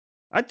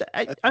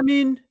I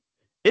mean,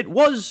 it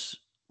was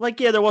like,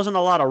 yeah, there wasn't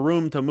a lot of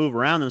room to move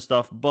around and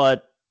stuff,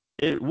 but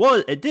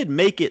it did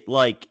make it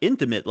like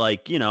intimate,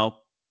 like, people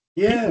were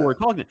Yeah.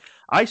 talking.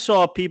 I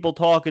saw people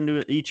talking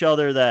to each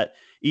other that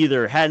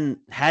either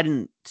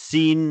hadn't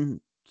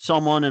seen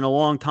someone in a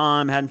long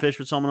time, hadn't fished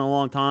with someone in a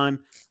long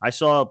time. I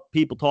saw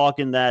people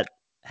talking that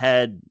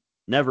had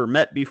never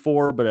met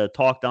before, but had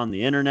talked on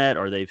the internet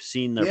or they've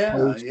seen their Yeah.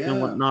 posts and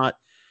Yeah. whatnot.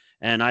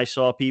 And I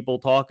saw people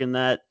talking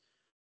that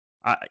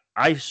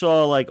I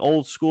saw like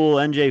old school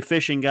NJ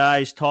fishing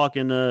guys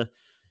talking to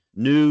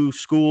new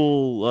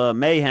school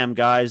mayhem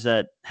guys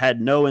that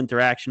had no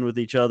interaction with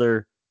each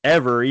other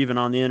ever, even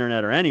on the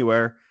internet or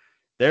anywhere.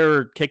 They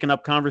were kicking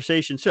up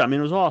conversations too. I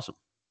mean, it was awesome.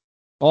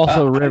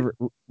 Also, I,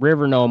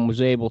 River Gnome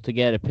was able to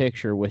get a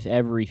picture with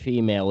every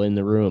female in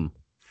the room.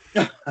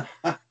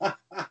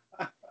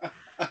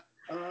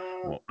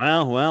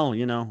 Well,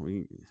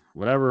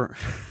 whatever,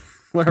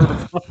 whatever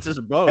floats his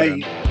boat.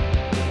 Hey,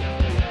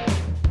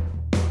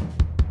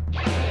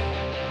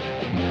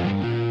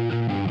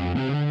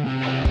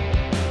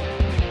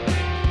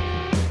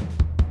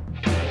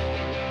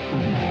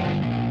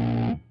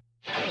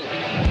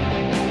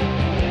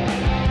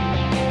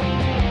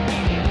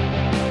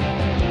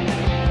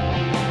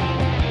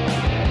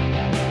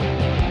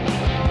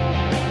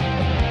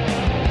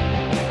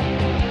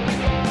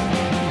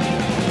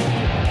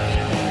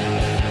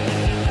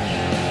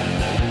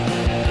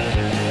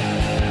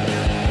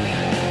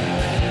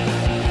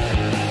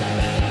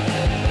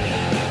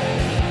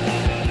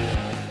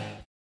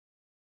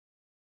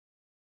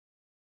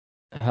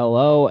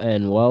 Hello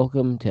and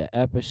welcome to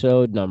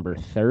episode number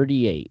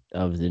 38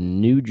 of the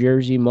New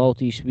Jersey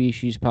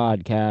Multi-Species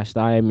Podcast.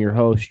 I am your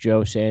host,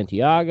 Joe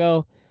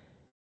Santiago,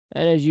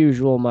 and as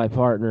usual, my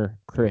partner,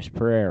 Chris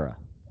Pereira.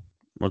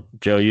 Well,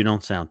 Joe, you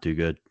don't sound too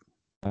good.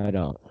 I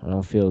don't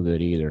feel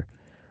good either.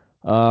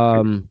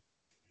 You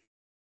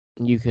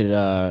could,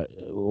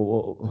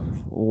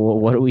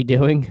 what are we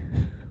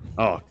doing?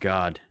 Oh,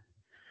 God.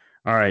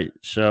 All right.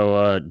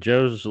 So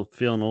Joe's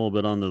feeling a little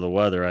bit under the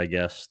weather, I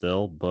guess,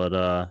 still,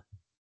 but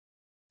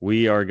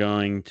we are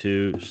going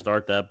to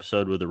start the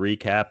episode with a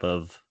recap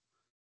of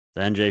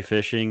the NJ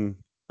Fishing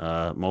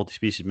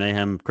Multi-Species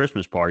Mayhem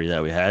Christmas party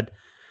that we had.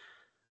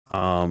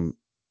 By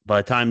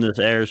the time this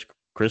airs,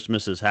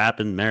 Christmas has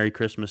happened. Merry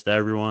Christmas to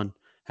everyone.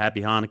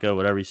 Happy Hanukkah,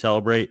 whatever you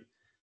celebrate.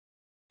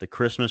 The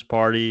Christmas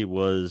party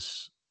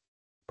was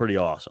pretty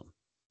awesome.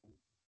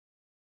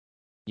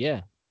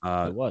 Yeah,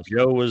 it was.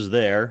 Joe was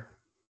there,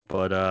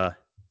 but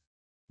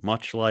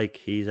much like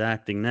he's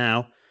acting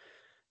now,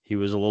 he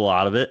was a little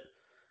out of it.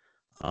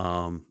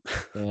 Yeah,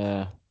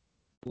 a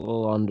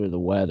little under the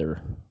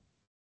weather.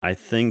 I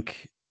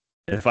think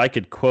if I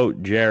could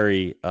quote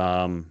Jerry,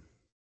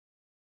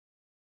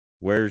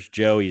 where's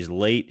Joe? He's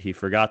late. He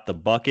forgot the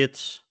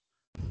buckets.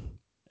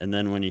 And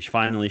then when he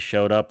finally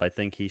showed up, I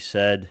think he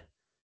said,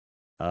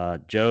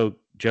 Joe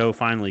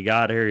finally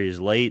got here. He's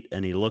late,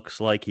 and he looks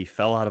like he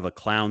fell out of a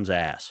clown's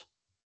ass.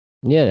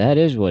 Yeah, that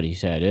is what he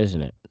said,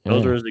 isn't it?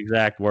 Those are his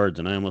exact words,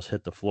 and I almost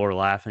hit the floor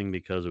laughing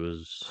because it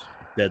was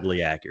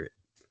deadly accurate.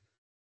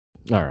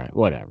 All right,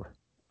 whatever.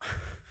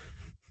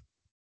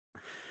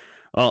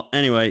 Well,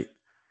 anyway,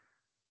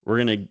 we're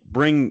gonna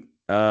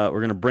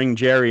bring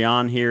Jerry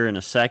on here in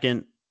a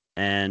second,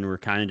 and we're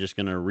kind of just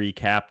gonna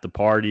recap the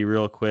party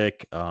real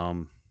quick.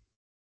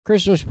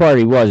 Christmas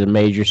party was a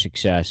major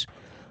success.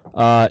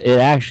 It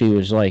actually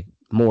was like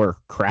more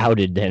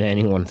crowded than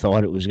anyone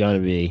thought it was going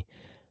to be,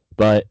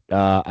 but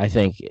I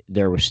think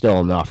there was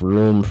still enough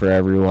room for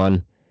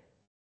everyone.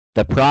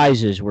 The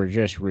prizes were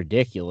just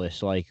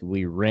ridiculous. Like,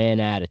 we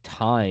ran out of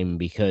time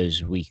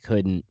because we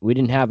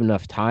didn't have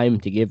enough time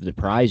to give the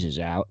prizes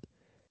out.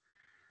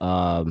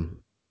 But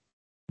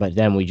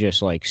then we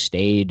just like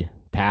stayed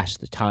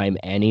past the time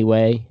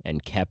anyway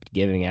and kept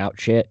giving out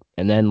shit.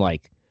 And then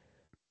like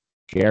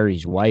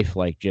Jerry's wife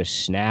like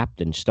just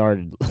snapped and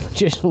started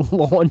just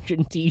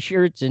launching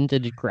t-shirts into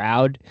the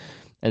crowd.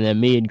 And then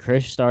me and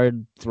Chris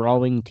started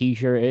throwing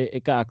t-shirts.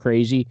 It got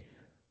crazy.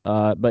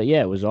 But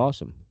yeah, it was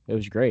awesome. It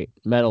was great.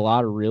 Met a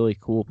lot of really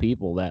cool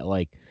people that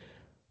like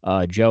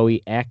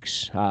Joey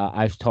X.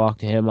 I've talked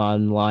to him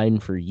online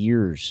for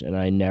years, and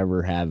I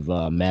never have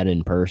met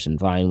in person.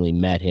 Finally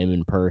met him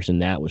in person.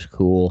 That was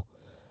cool.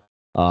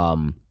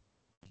 I'm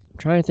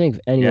trying to think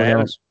of anyone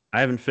else. I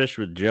haven't fished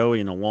with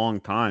Joey in a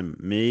long time.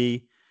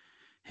 Me,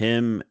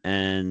 him,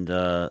 and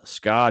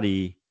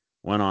Scotty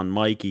went on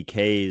Mikey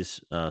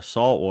K's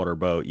saltwater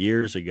boat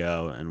years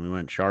ago, and we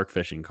went shark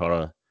fishing,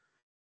 caught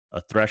a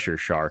thresher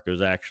shark. It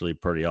was actually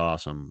pretty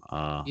awesome.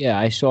 Yeah,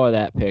 I saw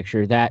that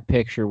picture. That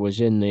picture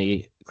was in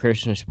the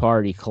Christmas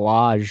party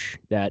collage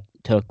that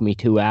took me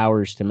 2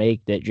 hours to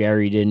make, that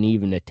Jerry didn't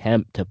even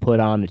attempt to put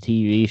on a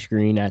TV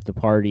screen at the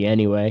party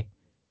anyway.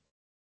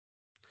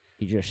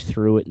 He just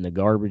threw it in the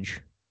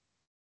garbage.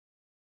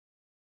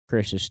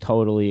 Chris is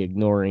totally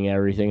ignoring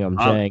everything I'm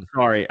saying.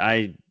 Sorry,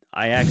 I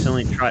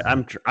accidentally tried.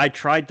 I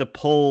tried to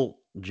pull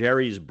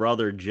Jerry's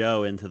brother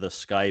Joe into the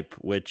Skype,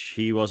 which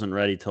he wasn't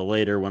ready till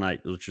later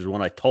which is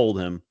when I told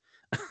him.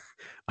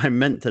 I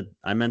meant to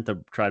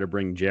try to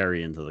bring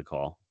Jerry into the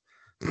call.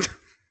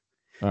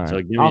 All right.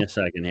 So give me a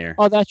second here.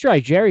 Oh, that's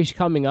right. Jerry's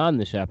coming on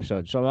this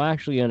episode, so I'm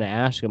actually going to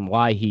ask him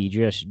why he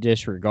just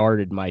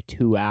disregarded my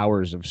 2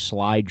 hours of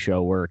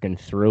slideshow work and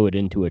threw it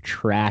into a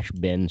trash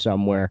bin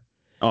somewhere.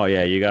 Oh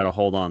yeah, you got to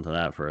hold on to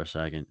that for a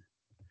second.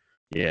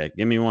 Yeah,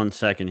 give me 1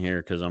 second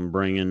here because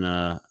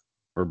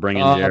we're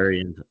bringing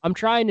Jerry in. I'm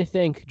trying to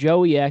think,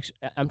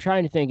 I'm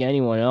trying to think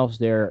anyone else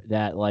there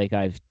that like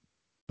I've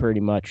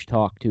pretty much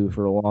talked to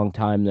for a long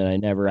time that I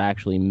never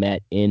actually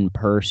met in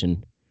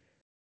person.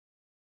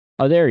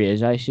 Oh, there he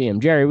is. I see him.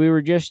 Jerry, we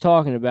were just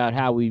talking about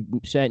how we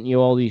sent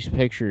you all these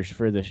pictures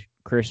for the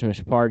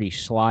Christmas party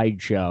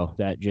slideshow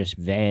that just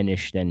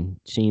vanished and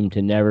seemed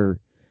to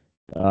never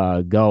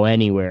go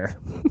anywhere.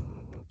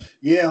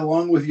 Yeah,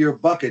 along with your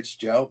buckets,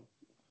 Joe.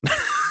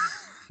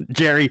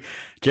 Jerry,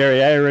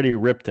 I already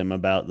ripped him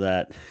about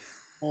that.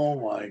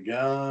 Oh my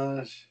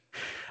gosh.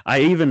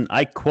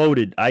 I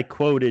quoted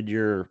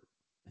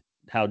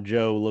how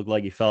Joe looked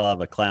like he fell out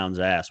of a clown's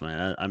ass,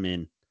 man. I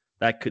mean,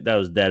 that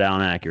was dead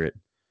on accurate.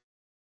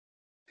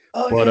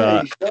 Oh, but,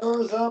 yeah, he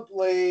shows up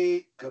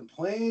late,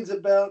 complains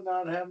about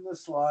not having the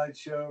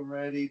slideshow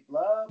ready,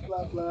 blah,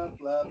 blah, blah,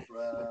 blah,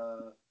 blah.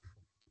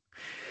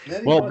 And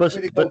then he wants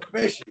me to go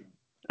fishing.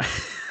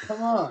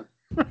 Come on.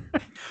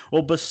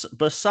 Well,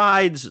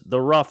 besides the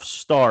rough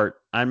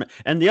start, and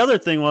the other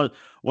thing was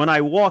when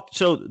I walked.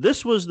 So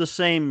this was the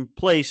same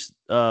place,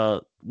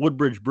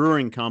 Woodbridge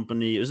Brewing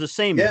Company. It was the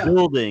same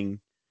building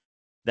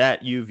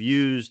that you've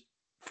used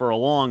for a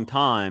long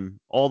time.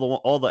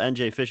 All the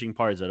NJ fishing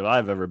parties that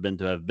I've ever been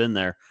to have been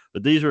there,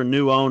 but these were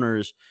new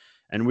owners,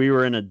 and we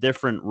were in a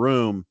different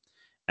room.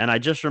 And I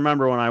just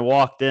remember when I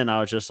walked in,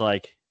 I was just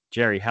like,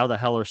 Jerry, how the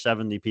hell are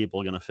 70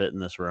 people going to fit in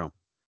this room?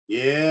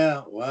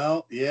 Yeah,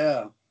 well,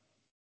 yeah.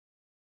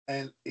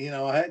 And,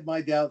 I had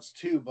my doubts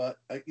too, but,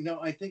 I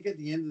think at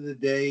the end of the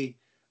day,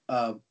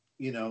 I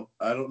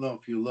don't know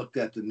if you looked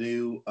at the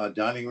new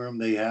dining room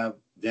they have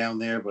down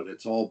there, but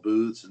it's all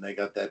booths and they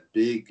got that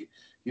big,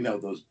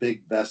 those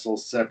big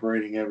vessels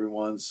separating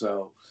everyone.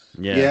 So,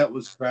 yeah, it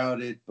was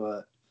crowded,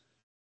 but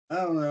I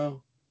don't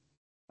know.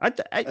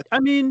 I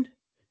mean,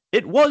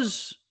 it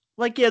was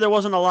like, there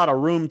wasn't a lot of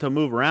room to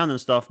move around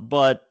and stuff,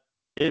 but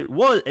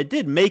it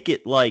did make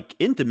it like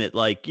intimate,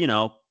 like,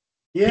 people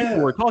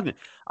were talking.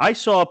 I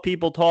saw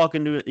people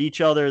talking to each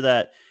other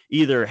that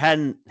either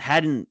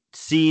hadn't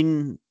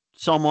seen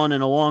someone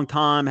in a long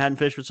time, hadn't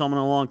fished with someone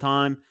in a long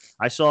time.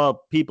 I saw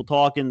people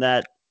talking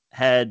that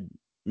had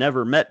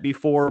never met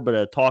before, but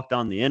had talked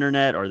on the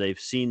internet or they've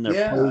seen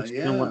their posts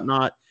and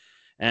whatnot.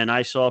 And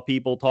I saw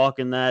people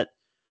talking that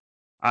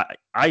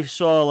I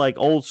saw like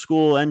old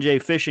school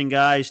NJ fishing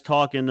guys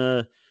talking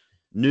to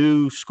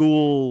new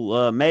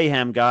school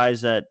mayhem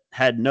guys that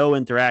had no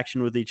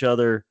interaction with each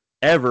other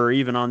ever,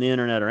 even on the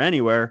internet or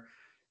anywhere.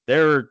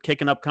 They're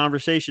kicking up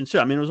conversations too.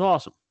 I mean, it was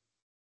awesome.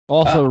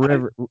 Also,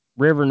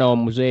 River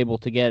Gnome was able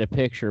to get a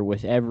picture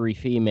with every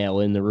female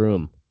in the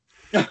room.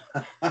 Well,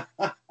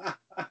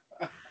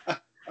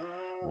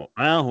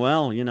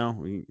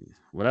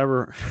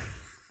 whatever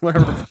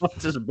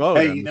floats his boat.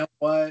 Hey, you know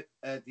what?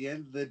 At the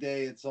end of the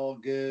day, it's all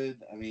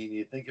good. I mean,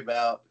 you think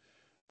about,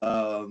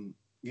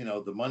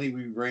 the money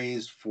we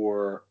raised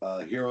for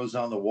Heroes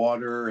on the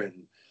Water.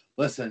 And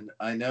listen,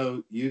 I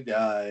know you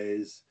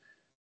guys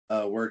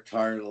work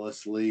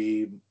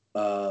tirelessly,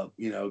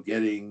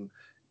 getting,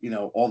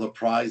 all the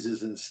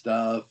prizes and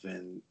stuff.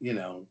 And,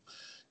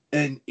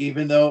 and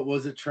even though it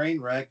was a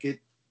train wreck, it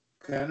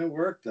kind of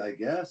worked, I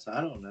guess. I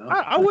don't know.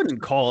 I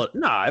wouldn't call it.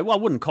 No, I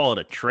wouldn't call it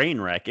a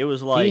train wreck. It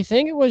was like. Do you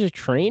think it was a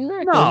train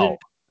wreck? No,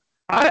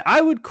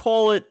 I would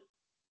call it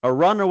a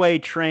runaway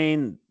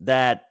train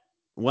that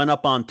went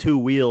up on 2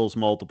 wheels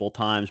multiple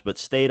times, but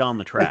stayed on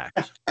the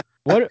tracks.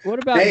 What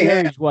about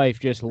Jerry's wife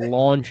just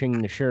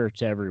launching the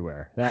shirts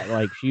everywhere? That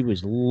like she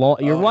was.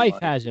 Your wife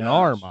has an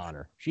arm on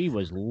her. She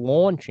was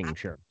launching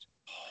shirts.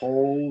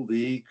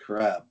 Holy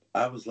crap!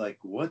 I was like,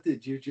 "What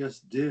did you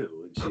just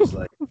do?" And she's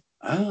like,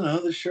 "I don't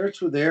know. The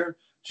shirts were there.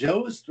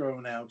 Joe was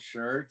throwing out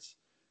shirts.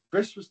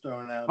 Chris was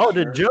throwing out." Oh,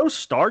 did Joe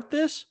start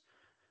this?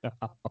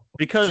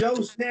 Because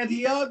Joe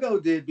Santiago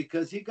did,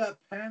 because he got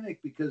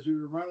panicked because we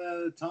were running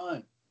out of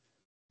time.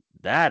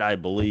 That I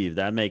believe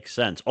that makes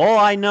sense. All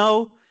I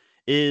know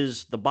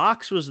is the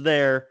box was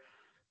there.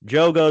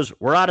 Joe goes,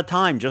 "We're out of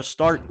time. Just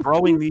start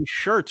throwing these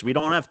shirts. We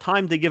don't have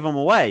time to give them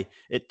away."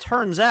 It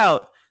turns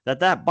out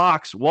that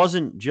box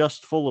wasn't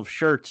just full of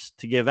shirts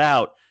to give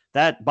out.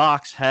 That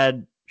box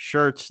had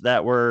shirts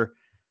that were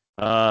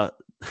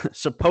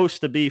supposed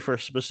to be for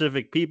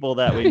specific people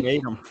that we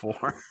made them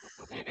for.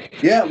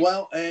 Yeah,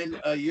 well, and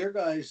your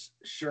guys'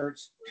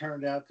 shirts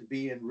turned out to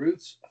be in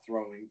Ruth's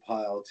throwing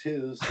pile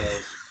too. So,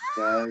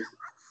 guys,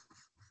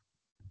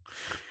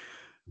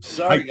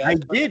 sorry, guys.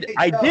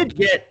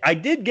 I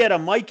did get a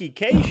Mikey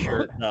K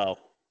shirt though.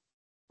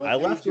 I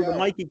left with a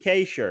Mikey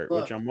K shirt,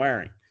 which I'm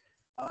wearing.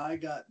 I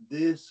got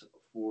this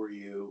for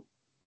you.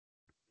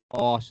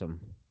 Awesome.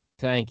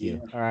 Thank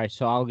you. Yeah. All right,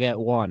 so I'll get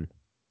one.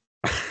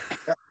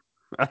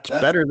 That's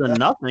better than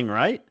nothing,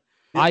 right?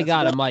 I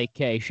got a Mike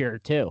K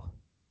shirt too.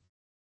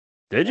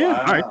 Did you? All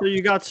right, so Wow.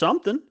 you got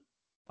something.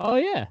 Oh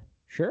yeah,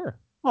 sure.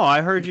 Oh,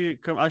 I heard you.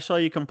 I saw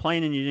you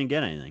complaining you didn't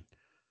get anything.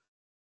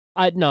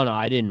 No,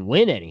 I didn't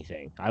win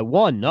anything. I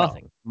won Oh.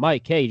 nothing.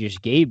 Mike K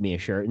just gave me a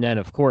shirt, and then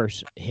of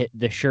course,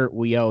 the shirt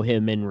we owe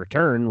him in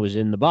return was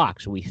in the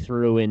box. We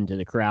threw into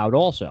the crowd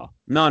also.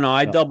 No,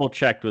 I So, double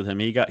checked with him.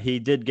 He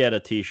did get a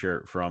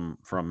T-shirt from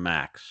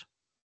Max.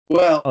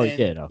 Well, oh, he and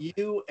did. Oh.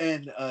 you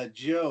and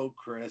Joe,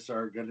 Chris,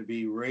 are going to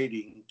be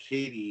rating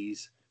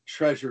Katie's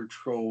treasure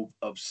trove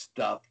of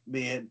stuff.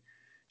 Man,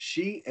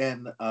 she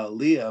and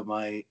Leah,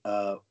 my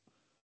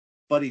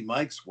buddy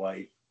Mike's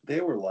wife,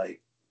 they were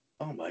like,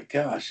 "Oh my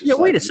gosh!" Yeah, It's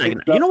wait like a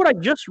second. You know what I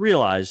just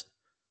realized?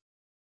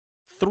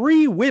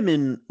 3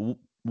 women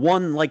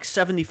won like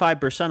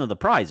 75% of the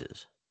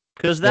prizes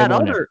because They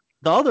won it.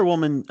 the other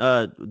woman,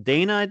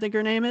 Dana, I think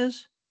her name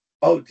is.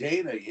 Oh,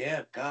 Dana,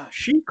 yeah, gosh,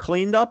 She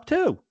cleaned up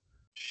too.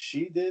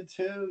 she did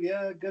too.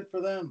 Yeah, good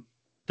for them.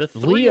 The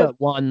three Leah of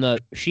won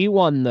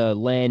the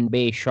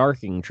land-based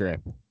sharking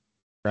trip,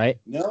 right?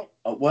 No,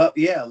 well,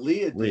 yeah,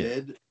 Leah Leah.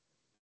 did.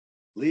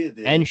 Leah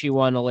did. And she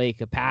won a Lake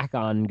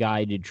Apacon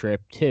guided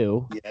trip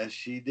too. Yes,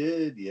 she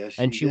did. Yes,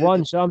 And she she did.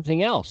 won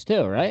something else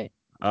too, right?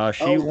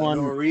 she The won.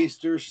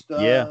 nor'easter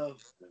Yeah.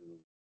 stuff.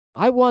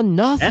 I won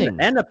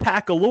nothing. And a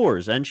pack of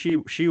lures, and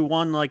she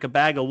won like a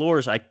bag of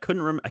lures. I can't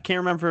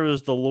remember if it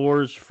was the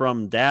lures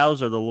from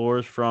Dow's or the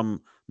lures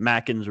from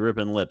Mackin's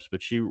Rippin' Lips,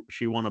 but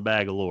she won a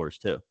bag of lures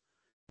too.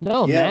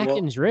 No, Yeah, well-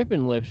 Mackin's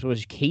Rippin' Lips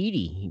was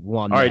Katie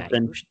won All right,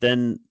 that.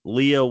 then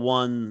Leah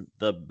won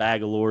the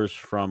bag of lures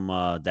from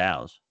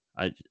Dow's.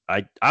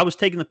 I was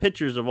taking the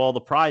pictures of all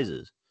the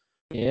prizes.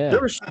 Yeah.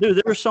 There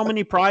were so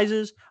many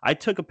prizes. I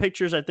took a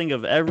pictures, I think,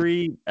 of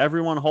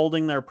everyone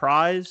holding their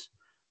prize.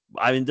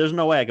 I mean, there's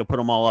no way I could put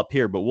them all up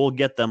here, but we'll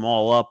get them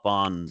all up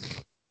on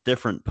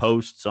different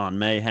posts on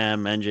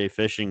Mayhem, NJ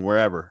Fishing,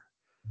 wherever.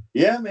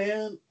 Yeah,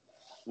 man.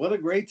 What a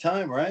great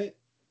time, right?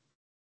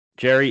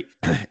 Jerry,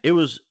 it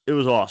was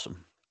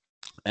awesome,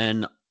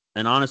 and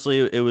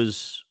honestly,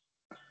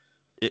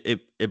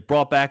 it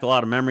brought back a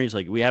lot of memories.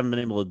 Like, we haven't been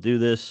able to do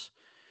this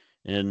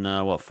in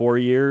 4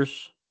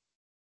 years,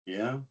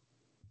 Yeah.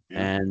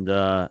 and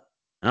no,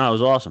 it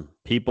was awesome.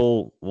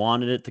 People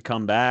wanted it to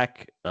come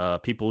back.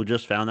 People who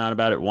just found out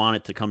about it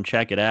wanted to come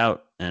check it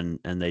out, and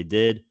they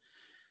did.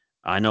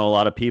 I know a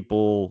lot of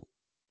people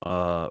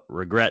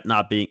regret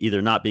not being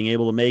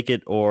able to make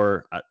it,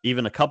 or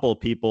even a couple of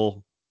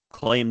people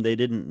claimed they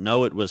didn't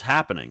know it was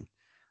happening.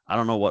 I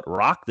don't know what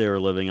rock they were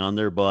living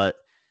under, but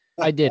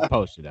I did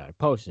post it. I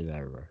posted it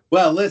everywhere.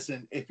 Well,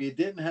 listen, if you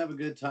didn't have a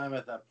good time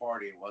at that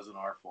party, it wasn't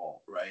our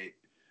fault, right?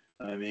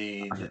 I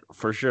mean,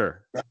 for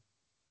sure.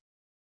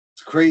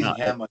 it's crazy No,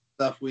 how much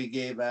stuff we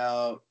gave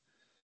out.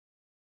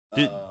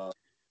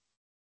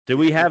 Do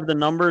we have the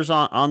numbers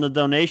on the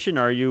donation,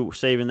 or are you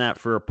saving that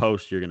for a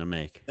post you're going to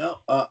make? No,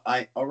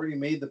 I already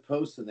made the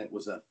post, and it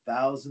was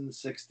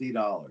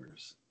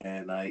 $1,060.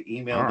 And I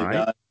emailed the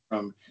guy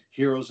from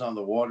Heroes on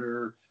the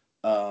Water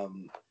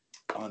on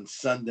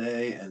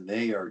Sunday, and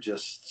they are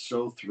just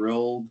so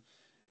thrilled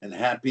and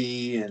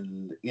happy.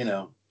 And,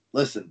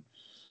 listen,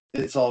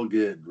 it's all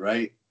good,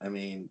 right? I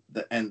mean,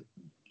 and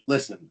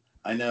listen,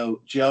 I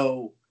know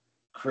Joe,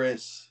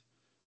 Chris,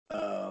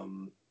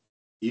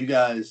 you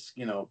guys,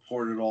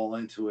 poured it all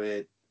into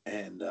it,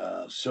 and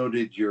so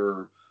did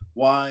your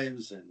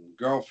wives and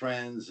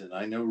girlfriends, and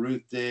I know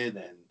Ruth did,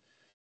 and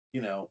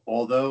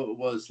although it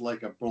was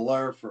like a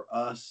blur for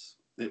us,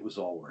 it was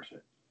all worth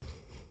it.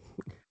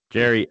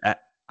 Jerry,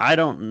 I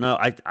don't know.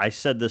 I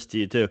said this to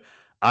you too.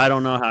 I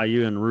don't know how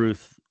you and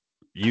Ruth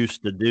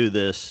used to do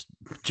this,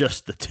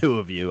 just the two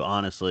of you,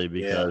 honestly,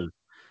 because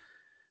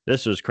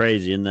this was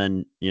crazy. And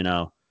then,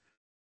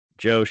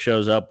 Joe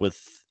shows up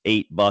with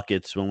 8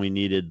 buckets when we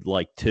needed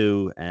like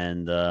 2,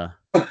 and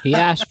he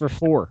asked for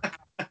 4.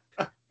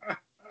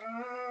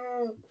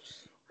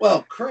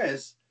 Well,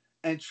 Chris,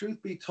 and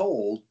truth be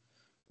told,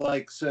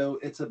 so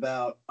it's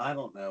about, I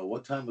don't know,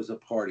 what time was the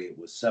party? It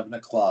was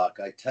 7:00.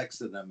 I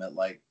texted him at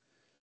like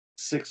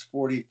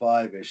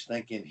 6:45-ish,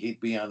 thinking he'd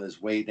be on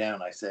his way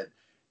down. I said,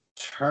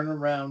 turn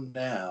around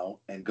now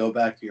and go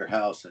back to your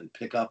house and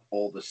pick up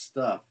all the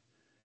stuff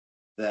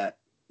that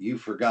you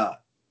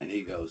forgot. And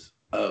he goes,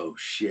 oh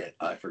shit,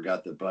 I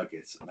forgot the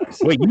buckets. And I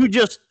said, wait,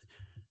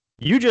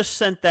 you just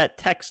sent that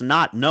text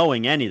not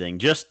knowing anything,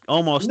 just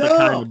almost to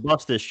kind of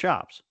bust his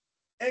chops.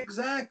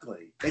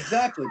 Exactly,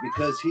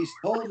 because he's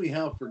told me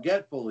how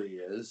forgetful he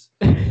is.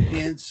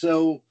 And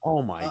so,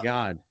 oh my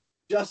God.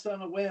 Just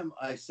on a whim,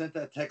 I sent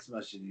that text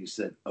message, and you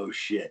said, oh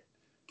shit,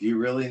 do you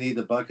really need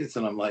the buckets?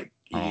 And I'm like,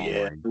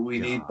 yeah, we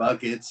need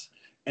buckets.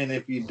 And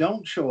if you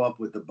don't show up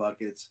with the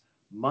buckets,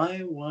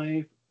 my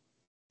wife,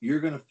 you're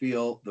going to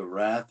feel the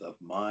wrath of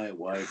my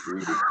wife,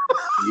 Ruby.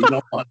 You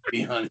don't want to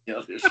be on the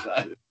other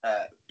side of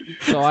that.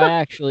 So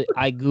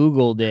I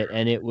Googled it,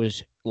 and it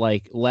was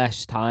like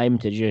less time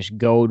to just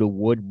go to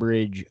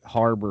Woodbridge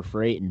Harbor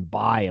Freight and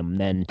buy them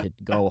than to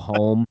go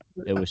home.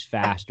 It was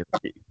faster.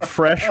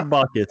 Fresh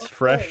buckets,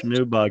 fresh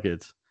new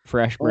buckets.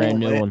 Fresh brand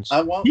new ones.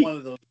 I want one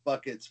of those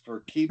buckets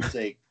for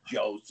keepsake,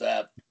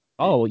 Joseph.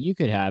 Oh, you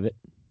could have it.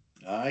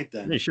 All right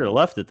then. You should have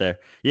left it there.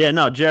 Yeah,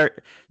 no, Joe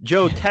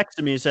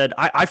texted me and said,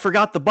 I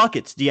forgot the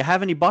buckets. Do you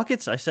have any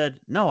buckets? I said,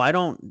 no, I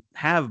don't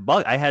have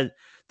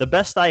the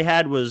best I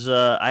had was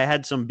I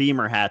had some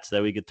Beamer hats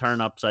that we could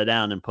turn upside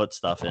down and put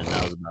stuff in.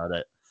 That was about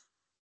it.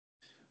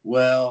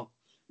 Well,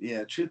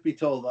 yeah, truth be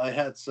told, I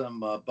had some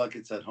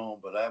buckets at home,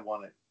 but I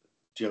wanted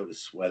Joe to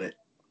sweat it.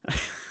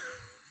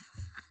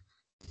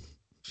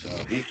 So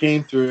he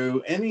came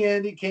through. In the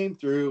end, he came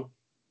through.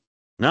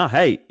 No,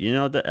 hey,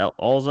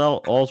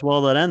 all's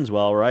well that ends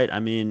well, right? I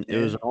mean, It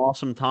was an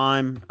awesome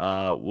time.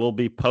 We'll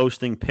be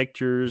posting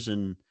pictures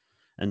and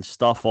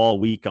stuff all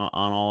week on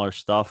all our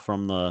stuff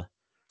from the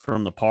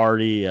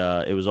party.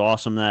 It was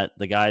awesome that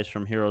the guys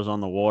from Heroes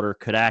on the Water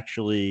could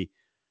actually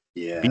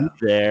be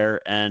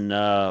there, and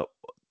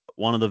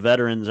one of the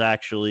veterans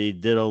actually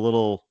did a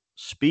little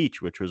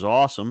speech, which was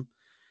awesome.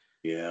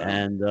 Yeah,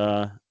 and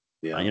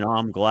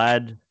I'm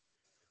glad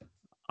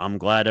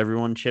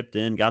everyone chipped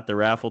in, got the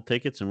raffle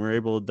tickets, and we're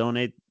able to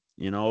donate,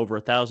 over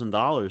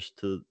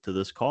 $1,000 to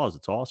this cause.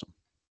 It's awesome.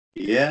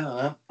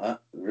 Yeah.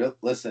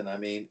 Listen, I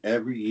mean,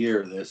 every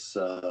year this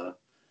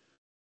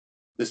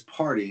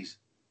party's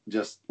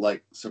just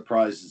like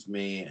surprises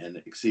me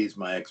and exceeds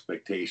my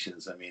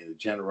expectations. I mean, the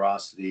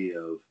generosity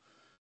of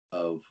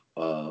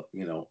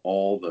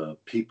all the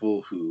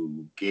people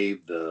who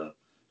gave the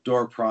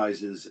door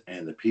prizes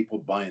and the people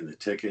buying the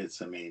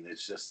tickets. I mean,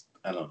 it's just,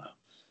 I don't know.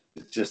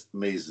 It just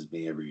amazes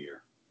me every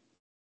year.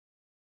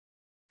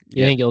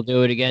 You think you'll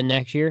do it again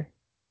next year?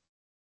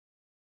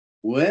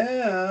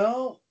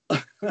 Well,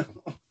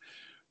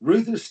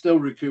 Ruth is still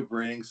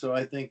recuperating, so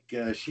I think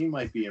she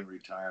might be in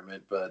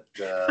retirement. But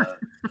I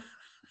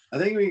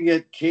think we can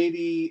get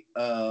Katie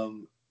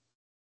and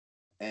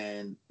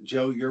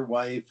Joe, your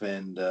wife,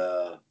 and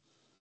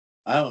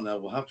I don't know.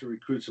 We'll have to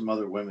recruit some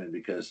other women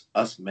because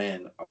us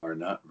men are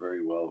not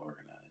very well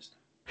organized.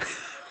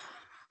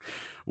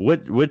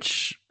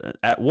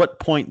 At what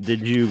point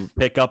did you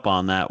pick up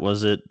on that?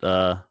 Was it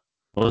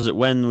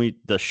when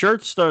the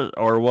shirts started,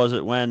 or was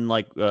it when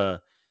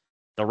the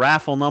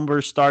raffle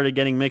numbers started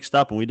getting mixed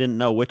up and we didn't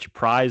know which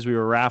prize we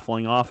were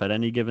raffling off at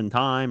any given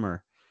time?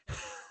 Or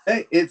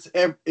hey, it's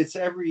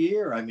every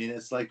year. I mean,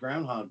 it's like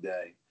Groundhog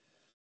Day.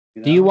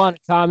 Do you want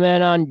to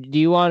comment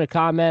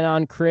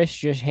on Chris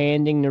just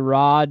handing the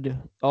rod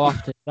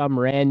off to some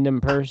random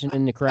person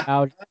in the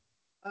crowd?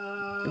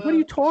 What are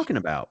you talking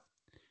about?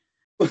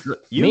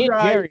 Me and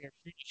Jerry are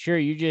pretty sure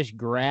you just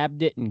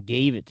grabbed it and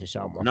gave it to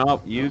someone.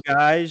 No, you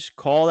guys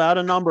called out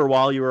a number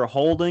while you were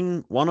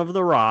holding one of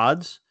the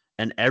rods,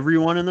 and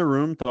everyone in the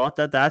room thought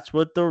that's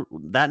what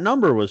that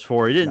number was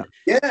for. You didn't.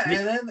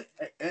 Yeah,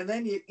 and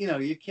then you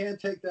can't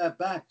take that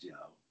back,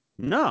 Joe.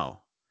 No.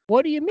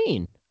 What do you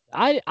mean?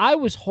 I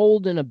was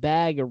holding a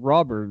bag of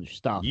rubber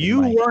stuff.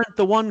 You weren't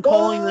the one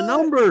calling the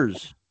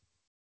numbers.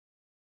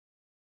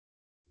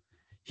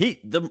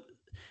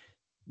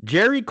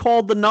 Jerry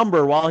called the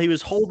number while he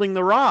was holding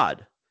the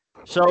rod.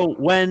 So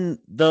when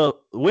the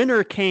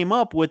winner came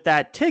up with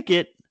that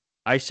ticket,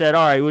 I said,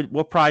 all right,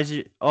 what prize?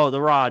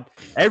 The rod.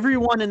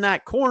 Everyone in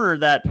that corner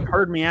that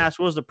heard me ask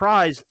what was the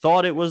prize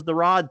thought it was the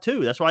rod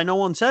too. That's why no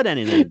one said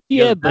anything.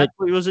 Yeah, but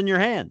it was in your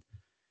hand.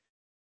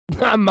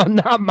 Not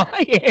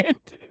my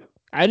hand.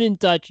 I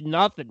didn't touch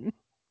nothing.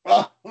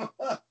 Oh,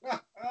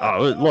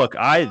 look,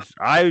 I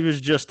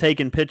was just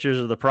taking pictures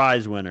of the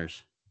prize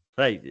winners.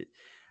 Hey,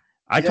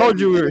 I told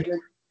you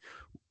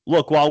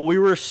look, while we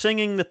were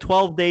singing the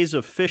 12 Days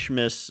of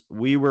Fishmas,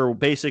 we were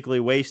basically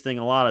wasting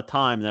a lot of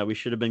time that we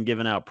should have been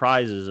giving out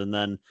prizes. And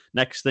then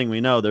next thing we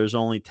know, there's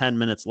only 10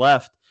 minutes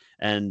left.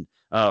 And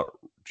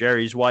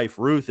Jerry's wife,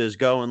 Ruth, is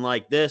going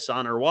like this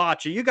on her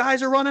watch. You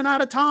guys are running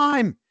out of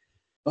time.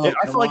 I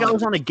feel like I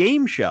was on a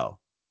game show.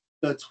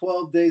 The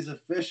 12 Days of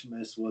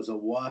Fishmas was a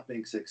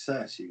whopping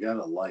success. You got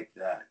to like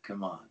that.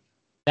 Come on.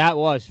 That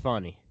was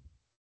funny.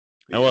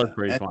 That was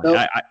pretty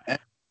funny.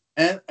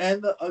 And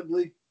the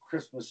ugly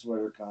Christmas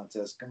sweater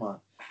contest. Come on.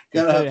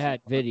 Could have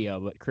had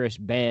video, but Chris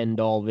banned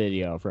all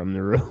video from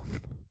the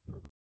room.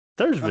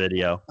 There's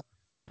video.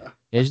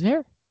 Is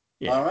there?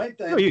 Yeah. All right,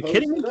 then. Are you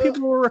kidding me?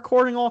 People were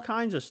recording all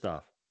kinds of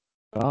stuff.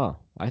 Oh,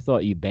 I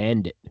thought you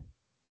banned it.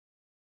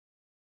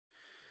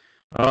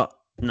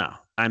 No.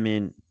 I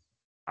mean,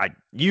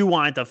 you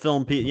wanted to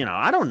film people.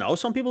 I don't know.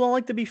 Some people don't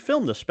like to be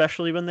filmed,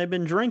 especially when they've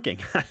been drinking.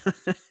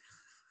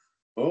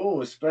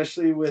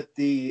 Especially with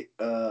the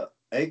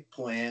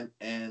eggplant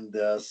and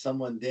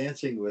someone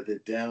dancing with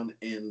it down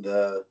in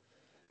the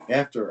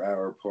after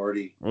hour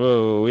party.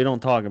 Whoa, we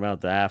don't talk about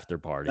the after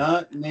party.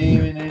 Not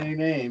naming any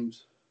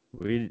names.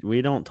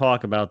 We don't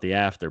talk about the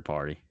after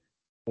party.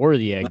 Or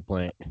the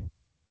eggplant.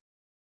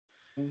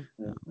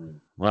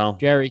 Well,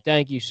 Jerry,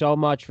 thank you so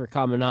much for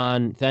coming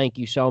on. Thank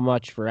you so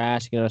much for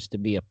asking us to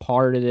be a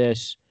part of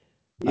this.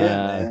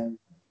 Yeah, man.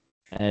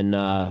 And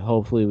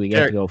hopefully we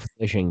get to go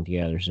fishing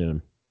together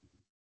soon.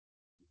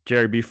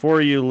 Jerry,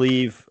 before you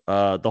leave,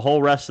 the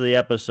whole rest of the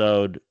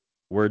episode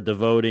we're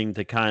devoting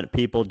to kind of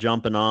people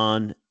jumping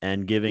on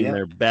and giving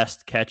their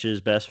best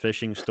catches, best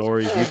fishing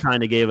stories. You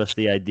kind of gave us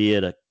the idea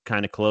to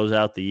kind of close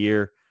out the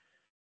year.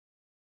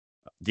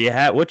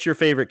 What's your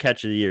favorite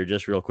catch of the year?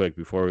 Just real quick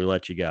before we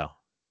let you go.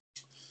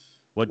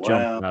 What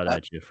jumped out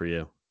at you for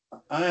you?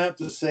 I have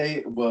to say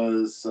it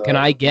was. Can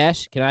I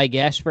guess? Can I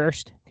guess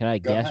first? Can I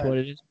Go guess ahead. what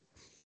it is?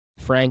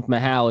 Frank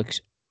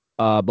Mihalik's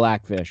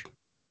blackfish.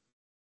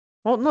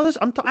 Well, no,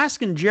 I'm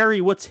asking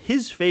Jerry what's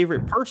his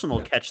favorite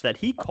personal catch that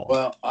he caught.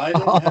 Well, I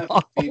didn't have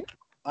to be.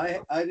 I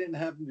didn't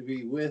happen to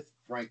be with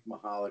Frank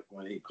Mahalik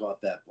when he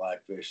caught that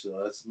blackfish,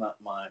 so that's not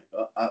my.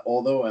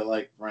 Although I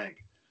like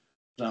Frank,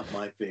 it's not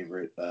my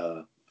favorite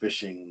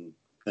fishing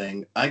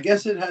thing. I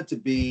guess it had to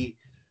be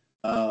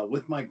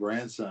with my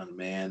grandson.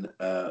 Man,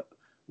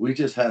 we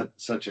just had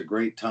such a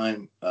great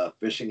time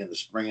fishing in the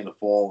spring and the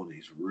fall, and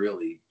he's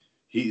really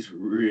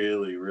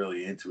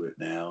into it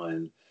now.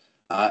 And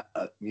that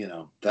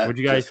What'd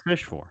you guys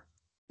fish for?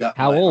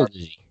 How old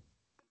is he?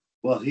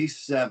 Well, he's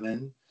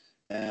 7,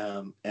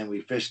 and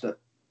we fished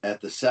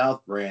at the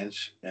South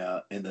Branch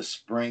in the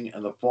spring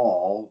and the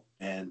fall,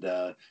 and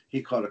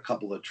he caught a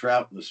couple of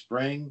trout in the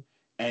spring,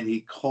 and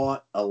he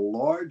caught a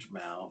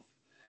largemouth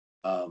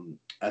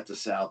at the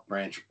South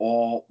Branch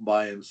all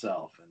by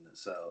himself, and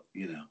so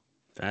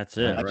that's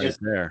it right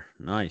there.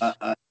 Nice.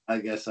 I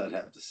guess I'd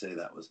have to say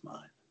that was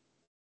mine.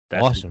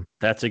 That's awesome.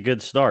 That's a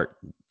good start.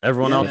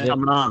 Everyone else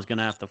coming on is going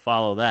to have to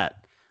follow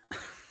that.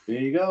 There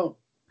you go.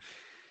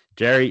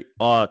 Jerry,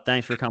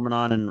 thanks for coming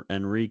on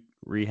and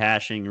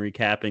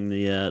recapping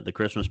the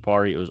Christmas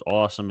party. It was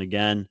awesome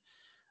again.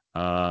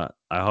 I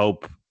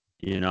hope,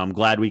 I'm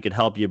glad we could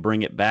help you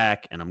bring it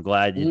back, and I'm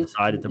glad you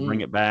decided to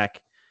bring it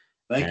back.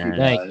 Thank you, guys.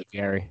 Thank you,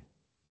 Jerry.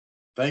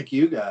 Thank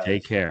you, guys.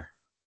 Take care.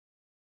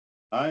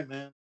 All right,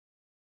 man.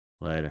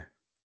 Later.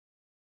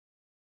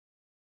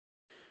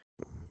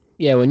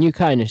 Yeah, when you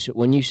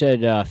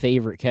said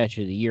favorite catch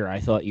of the year, I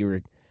thought you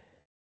were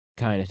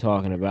kind of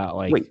talking about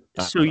like. Wait,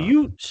 so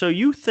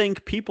you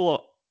think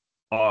people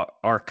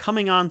are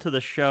coming onto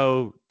the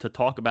show to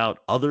talk about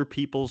other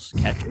people's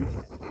catches?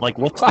 Like,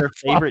 what's their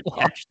favorite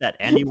catch that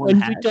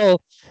anyone has?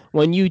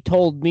 When you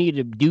told me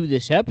to do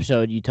this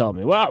episode, you told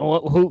me,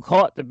 well, who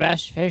caught the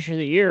best fish of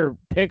the year?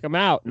 Pick them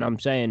out, and I'm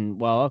saying,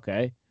 well,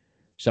 okay.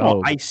 So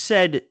well, I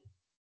said,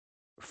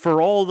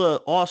 for all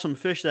the awesome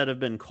fish that have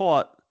been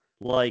caught,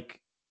 like.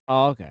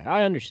 Oh, okay.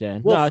 I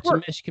understand. Well, no, it's a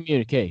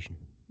miscommunication.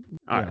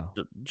 All right,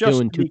 just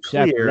doing to be 2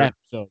 separate clear,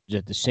 episodes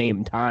at the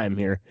same time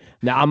here.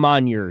 Now I'm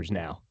on yours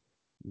now.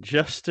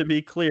 Just to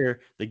be clear,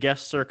 the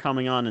guests are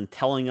coming on and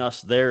telling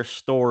us their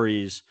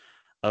stories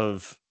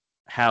of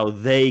how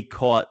they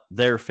caught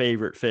their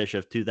favorite fish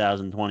of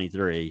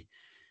 2023.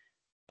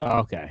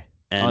 Okay.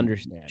 And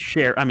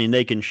understand.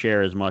 They can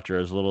share as much or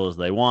as little as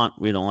they want.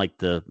 We don't like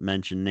to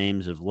mention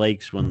names of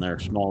lakes when they're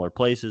smaller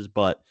places,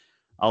 but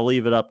I'll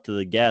leave it up to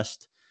the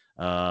guest.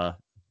 I'm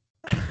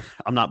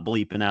not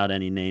bleeping out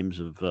any names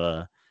of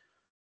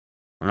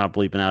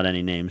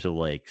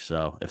lakes.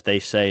 So if they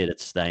say it,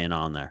 it's staying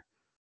on there.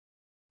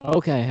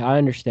 Okay, I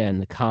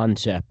understand the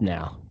concept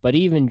now. But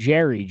even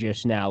Jerry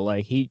just now,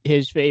 like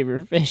his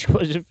favorite fish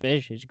was a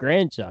fish his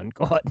grandson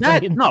caught.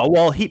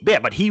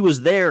 But he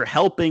was there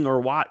helping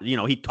or what?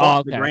 He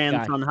taught the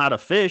grandson how to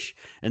fish,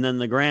 and then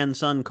the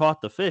grandson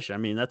caught the fish. I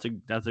mean, that's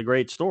a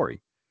great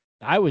story.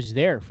 I was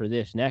there for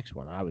this next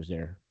one. I was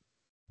there.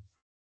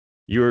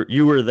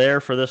 You were there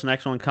for this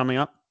next one coming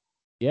up?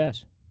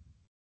 Yes.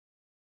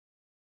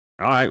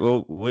 All right.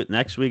 Well,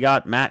 next we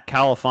got Matt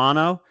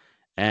Califano,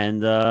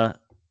 and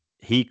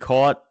he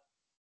caught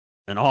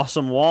an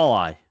awesome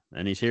walleye,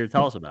 and he's here to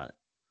tell us about it.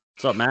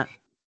 What's up, Matt?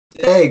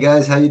 Hey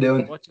guys, how you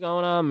doing? What's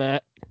going on,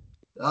 Matt?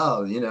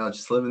 Oh,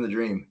 just living the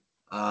dream.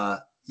 Yeah,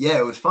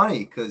 it was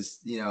funny because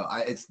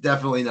it's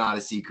definitely not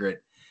a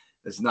secret.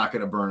 It's not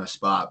going to burn a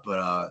spot, but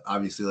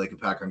obviously, like a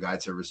Pack on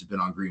Guide Service has been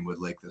on Greenwood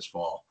Lake this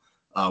fall.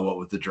 What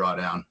with the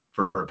drawdown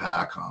for a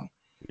pack hung.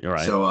 You're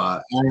right. So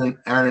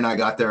Aaron and I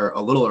got there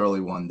a little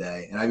early one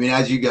day, and I mean,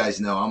 as you guys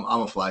know,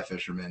 I'm a fly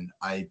fisherman.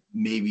 I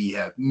maybe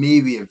have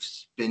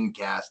spin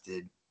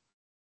casted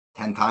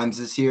 10 times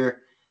this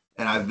year,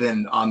 and I've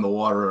been on the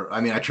water. I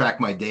mean, I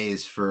track my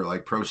days for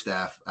like pro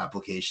staff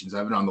applications.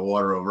 I've been on the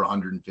water over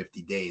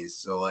 150 days,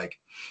 so like,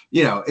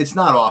 it's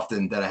not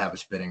often that I have a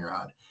spinning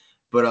rod.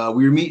 But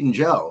we were meeting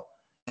Joe,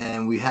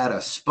 and we had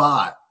a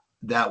spot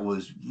that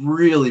was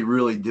really,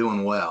 really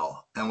doing well.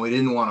 And we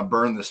didn't want to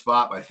burn the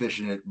spot by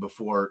fishing it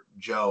before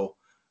Joe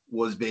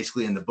was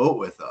basically in the boat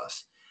with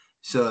us.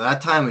 So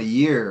that time of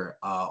year,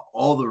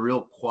 all the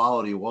real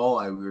quality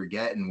walleye we were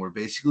getting were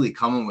basically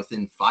coming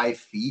within 5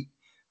 feet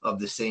of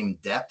the same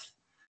depth.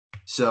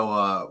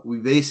 So we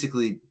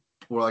basically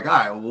were like, all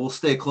right, well, we'll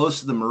stay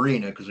close to the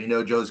marina because we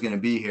know Joe's going to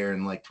be here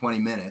in like 20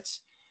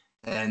 minutes.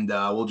 And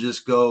we'll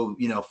just go,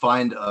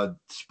 find a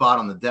spot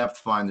on the depth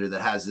finder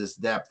that has this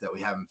depth that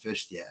we haven't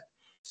fished yet.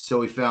 So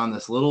we found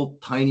this little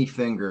tiny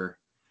finger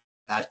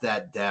at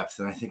that depth,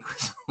 and I think it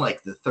was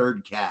like the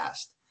third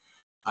cast.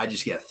 I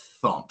just get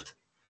thumped.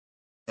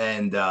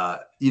 And,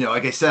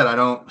 like I said, I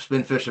don't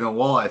spin fish and a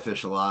walleye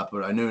fish a lot,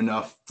 but I knew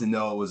enough to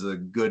know it was a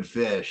good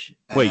fish.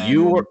 Wait,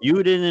 you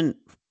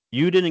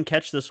didn't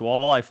catch this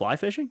walleye fly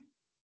fishing?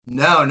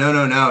 No.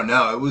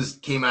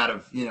 It came out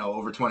of,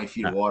 over 20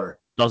 feet of water.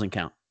 Doesn't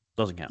count.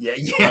 Doesn't count. Yeah,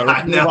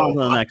 Let's I move on to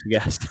know. the next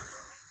guest.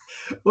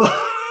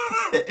 Well,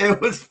 it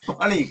was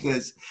funny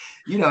because,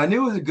 I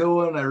knew it was a good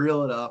one. I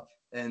reel it up,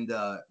 and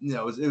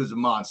it was a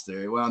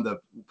monster. It wound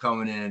up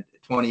coming in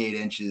at 28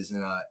 inches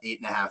and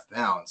 8.5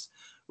 pounds,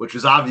 which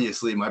was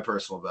obviously my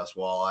personal best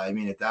walleye. I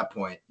mean, at that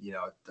point,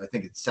 I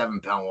think it's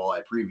 7-pound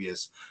walleye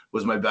previous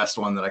was my best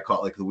one that I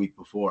caught like the week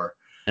before.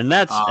 And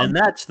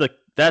that's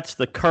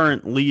the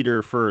current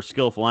leader for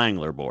Skillful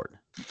Angler board.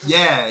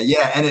 Yeah,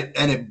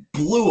 and it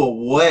blew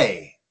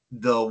away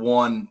the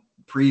one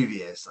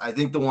previous. I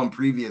think the one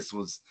previous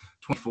was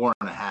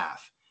 24.5.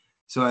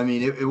 So I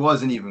mean, it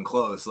wasn't even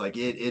close. Like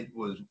it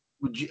was.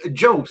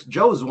 Joe's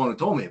the one who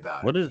told me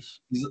about it. What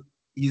is?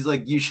 He's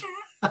like, you should.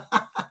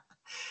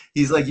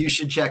 He's like, you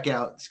should check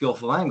out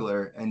Skillful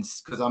Angler, and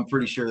because I'm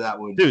pretty sure that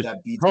would Deuce,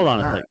 that beats. hold on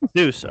a second,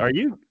 Deuce. Are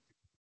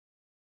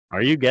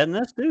you getting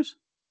this, Deuce?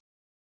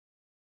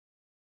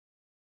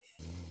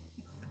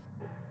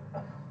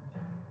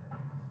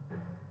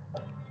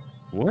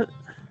 What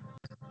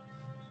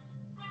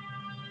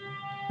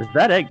is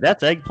that egg?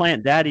 That's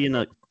Eggplant Daddy in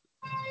a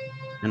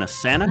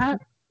Santa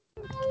hat?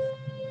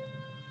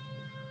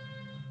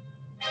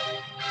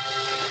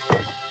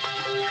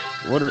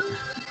 What?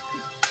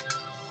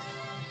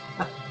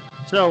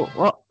 So,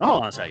 well,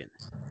 hold on a second.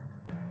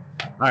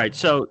 All right,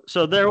 so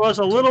there was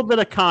a little bit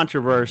of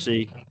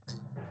controversy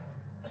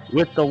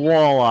with the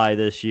walleye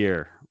this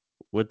year,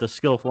 with the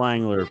Skillful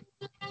Angler.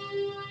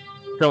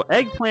 So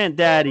Eggplant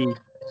Daddy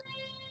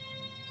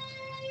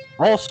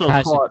also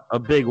caught a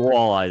big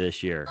walleye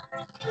this year.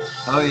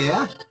 Oh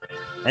yeah,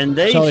 and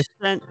they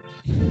sent.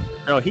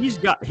 So he's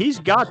got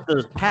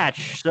the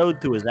patch sewed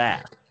to his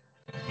ass.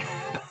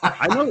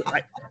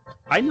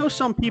 I know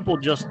some people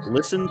just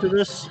listen to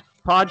this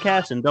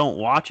podcast and don't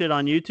watch it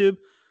on YouTube,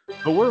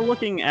 but we're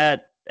looking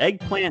at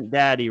Eggplant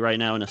Daddy right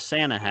now in a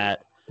Santa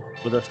hat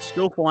with a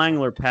Skillful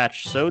Angler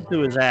patch sewed to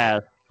his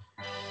ass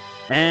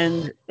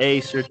and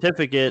a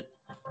certificate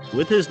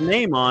with his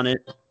name on it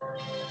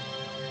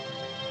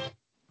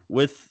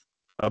with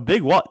a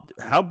big what?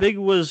 How big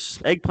was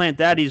Eggplant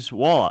Daddy's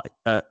walleye?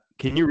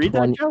 Can you read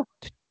that, Joe?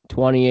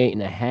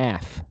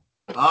 28.5.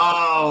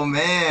 Oh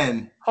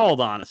man.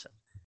 Hold on a second.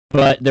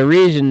 But the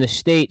reason the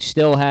state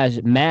still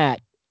has Matt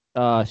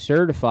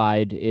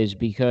certified is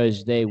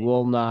because they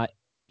will not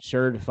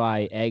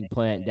certify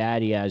Eggplant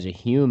Daddy as a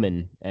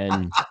human,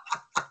 and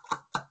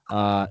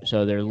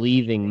so they're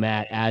leaving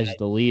Matt as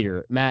the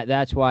leader. Matt,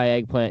 that's why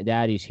Eggplant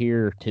Daddy's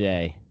here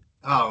today.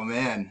 Oh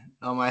man.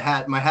 Oh, my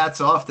hat's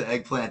off to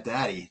Eggplant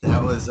Daddy.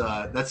 That was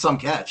that's some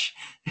catch.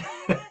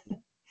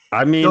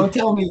 I mean, don't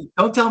tell me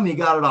you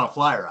got it on a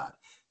fly rod.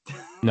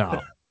 No.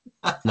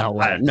 No,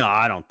 no,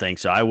 I don't think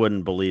so. I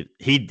wouldn't believe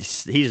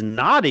he's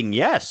nodding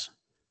yes.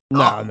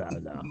 No.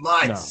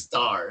 My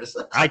stars.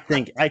 I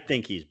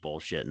think he's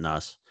bullshitting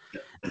us.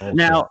 Okay.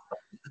 Now,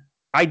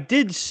 I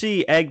did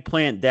see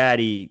Eggplant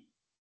Daddy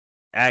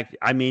act.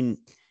 I mean,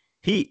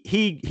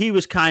 he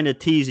was kind of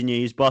teasing you.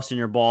 He's busting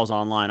your balls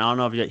online. I don't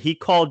know if he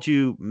called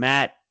you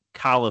Matt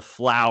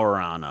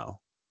Cauliflowerano.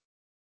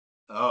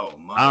 Oh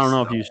my! I don't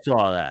know if you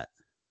saw that.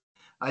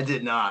 I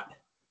did not.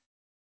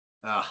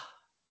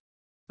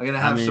 I'm gonna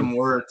have some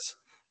words.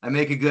 I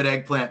make a good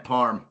eggplant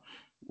parm.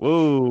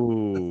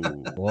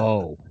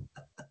 Whoa.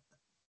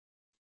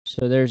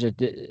 So there's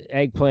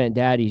Eggplant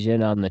Daddy's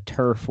in on the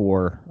turf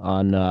war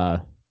on.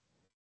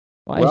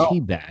 Why is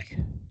he back?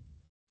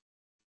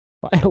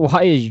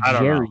 Why is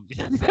Jerry?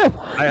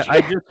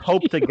 I just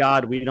hope to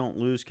God we don't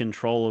lose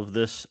control of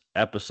this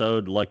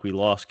episode like we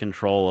lost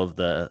control of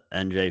the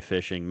NJ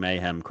Fishing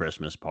Mayhem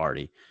Christmas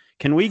party.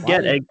 Can we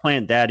get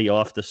Eggplant Daddy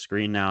off the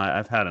screen now?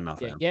 I've had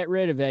enough of him. Get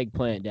rid of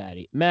Eggplant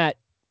Daddy. Matt,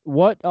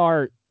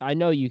 I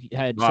know you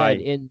had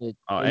said in the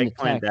Eggplant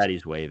the text,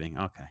 Daddy's waving.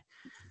 Okay.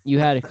 You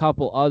had a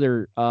couple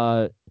other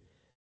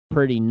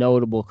pretty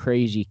notable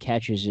crazy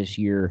catches this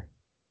year.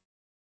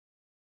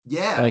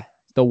 Yeah. Like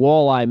the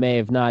walleye may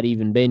have not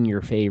even been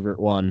your favorite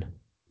one.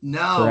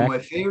 No,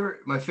 correct?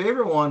 my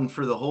favorite one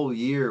for the whole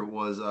year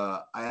was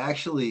I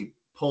actually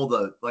pulled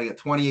a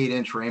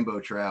 28-inch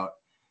rainbow trout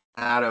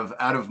out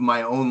of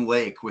my own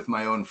lake with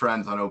my own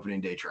friends on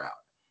opening day trout.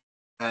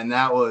 And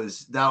that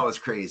was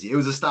crazy. It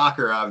was a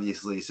stalker,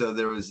 obviously, so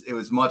it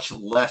was much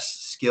less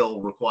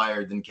skill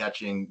required than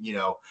catching,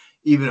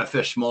 even a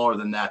fish smaller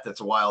than that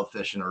that's a wild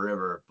fish in a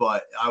river.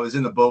 But I was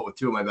in the boat with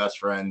two of my best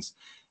friends,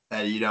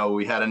 and we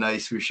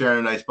were sharing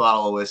a nice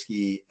bottle of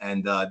whiskey,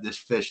 and this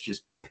fish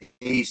just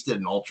pasted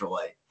an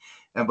ultralight.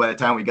 And by the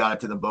time we got it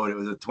to the boat, it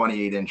was a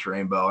 28-inch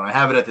rainbow. And I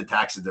have it at the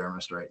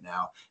taxidermist right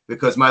now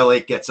because my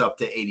lake gets up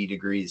to 80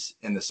 degrees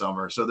in the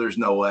summer. So there's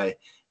no way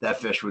that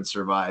fish would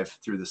survive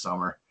through the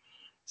summer.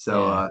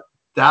 So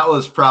that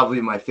was probably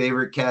my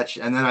favorite catch.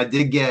 And then I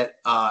did get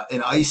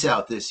an ice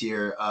out this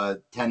year,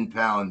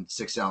 10-pound,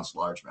 6-ounce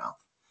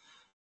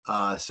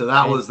largemouth. So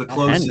that was the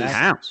closest. 10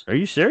 pounds? Are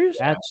you serious?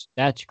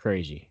 That's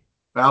crazy.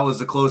 That was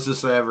the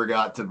closest I ever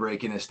got to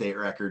breaking a state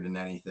record in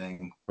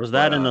anything. Was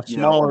that in a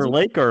smaller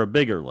lake or a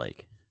bigger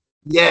lake?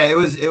 Yeah, it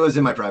was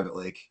in my private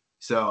lake.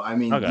 So, I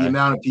mean, Okay. the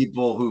amount of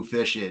people who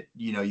fish it,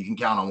 you can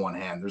count on one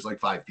hand. There's like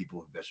 5 people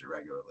who fish it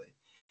regularly.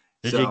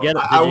 Did So you get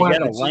I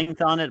wanted a to-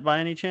 length on it by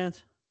any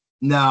chance?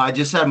 No, I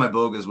just had my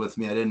bogas with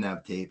me. I didn't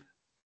have tape.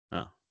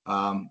 Oh.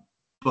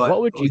 But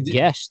What would you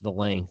guess the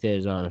length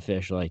is on a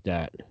fish like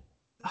that?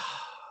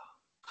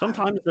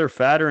 Sometimes they're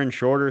fatter and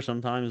shorter.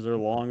 Sometimes they're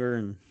longer.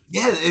 And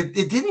yeah,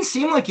 it didn't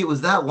seem like it was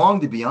that long,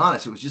 to be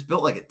honest. It was just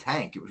built like a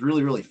tank. It was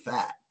really, really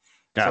fat.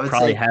 God, So I'd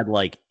probably say- had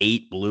like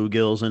 8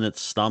 bluegills in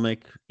its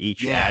stomach,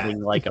 each Yeah.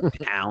 adding like a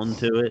pound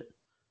to it.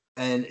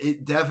 And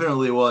it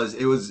definitely was.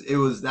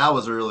 That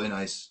was a really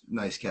nice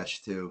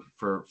catch too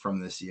from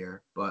this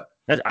year. But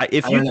If I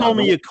you don't know. told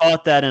me you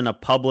caught that in a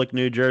public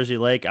New Jersey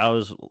lake, I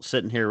was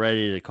sitting here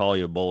ready to call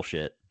you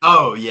bullshit.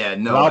 Oh yeah,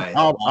 no way.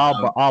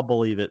 I'll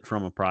believe it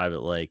from a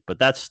private lake, but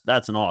that's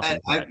an awesome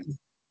catch.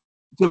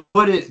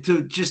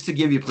 Just to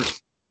give you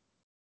perspective.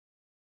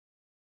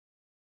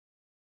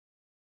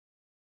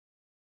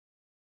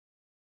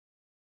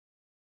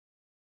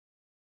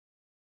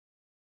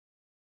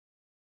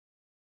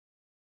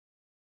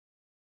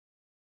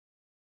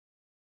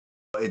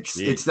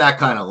 It's that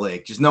kind of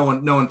lake. Just no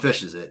one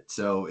fishes it,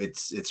 so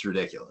it's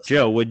ridiculous.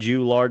 Joe, would you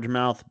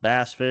largemouth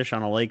bass fish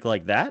on a lake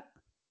like that?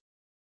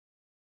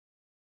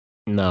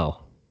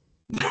 No.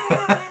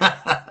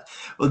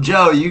 Well,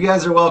 Joe, you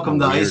guys are welcome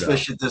to Weirdo. ice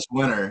fish it this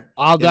winter.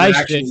 I'll If it ice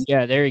actually- fish.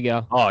 Yeah, there you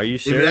go. Oh, are you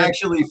If it serious?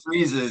 actually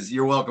freezes,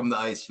 you're welcome to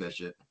ice fish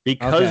it.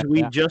 Because Okay,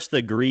 we yeah. just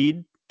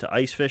agreed to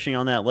ice fishing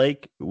on that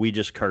lake, we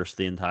just cursed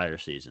the entire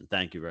season.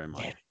 Thank you very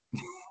much.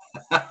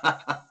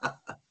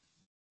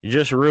 You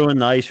just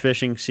ruined the ice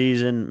fishing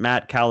season,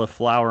 Matt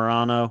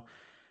Califlowerano.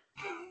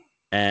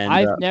 And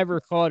I've never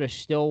caught a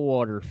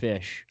stillwater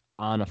fish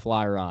on a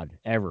fly rod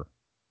ever.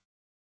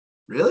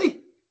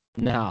 Really?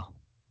 No,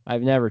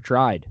 I've never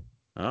tried.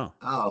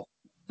 Oh,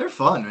 they're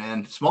fun,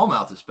 man.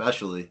 Smallmouth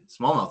especially.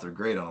 Smallmouth are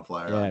great on a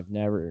fly rod. Yeah, I've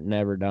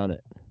never done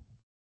it.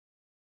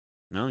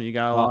 no, you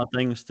got a lot of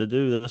things to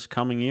do this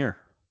coming year.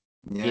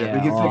 Yeah,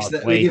 we can fix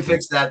that. wait. We can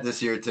fix that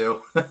this year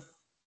too.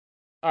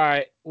 All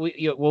right,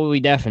 we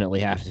definitely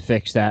have to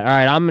fix that. All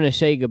right, I'm going to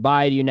say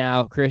goodbye to you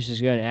now. Chris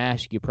is going to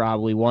ask you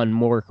probably one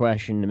more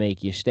question to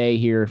make you stay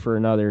here for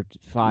another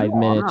 5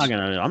 minutes. I'm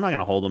not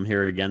gonna hold him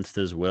here against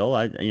his will.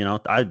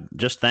 I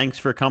just thanks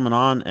for coming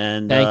on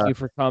and Thank you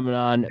for coming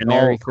on. and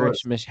Merry all-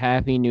 Christmas,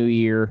 Happy New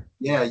Year.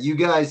 Yeah, you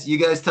guys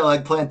tell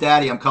Eggplant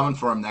Daddy I'm coming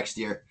for him next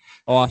year.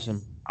 Awesome.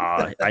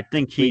 I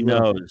think he We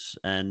will. knows.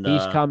 And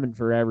He's coming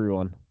for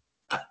everyone.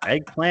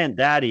 Eggplant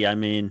Daddy. I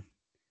mean,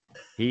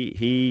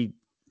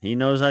 he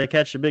knows how to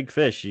catch a big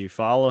fish. You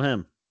follow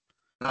him.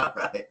 All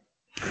right.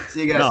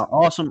 See you guys. No,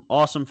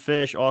 awesome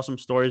fish, awesome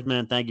stories,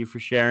 man. Thank you for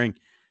sharing.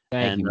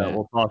 Thank you, man.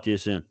 We'll talk to you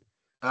soon.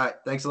 All right.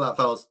 Thanks a lot,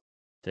 fellas.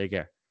 Take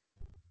care.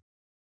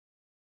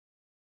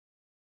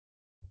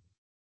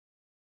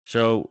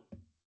 So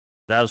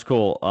that was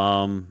cool.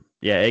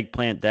 Yeah,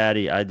 Eggplant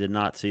Daddy. I did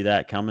not see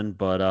that coming,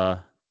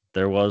 but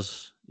there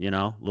was,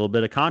 a little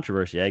bit of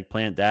controversy.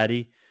 Eggplant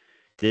Daddy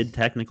did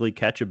technically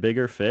catch a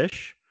bigger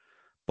fish,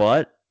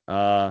 but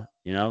the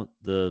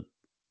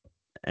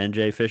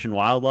NJ Fish and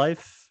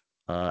Wildlife,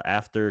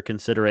 after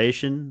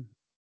consideration,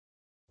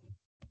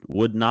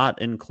 would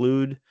not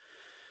include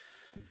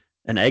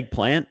an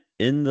eggplant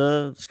in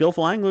the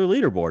Skillful Angler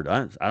leaderboard.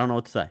 I don't know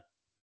what to say.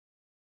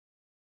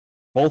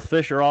 Both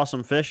fish are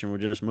awesome fish, and we'll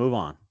just move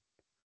on.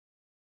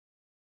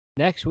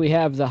 Next, we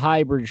have the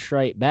hybrid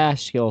striped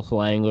bass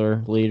skillful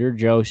angler leader,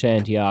 Joe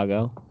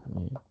Santiago.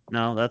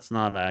 No, that's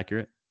not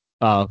accurate.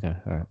 Oh, okay.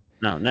 All right.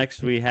 No,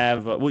 next we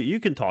have. You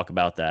can talk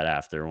about that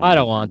after. I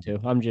don't want to.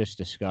 I'm just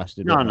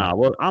disgusted. No.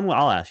 Well,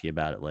 I'll ask you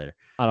about it later.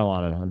 I don't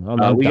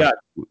want to.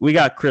 We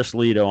got Chris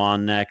Lito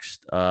on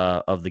next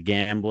of the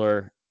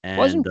Gambler. And,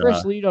 wasn't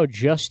Chris Lito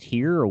just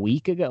here a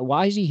week ago?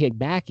 Why is he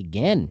back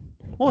again?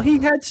 Well, he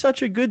had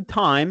such a good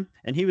time,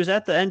 and he was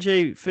at the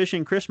NJ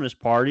Fishing Christmas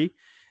party,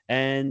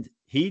 and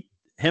him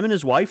and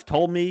his wife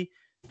told me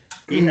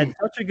he had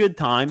such a good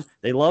time.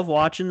 They love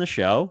watching the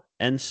show,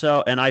 and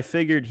I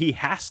figured he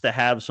has to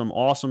have some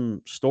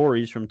awesome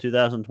stories from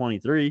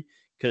 2023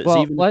 because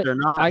even if they're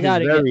not his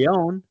very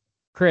own.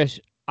 Chris,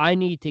 I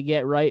need to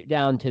get right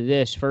down to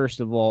this. First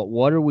of all,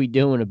 what are we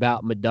doing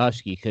about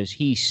Madusky? Because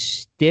he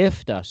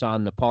stiffed us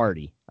on the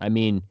party. I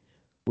mean,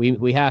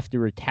 we have to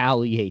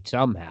retaliate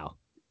somehow.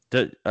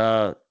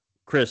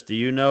 Chris, do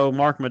you know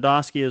Mark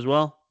Madosky as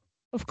well?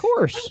 Of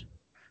course.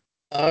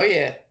 Oh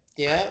yeah.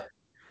 Yeah.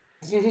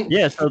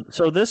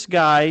 So this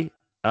guy,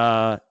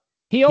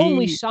 he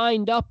only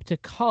signed up to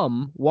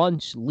come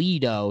once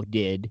Lido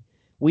did.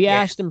 We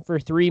asked him for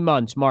 3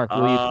 months. Mark,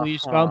 will you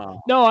please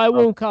come? No, I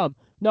won't come.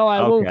 No,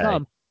 I won't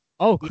come.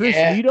 Oh, Chris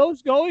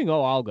Lido's going?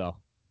 Oh, I'll go.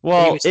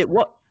 Well,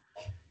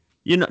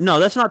 no,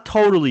 that's not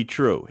totally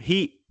true.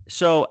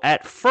 So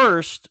at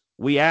first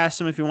we asked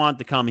him if he wanted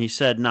to come. He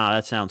said, "Nah,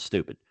 that sounds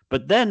stupid."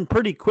 But then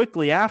pretty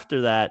quickly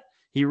after that,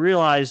 he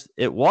realized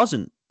it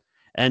wasn't,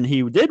 and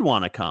he did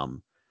want to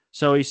come.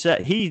 So he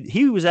said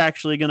he was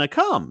actually going to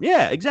come.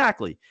 Yeah,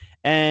 exactly.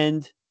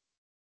 And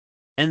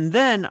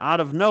then out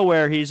of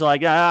nowhere, he's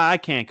like, "I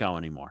can't go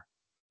anymore."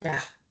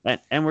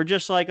 And we're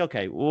just like,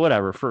 okay,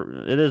 whatever.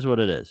 It is what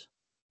it is.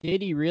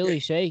 Did he really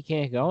say he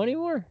can't go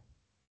anymore?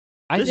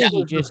 I This think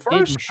he was the just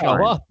first didn't show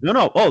time. up.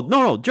 No. Oh,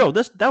 no, Joe.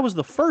 That was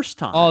the first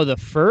time. Oh, the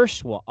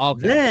first one.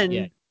 Okay. Then,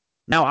 yeah.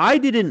 now I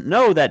didn't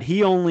know that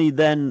he only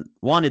then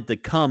wanted to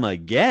come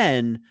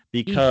again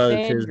because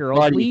his fangirled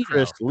buddy Lito.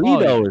 Chris Oh,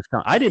 Lito yeah. is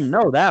coming. I didn't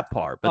know that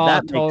part, but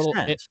that makes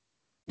sense.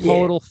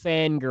 Total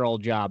fangirl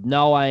job.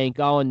 No, I ain't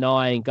going. No,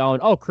 I ain't going.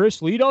 Oh,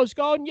 Chris Lito's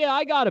going? Yeah,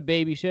 I got a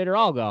babysitter.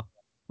 I'll go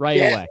right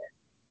away.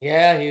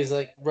 Yeah, he was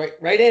like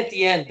right at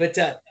the end. But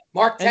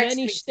Mark texted And then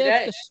he me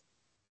stiffed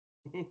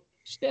today. us.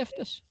 Stiffed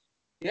us.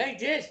 Yeah, he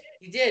did.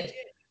 He did.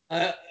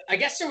 I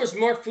guess there was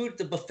more food at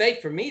the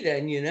buffet for me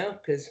then,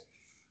 because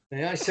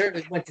I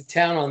certainly went to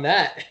town on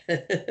that.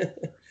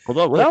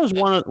 Well, that was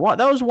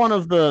one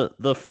of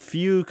the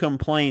few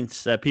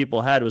complaints that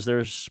people had was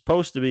there's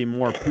supposed to be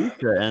more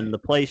pizza, and the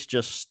place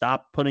just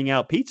stopped putting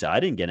out pizza. I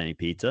didn't get any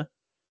pizza.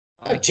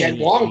 Jen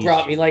Wong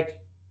brought me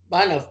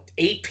I don't know,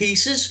 8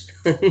 pieces.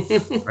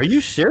 Are you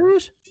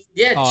serious?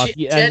 Yeah.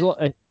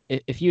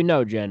 If you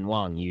know Jen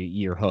Wong,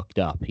 you're hooked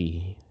up.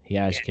 He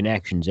has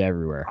connections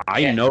everywhere.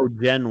 I know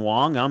Jen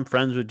Wong. I'm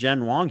friends with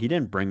Jen Wong. He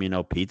didn't bring me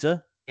no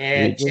pizza.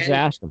 Yeah, just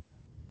ask him.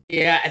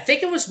 Yeah, I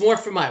think it was more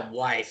for my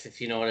wife, if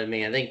you know what I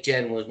mean. I think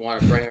Jen would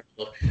want to bring her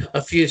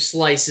a few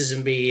slices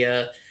and be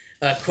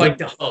quite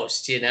the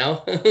host,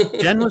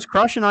 Jen was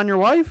crushing on your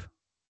wife?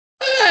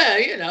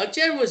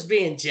 Jen was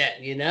being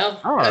Jen,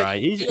 All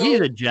right. He's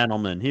a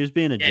gentleman. He was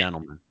being a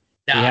gentleman.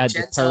 He had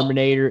the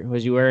Terminator.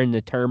 Was he wearing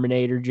the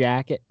Terminator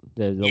jacket?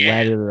 The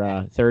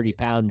leather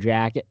 30-pound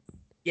jacket?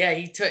 Yeah,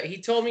 he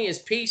told me his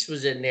piece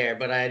was in there,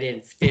 but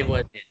it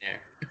wasn't in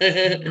there.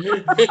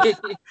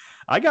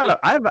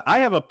 I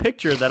have a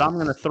picture that I'm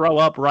going to throw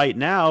up right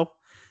now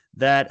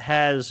that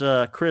has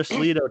Chris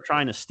Lito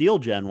trying to steal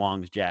Jen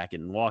Wong's jacket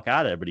and walk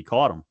out of it, but he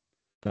caught him.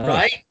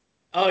 Right?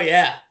 Oh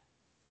yeah.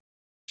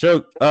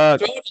 So throw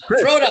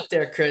it up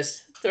there,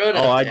 Chris. Throw it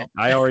up there.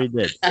 I already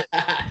did.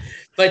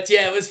 But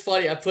yeah, it was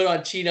funny. I put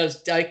on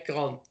Chino's. I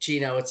call him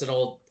Chino. It's an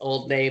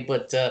old name,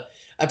 but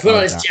I put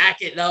on his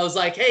jacket and I was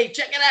like, "Hey,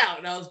 check it out!"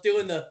 And I was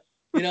doing the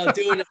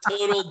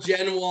total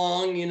Jen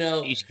Wong.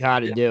 He's got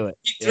to do it.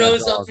 He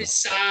throws up his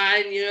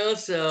sign,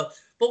 So,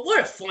 but what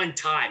a fun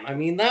time! I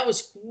mean, that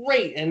was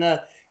great. And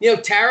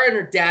Tara and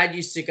her dad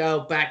used to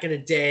go back in the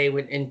day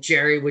and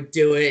Jerry would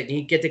do it, and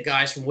he'd get the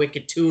guys from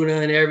Wicked Tuna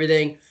and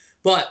everything.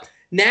 But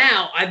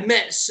now I've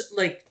met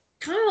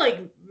kind of like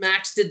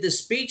Max did the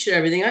speech and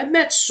everything. I've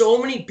met so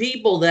many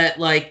people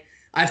that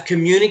I've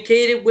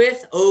communicated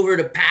with over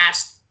the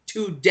past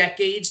 2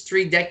 decades,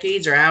 3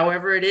 decades, or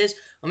however it is.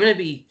 I'm going to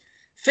be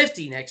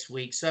 50 next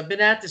week, so I've been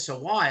at this a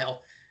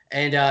while.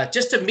 And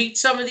just to meet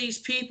some of these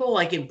people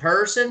in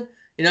person,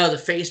 the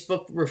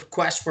Facebook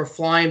requests were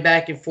flying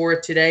back and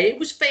forth today. It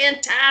was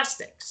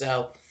fantastic.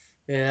 So,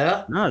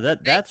 yeah. No,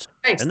 that's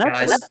thanks, and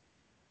guys.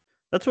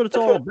 That's what it's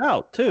all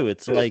about too.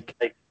 It's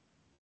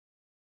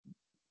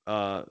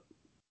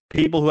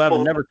people who have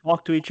never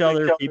talked to each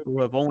other, people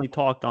who have only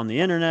talked on the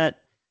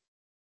internet,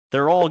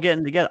 they're all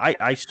getting together.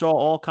 I saw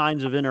all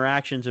kinds of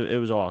interactions. It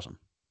was awesome.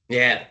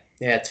 Yeah,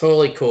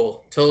 totally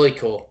cool. Totally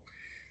cool.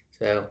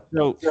 So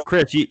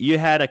Chris, you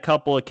had a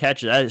couple of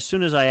catches. As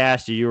soon as I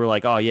asked you, you were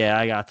like, "Oh yeah,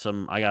 I got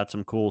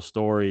some cool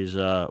stories."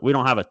 We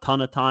don't have a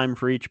ton of time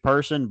for each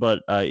person,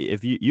 but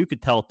if you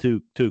could tell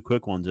two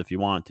quick ones if you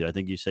want to. I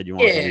think you said you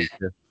wanted to do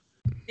two.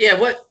 Yeah,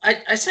 what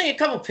I sent you a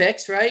couple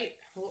pics, right?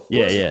 What's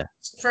the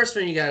first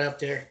one you got up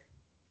there?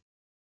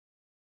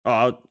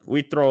 Oh,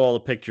 we throw all the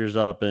pictures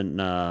up in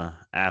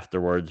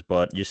afterwards,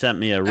 but you sent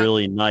me a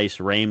really nice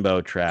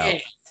rainbow trout.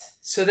 Yeah.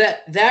 So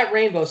that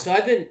rainbow. So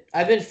I've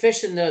been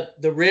fishing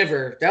the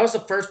river. That was the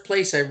first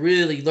place I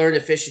really learned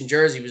to fish in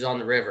Jersey, was on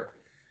the river.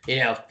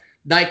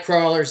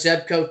 Nightcrawler,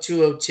 Zebco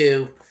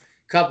 202,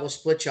 a couple of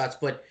split shots.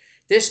 But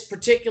this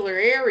particular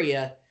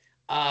area,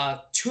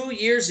 2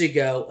 years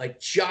ago, a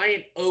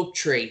giant oak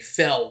tree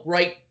fell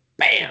right,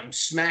 bam,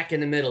 smack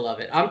in the middle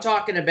of it. I'm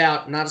talking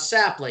about not a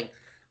sapling.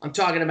 I'm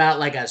talking about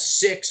like a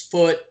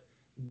 6-foot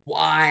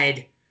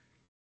wide,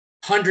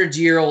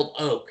 100-year-old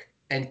oak,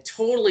 and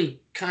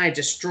totally kind of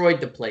destroyed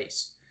the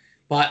place.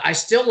 But I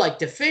still like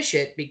to fish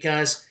it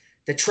because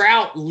the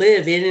trout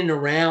live in and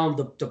around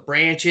the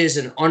branches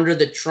and under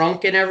the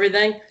trunk and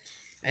everything.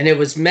 And it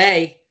was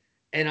May,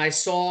 and I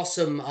saw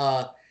some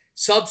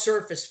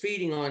subsurface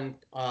feeding on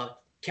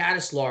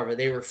caddis larvae.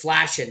 They were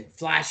flashing.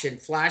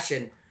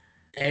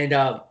 And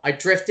I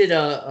drifted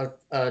a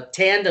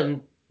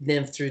tandem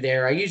nymph through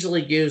there. I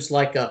usually use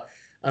like a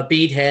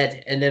bead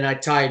head, and then I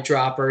tie a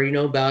dropper,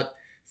 about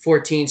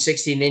 14,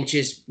 16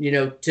 inches,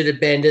 to the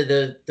bend of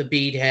the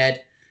bead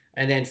head,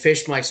 and then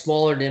fish my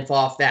smaller nymph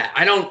off that.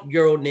 I don't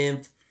Euro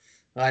nymph.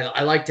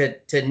 I like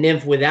to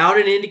nymph without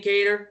an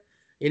indicator,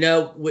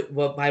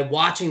 by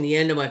watching the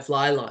end of my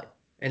fly line.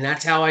 And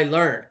that's how I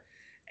learned.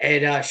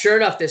 And sure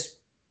enough, this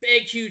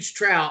big, huge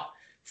trout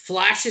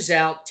flashes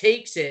out,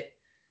 takes it,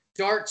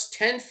 darts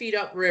 10 feet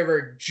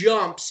upriver,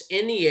 jumps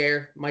in the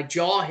air. My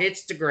jaw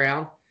hits the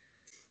ground.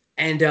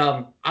 And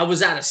I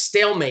was at a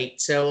stalemate.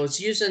 So I was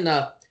using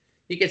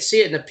You can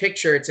see it in the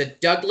picture. It's a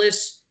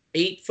Douglas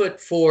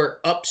 8'4"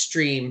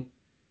 upstream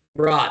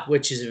rod,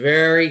 which is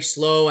very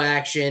slow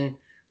action,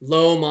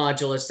 low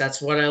modulus.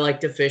 That's what I like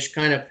to fish,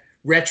 kind of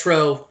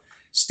retro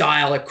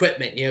style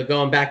equipment,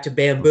 going back to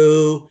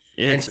bamboo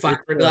and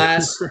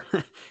fiberglass.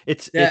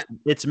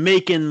 It's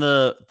making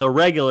the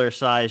regular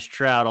size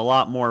trout a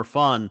lot more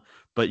fun,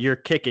 but you're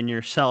kicking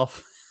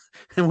yourself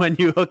when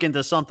you hook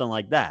into something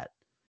like that.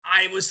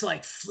 I was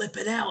like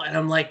flipping out, and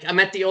I'm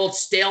at the old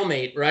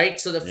stalemate, right?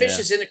 So the fish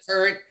is in the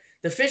current.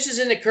 The fish is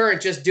in the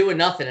current just doing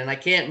nothing, and I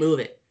can't move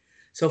it.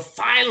 So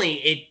finally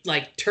it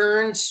like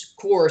turns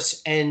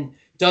course and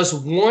does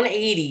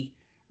 180,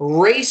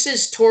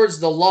 races towards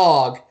the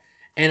log,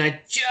 and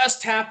I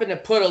just happened to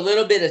put a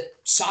little bit of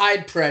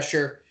side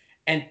pressure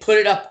and put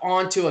it up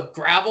onto a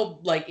gravel,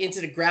 like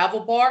into the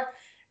gravel bar,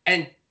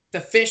 and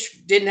the fish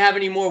didn't have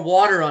any more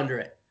water under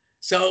it.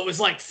 So it was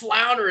like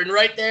floundering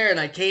right there, and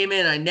I came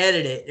in, I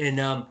netted it,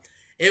 and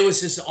it was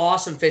this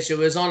awesome fish. It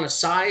was on a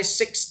size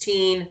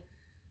 16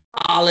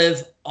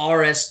 olive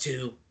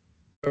RS2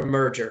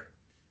 emerger.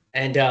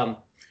 And,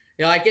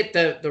 I get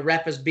the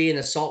rep as being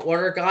a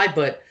saltwater guy,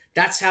 but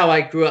that's how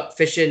I grew up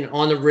fishing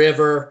on the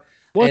river.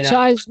 What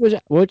size was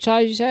it? What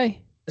size you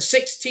say?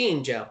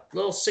 16, Joe.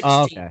 Little 16.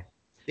 Oh, okay.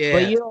 Yeah.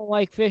 But you don't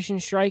like fishing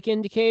strike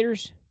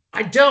indicators?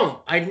 I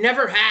don't. I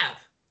never have.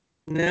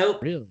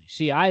 Nope. Really?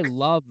 See,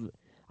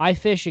 I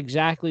fish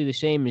exactly the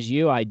same as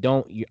you. I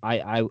don't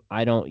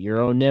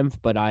Euro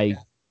nymph, but I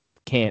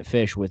can't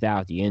fish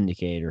without the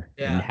indicator.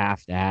 Yeah. You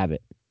have to have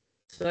it.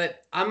 So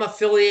I'm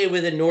affiliated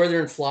with a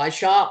Northern Fly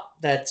Shop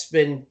that's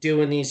been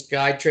doing these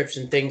guide trips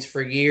and things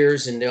for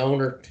years, and the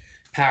owner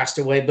passed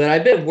away. But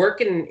I've been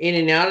working in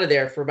and out of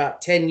there for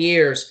about 10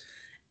 years.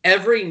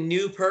 Every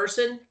new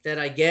person that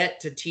I get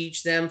to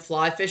teach them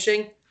fly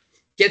fishing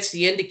gets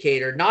the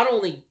indicator, not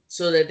only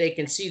so that they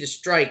can see the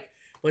strike,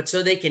 but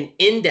so they can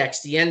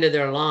index the end of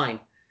their line.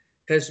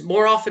 Because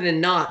more often than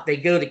not, they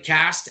go to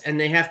cast and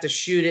they have to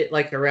shoot it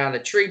like around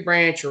a tree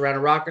branch or around a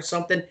rock or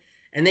something,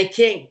 and they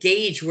can't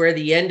gauge where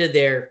the end of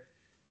their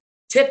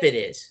tippet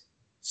is.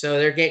 So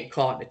they're getting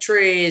caught in the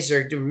trees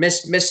or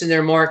missing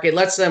their mark. It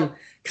lets them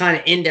kind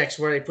of index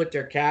where they put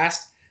their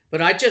cast.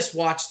 But I just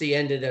watch the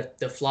end of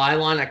the fly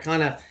line. I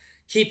kind of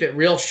keep it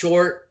real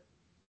short,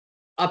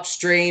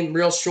 upstream,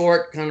 real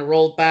short, kind of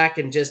roll it back,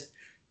 and just,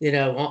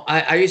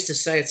 I used to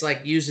say it's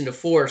like using the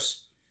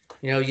Force,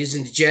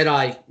 using the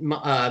Jedi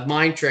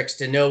mind tricks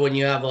to know when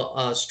you have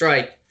a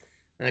strike,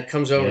 and it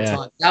comes over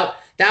time.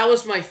 That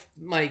was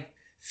my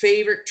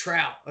favorite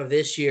trout of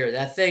this year.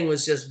 That thing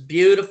was just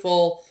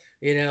beautiful.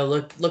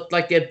 Looked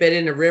like it had been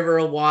in the river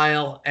a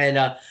while, and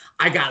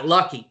I got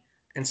lucky.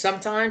 And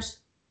sometimes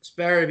it's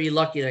better to be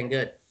lucky than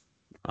good.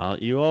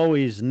 You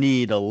always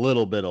need a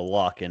little bit of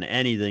luck in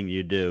anything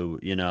you do.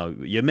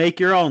 You make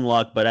your own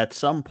luck, but at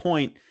some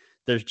point,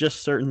 there's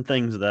just certain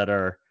things that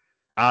are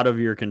out of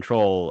your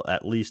control,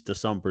 at least to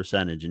some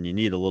percentage, and you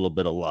need a little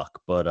bit of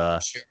luck.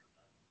 But Sure.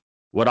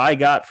 What I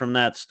got from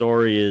that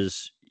story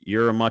is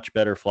you're a much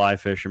better fly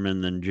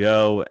fisherman than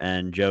Joe,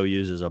 and Joe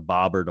uses a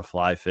bobber to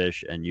fly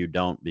fish, and you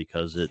don't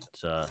because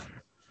it's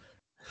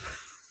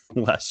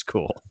less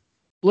cool.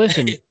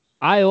 Listen,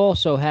 I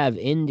also have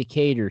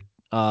indicator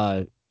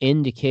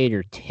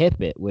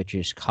tippet, which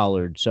is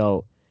colored.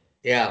 So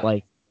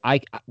like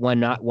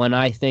when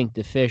I think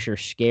the fish are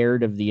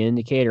scared of the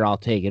indicator, I'll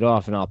take it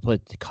off and I'll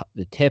put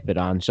the tippet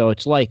on. So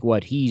it's like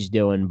what he's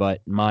doing,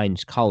 but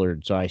mine's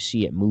colored, so I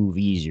see it move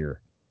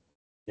easier.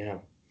 Yeah.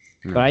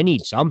 But I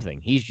need something.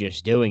 He's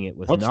just doing it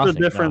with What's nothing. the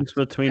difference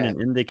between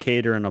an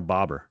indicator and a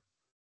bobber?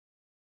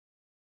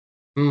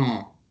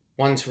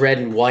 One's red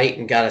and white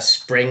and got a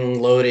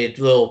spring-loaded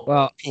little.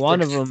 Well,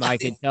 one of them I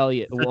can tell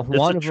you.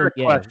 One of them,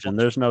 question.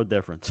 There's no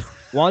difference.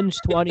 One's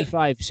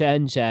 25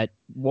 cents at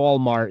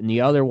Walmart, and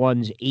the other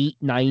one's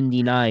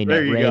 $8.99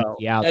 at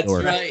Ramsey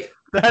Outdoors. That's right.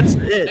 That's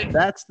it.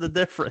 That's the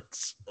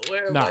difference.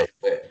 Where are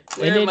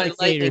my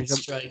lightning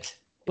strikes?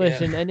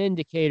 Listen, an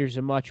indicator's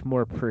a much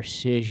more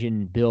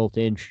precision-built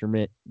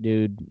instrument,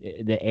 dude.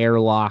 The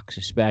airlocks,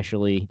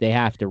 especially, they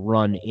have to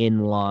run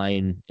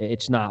inline.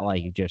 It's not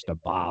like just a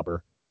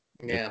bobber.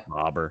 Yeah,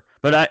 bobber.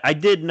 But I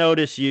did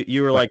notice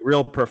you were like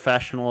real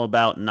professional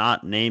about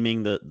not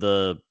naming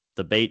the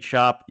bait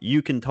shop.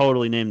 You can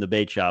totally name the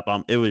bait shop.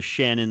 It was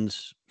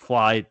Shannon's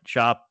Fly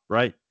Shop,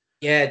 right?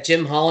 Yeah,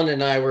 Jim Holland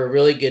and I were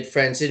really good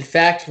friends. In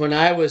fact, when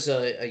I was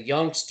a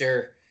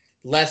youngster,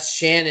 Les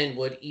Shannon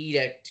would eat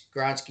at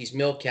Gronsky's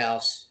Milk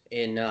House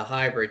in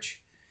Highbridge.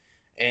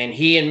 And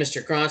he and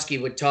Mr. Gronsky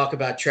would talk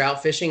about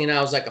trout fishing, and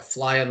I was like a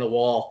fly on the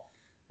wall.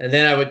 And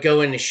then I would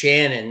go into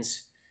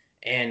Shannon's,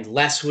 and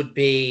Les would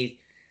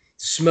be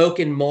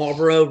smoking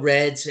Marlboro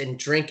Reds and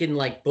drinking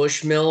like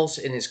Bushmills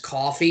in his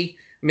coffee.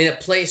 I mean, the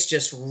place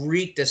just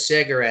reeked of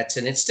cigarettes,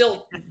 and it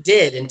still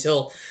did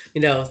until,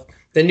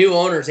 the new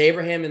owners,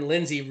 Abraham and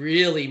Lindsay,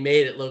 really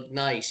made it look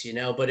nice,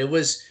 but it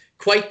was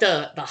quite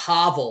the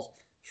hovel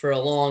for a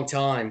long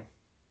time.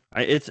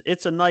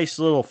 It's a nice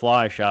little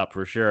fly shop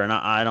for sure, and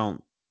I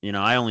don't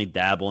I only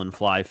dabble in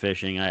fly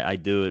fishing. I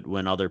do it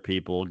when other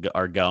people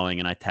are going,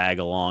 and I tag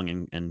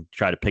along and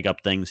try to pick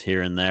up things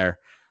here and there.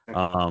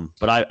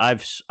 But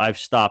I've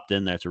stopped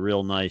in there. It's a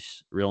real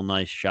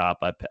nice shop.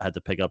 I had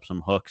to pick up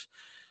some hooks.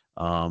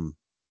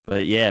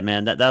 But yeah,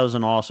 man, that was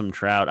an awesome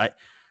trout.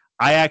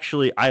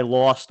 I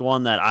lost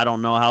one that I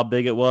don't know how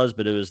big it was,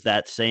 but it was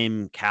that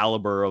same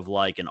caliber of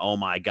like an, oh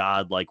my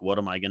God, like what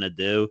am I gonna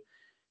do?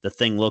 The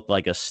thing looked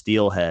like a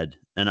steelhead,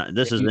 and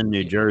this is in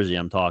New Jersey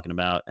I'm talking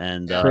about.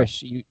 And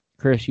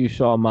Chris, you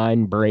saw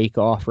mine break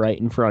off right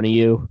in front of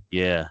you.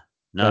 Yeah,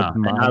 no,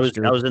 and I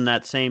was in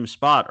that same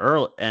spot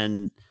early,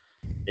 and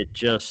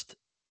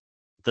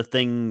the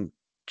thing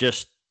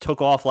just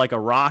took off like a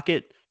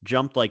rocket.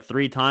 Jumped like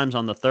 3 times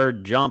on the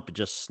third jump. It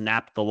just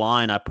snapped the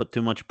line. I put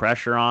too much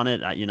pressure on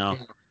it. I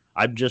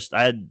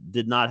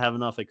did not have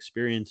enough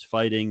experience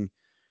fighting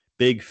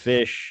big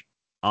fish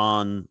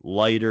on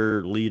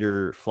lighter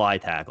leader fly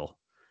tackle.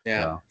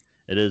 Yeah, so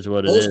it is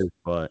what it is.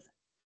 But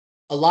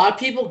a lot of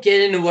people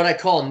get into what I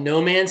call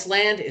no man's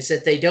land, is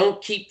that they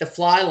don't keep the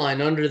fly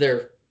line under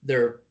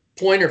their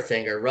pointer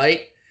finger,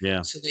 right?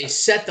 Yeah. So they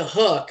set the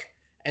hook,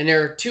 and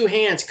their 2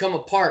 hands come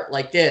apart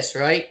like this,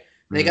 right?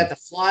 They got the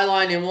fly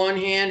line in one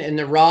hand and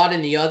the rod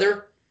in the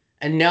other,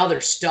 and now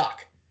they're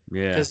stuck.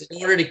 Yeah. Because in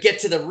order to get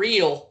to the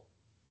reel,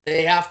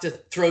 they have to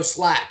throw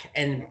slack.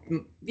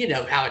 And you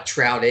know how a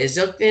trout is.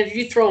 If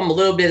you throw them a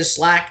little bit of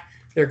slack,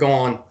 they're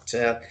gone.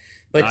 So,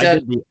 but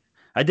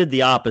I did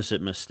the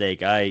opposite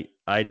mistake. I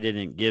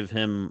didn't give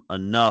him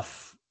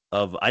enough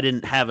of. I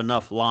didn't have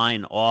enough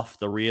line off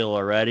the reel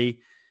already,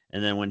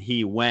 and then when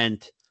he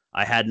went,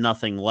 I had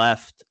nothing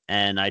left,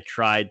 and I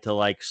tried to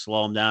like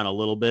slow him down a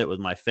little bit with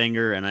my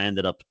finger, and I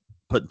ended up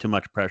putting too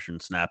much pressure and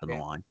snapping the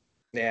line.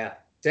 Yeah,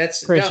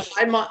 that's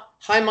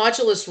high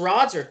modulus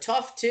rods are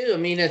tough too. I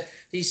mean,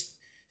 these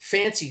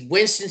fancy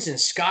Winstons and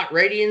Scott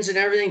Radians and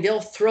everything,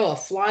 they'll throw a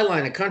fly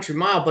line a country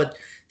mile, but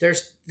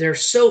they're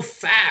so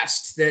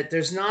fast that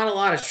there's not a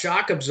lot of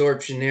shock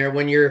absorption there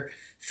when you're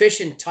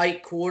fishing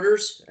tight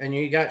quarters and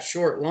you got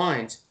short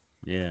lines.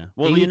 Yeah.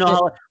 Well, you know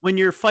how when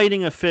you're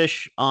fighting a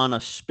fish on a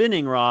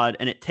spinning rod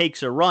and it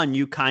takes a run,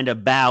 you kind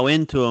of bow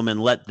into him and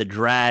let the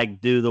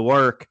drag do the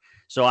work.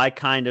 So I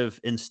kind of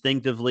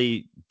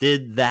instinctively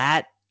did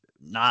that,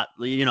 not,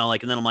 and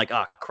then I'm like,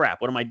 oh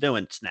crap, what am I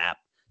doing? Snap,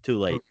 too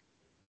late.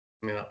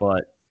 Yeah.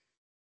 But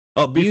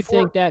do you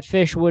think that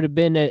fish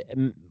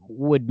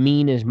would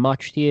mean as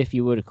much to you if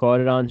you would have caught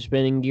it on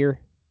spinning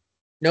gear?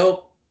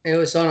 Nope. It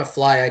was on a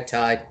fly I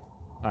tied.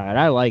 All right,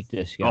 I like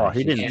this guy. Oh,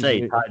 he didn't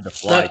say he tied the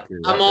fly to.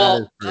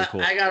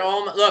 Cool. I got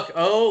all my, look.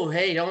 Oh,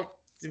 hey, don't.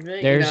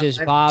 There's his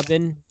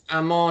bobbin.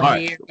 I'm on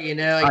here.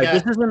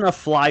 This isn't a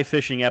fly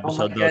fishing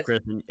episode, though, Chris.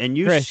 And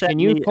you Chris, can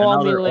you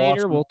call me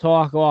later? We'll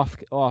talk off.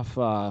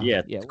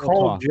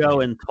 Call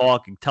Joe and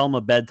talk. Tell him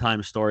a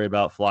bedtime story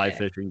about fly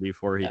fishing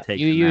before he takes.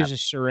 You use a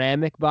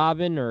ceramic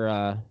bobbin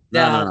or?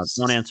 No.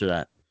 Don't answer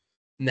that.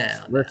 No.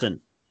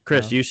 Listen,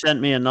 Chris, you sent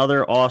me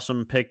another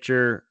awesome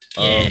picture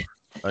of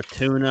a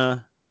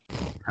tuna.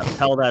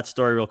 Tell that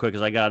story real quick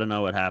because I got to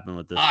know what happened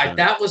with this.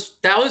 That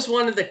was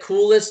one of the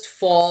coolest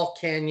fall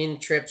canyon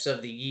trips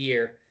of the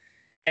year,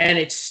 and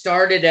it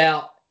started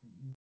out.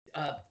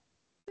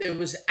 It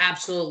was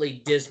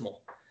absolutely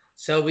dismal.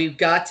 So we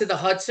got to the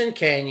Hudson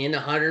Canyon,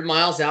 100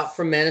 miles out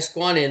from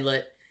Manasquan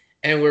Inlet,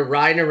 and we're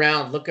riding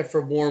around looking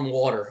for warm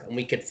water, and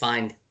we could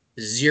find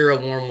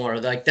zero warm water.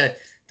 Like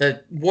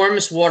the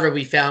warmest water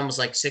we found was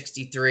like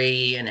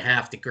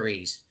 63.5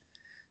 degrees.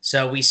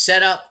 So we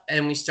set up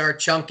and we start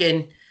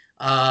chunking.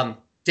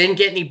 Didn't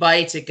get any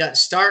bites. It got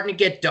starting to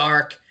get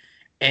dark,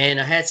 and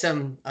I had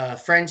some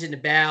friends in the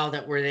bow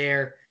that were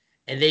there,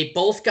 and they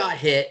both got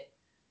hit.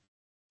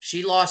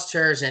 She lost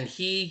hers, and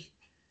he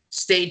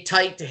stayed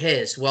tight to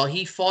his. Well,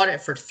 he fought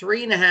it for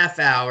 3.5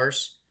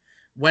 hours,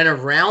 went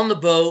around the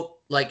boat,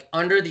 like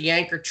under the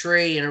anchor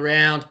tree and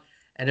around,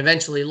 and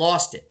eventually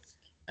lost it.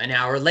 An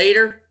hour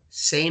later,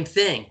 same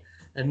thing.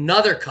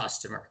 Another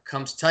customer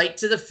comes tight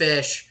to the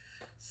fish,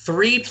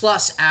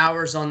 3+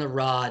 hours on the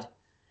rod,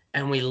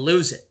 and we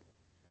lose it.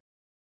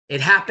 It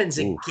happens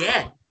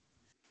again.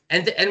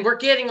 And we're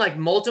getting like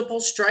multiple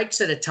strikes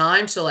at a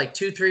time. So like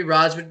 2-3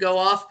 rods would go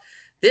off.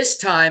 This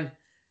time,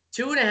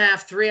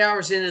 2.5, 3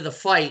 hours into the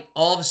fight,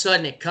 all of a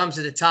sudden it comes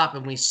to the top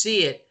and we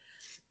see it.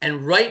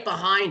 And right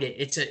behind it,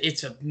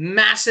 it's a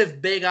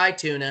massive big eye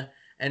tuna.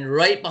 And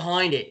right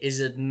behind it is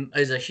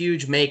a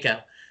huge mako.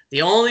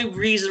 The only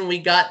reason we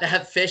got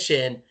that fish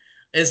in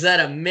is that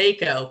a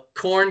mako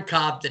corn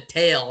cobbed the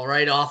tail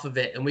right off of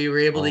it, and we were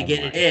able to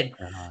get it in.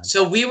 God.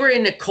 So we were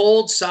in the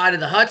cold side of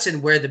the Hudson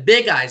where the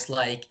big eyes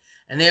like,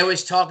 and they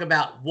always talk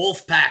about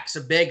wolf packs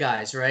of big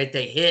eyes, right?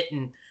 They hit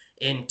in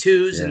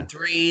 2s and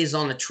 3s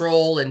on the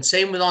troll, and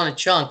same with on a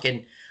chunk.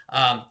 And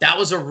that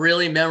was a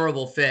really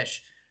memorable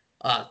fish.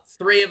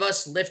 3 of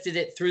us lifted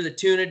it through the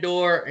tuna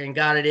door and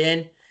got it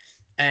in.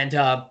 And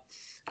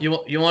you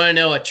want to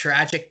know a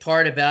tragic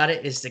part about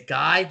it is the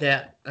guy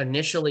that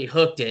initially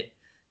hooked it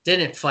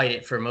didn't fight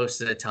it for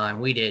most of the time.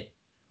 We did.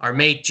 Our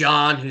mate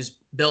John, who's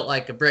built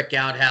like a brick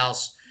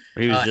outhouse,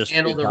 he was just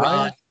handled the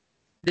rod.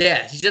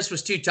 Yeah, he just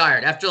was too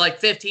tired. After like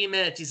 15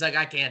 minutes, he's like,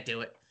 I can't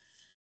do it.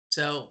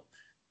 So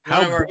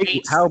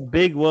How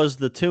big was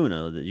the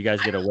tuna? Did you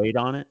guys get a weight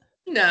on it?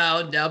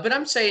 No, but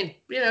I'm saying,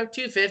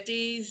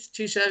 250,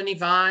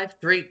 275,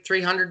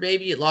 300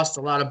 maybe. It lost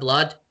a lot of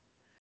blood.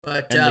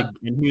 But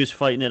And he was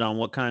fighting it on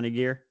what kind of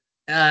gear?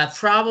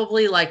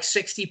 probably like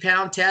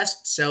 60-pound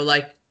test. So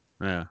like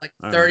 30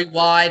 right.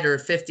 wide or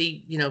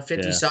 50,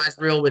 50 size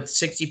reel with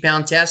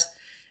 60-pound test.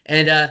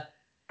 And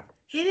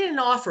he didn't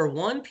offer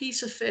one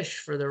piece of fish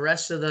for the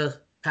rest of the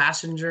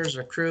passengers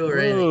or crew or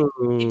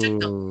anything. He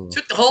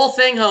took the whole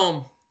thing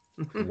home.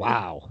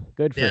 Wow,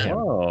 good for him.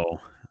 Oh,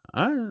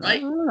 all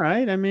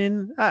right. I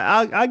mean,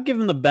 I'll give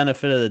him the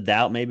benefit of the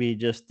doubt. Maybe he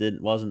just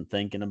wasn't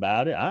thinking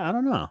about it. I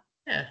don't know.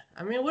 Yeah,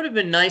 I mean, it would have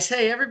been nice.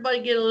 Hey,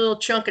 everybody get a little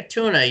chunk of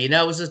tuna. It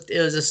was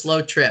a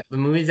slow trip. I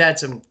mean, we've had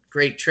some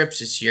great trips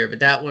this year, but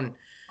that one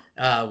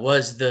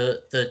was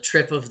the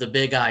trip of the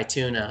big eye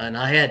tuna, and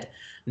I had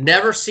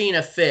never seen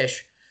a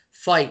fish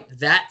fight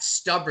that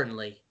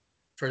stubbornly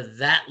for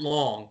that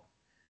long,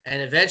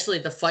 and eventually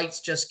the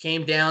fights just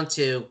came down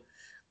to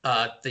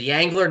the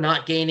angler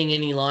not gaining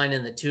any line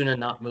and the tuna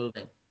not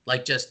moving.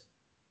 Like, just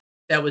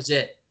that was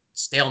it.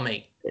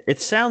 Stalemate. It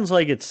sounds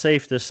like it's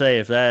safe to say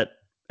if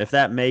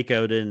that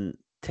mako didn't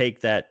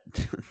take that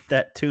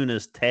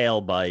tuna's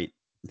tail bite,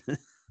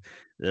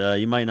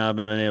 you might not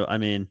have been able. I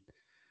mean,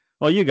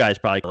 well, you guys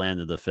probably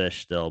landed the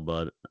fish still,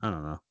 but I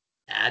don't know.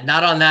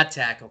 Not on that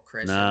tackle,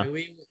 Chris. Nah. I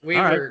mean, we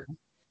were. Right.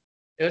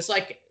 It was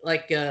like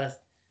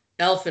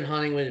elephant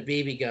hunting with a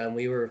BB gun.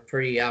 We were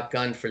pretty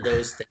outgunned for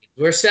those things.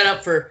 We're set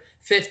up for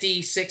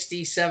 50,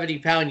 60,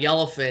 70-pound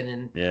yellowfin,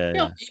 and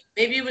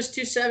maybe it was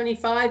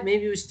 275,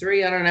 maybe it was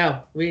 3. I don't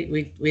know.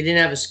 We didn't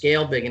have a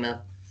scale big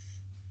enough.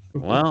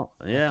 Well,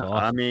 yeah.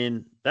 Awesome. I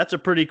mean, that's a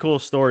pretty cool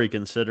story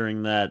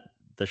considering that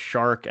the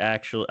shark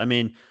actually. I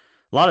mean,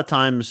 a lot of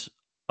times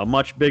a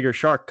much bigger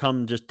shark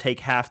come just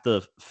take half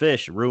the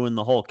fish, ruin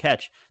the whole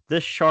catch.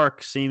 This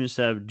shark seems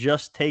to have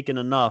just taken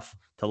enough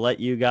to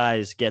let you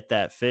guys get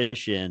that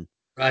fish in,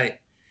 right?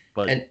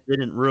 But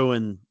didn't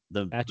ruin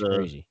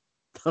crazy.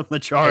 The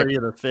majority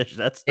of the fish.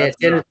 That's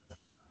didn't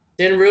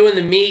ruin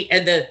the meat,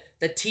 and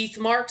the teeth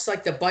marks,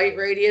 like the bite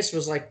radius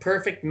was like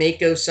perfect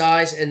mako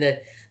size, and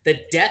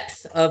the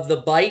depth of the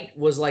bite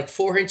was like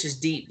 4 inches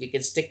deep. You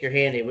could stick your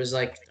hand. It was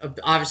like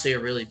obviously a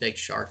really big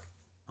shark.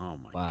 Oh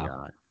my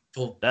God,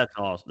 cool. That's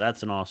awesome.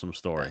 That's an awesome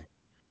story.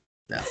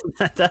 Yeah.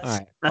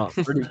 That's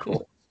pretty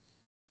cool.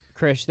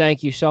 Chris,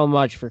 thank you so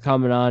much for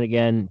coming on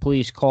again.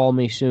 Please call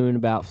me soon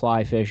about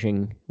fly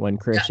fishing when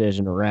Chris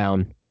isn't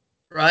around.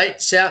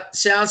 Right.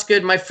 Sounds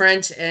good, my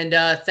friends. And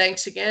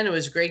thanks again. It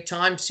was a great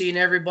time seeing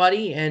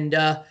everybody. And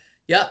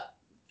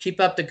keep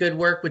up the good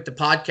work with the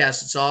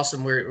podcast. It's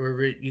awesome.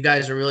 You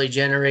guys are really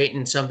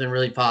generating something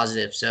really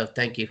positive. So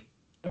thank you.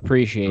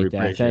 Appreciate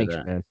that. Thanks,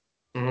 man.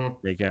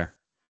 Mm-hmm. Take care.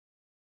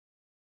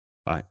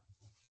 Bye.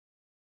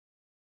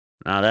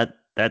 Now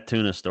that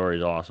tuna story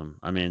is awesome.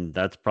 I mean,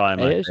 that's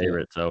probably my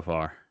favorite so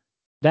far.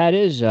 That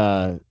is,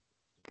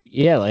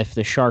 if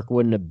the shark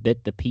wouldn't have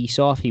bit the piece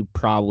off, he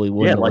probably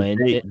wouldn't have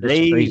landed it.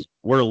 They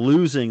were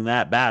losing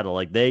that battle.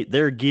 Like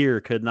their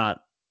gear could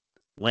not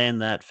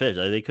land that fish.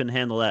 Like, they couldn't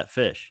handle that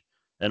fish.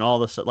 And all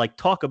this, like,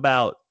 talk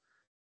about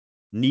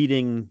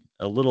needing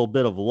a little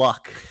bit of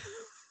luck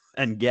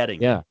and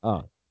getting. Yeah.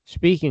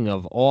 Speaking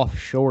of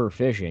offshore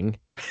fishing,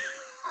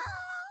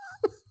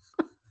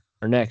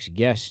 our next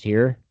guest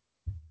here.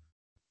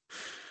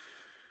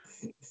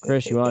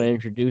 Chris, you want to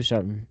introduce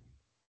something?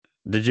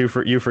 Did you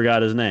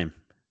forgot his name?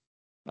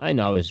 I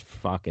know his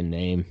fucking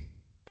name.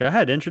 Go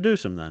ahead,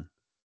 introduce him then.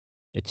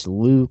 It's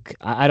Luke.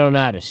 I don't know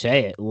how to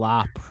say it.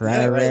 La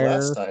Prairie. Yeah, right,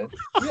 last time.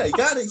 Yeah, you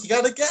got it. You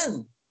got it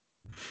again.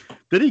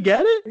 Did he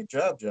get it? Good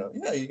job, Joe.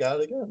 Yeah, you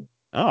got it again.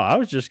 Oh, I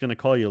was just gonna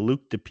call you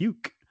Luke the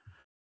Puke.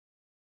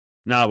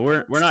 No,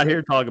 we're not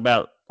here to talk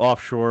about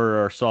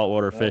offshore or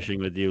saltwater fishing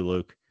with you,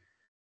 Luke.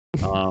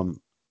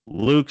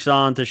 Luke's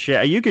on to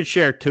share. You could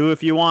share two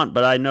if you want,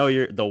 but I know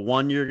you're the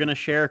one you're gonna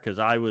share because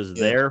I was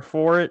there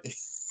for it,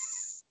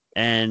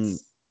 and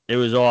it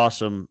was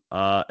awesome.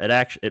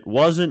 It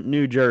wasn't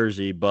New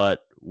Jersey,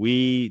 but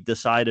we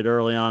decided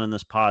early on in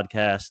this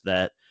podcast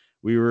that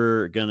we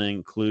were gonna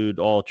include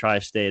all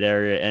tri-state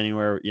area,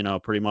 anywhere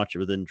pretty much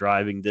within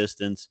driving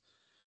distance,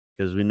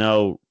 because we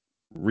know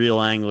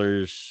real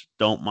anglers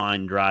don't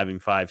mind driving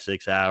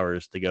 5-6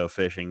 hours to go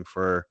fishing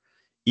for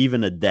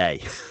even a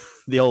day.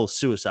 The old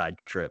suicide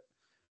trip.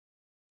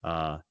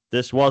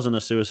 This wasn't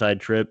a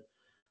suicide trip.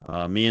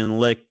 Me and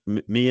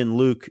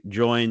Luke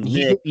joined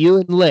Nick. You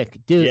and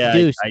Lick, dude.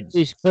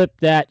 Please clip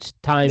that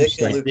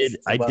timestamp.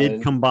 I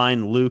did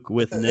combine Luke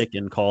with Nick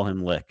and call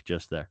him Lick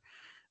just there.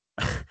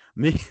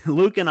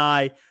 Luke and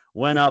I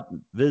went up,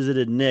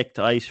 visited Nick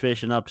to ice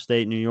fish in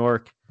upstate New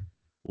York.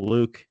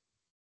 Luke,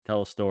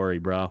 tell a story,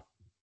 bro.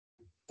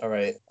 All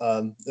right.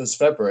 It was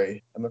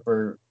February. I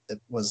remember it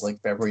was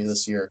like February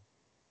this year.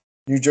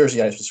 New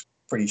Jersey ice was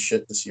pretty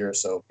shit this year,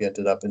 so we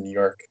ended up in New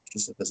York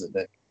just to visit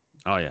Nick.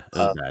 Oh yeah, it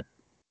was bad.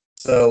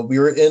 So we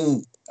were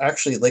in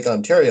actually Lake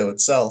Ontario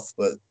itself,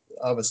 but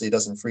obviously it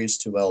doesn't freeze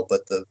too well.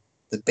 But the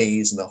the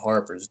bays and the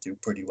harbors do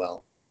pretty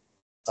well.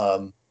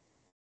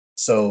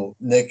 So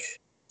Nick,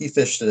 he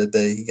fished it a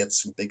bit. He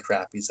gets some big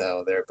crappies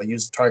out of there, but he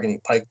was targeting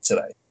pike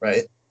today,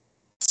 right?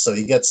 So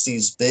he gets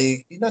these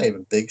big, not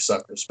even big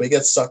suckers, but he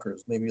gets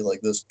suckers maybe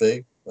like this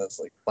big. That's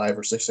like 5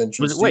 or 6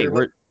 inches.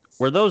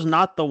 Were those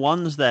not the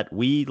ones that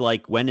we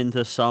like went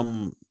into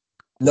some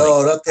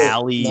no, not the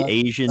alley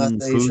Asian not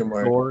the food Asian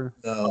market. store?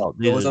 No,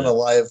 it was on a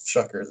live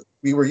sucker.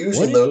 We were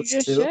using What did those you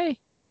just too. say?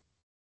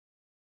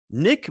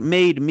 Nick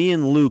made me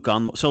and Luke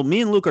so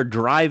me and Luke are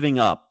driving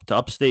up to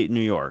upstate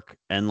New York,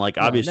 and like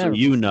No, obviously never.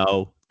 you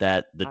know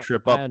that the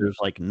trip up I there's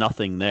like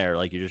nothing there,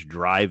 like you're just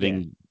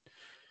driving.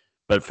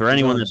 But for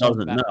anyone that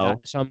doesn't know,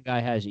 some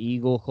guy has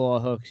eagle claw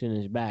hooks in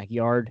his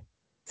backyard.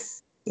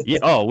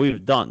 yeah,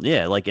 we've done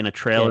like in a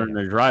trailer in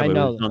their driveway,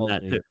 we've done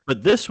that too.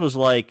 But this was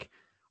like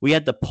we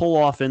had to pull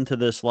off into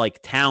this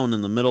like town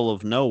in the middle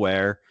of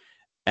nowhere,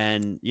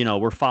 and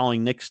we're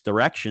following Nick's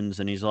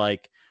directions, and he's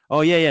like,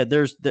 oh, yeah.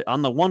 There's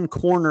on the one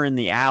corner in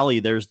the alley,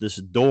 there's this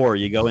door.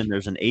 You go in,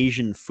 there's an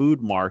Asian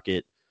food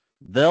market.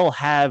 They'll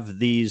have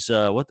these,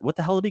 what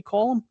the hell did he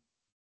call them?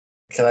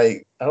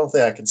 I don't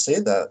think I can say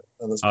that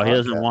on this podcast. He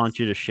doesn't want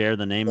you to share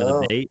the name of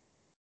the bait?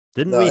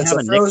 Didn't we have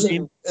a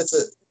frozen,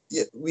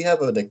 nickname? We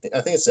have a nickname.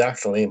 I think it's the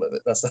actual name of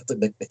it. That's not the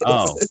nickname.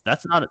 Oh,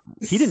 that's not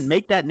he didn't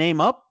make that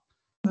name up?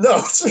 No,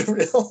 it's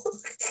real.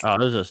 Oh,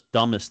 this is the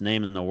dumbest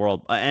name in the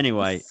world.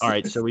 Anyway, all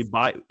right. So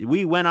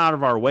we went out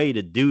of our way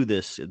to do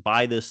this,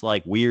 buy this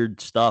like weird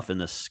stuff in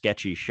this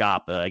sketchy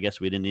shop. I guess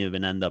we didn't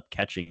even end up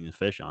catching the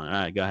fish on it.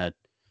 All right, go ahead.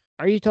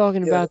 Are you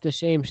talking about the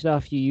same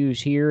stuff you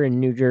use here in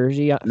New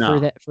Jersey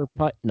for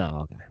putt?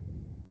 No, okay.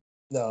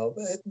 No,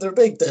 they're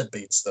big dead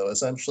baits though.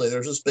 Essentially,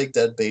 they're just big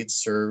dead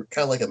baits. They're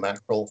kind of like a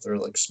mackerel. They're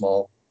like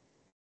small.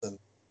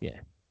 Yeah.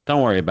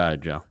 Don't worry about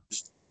it, Joe.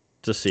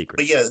 It's a secret.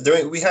 But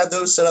yeah, we had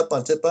those set up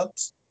on tip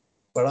ups,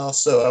 but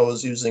also I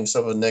was using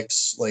some of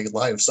Nick's like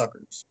live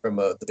suckers from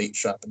the bait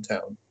shop in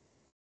town,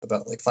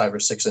 about like 5 or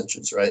 6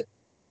 inches, right?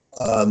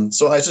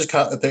 So I just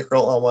caught a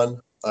pickerel on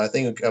one. I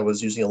think I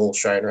was using a little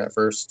shiner at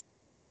first,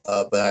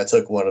 but I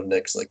took one of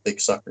Nick's like big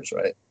suckers,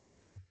 right?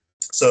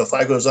 So if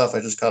I goes off,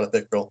 I just caught a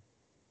pickerel,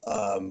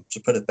 to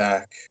put it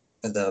back,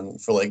 and then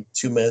for like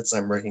 2 minutes,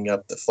 I'm rigging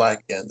up the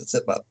flag again, the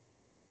tip up,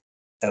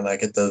 and I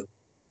get the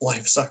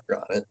live sucker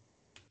on it.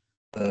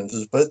 And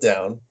just put it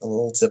down, a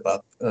little tip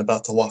up, and I'm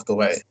about to walk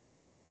away.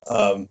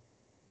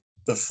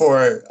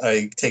 Before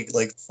I take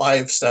like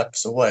 5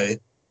 steps away,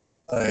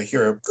 I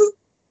hear a boop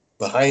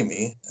behind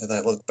me, and I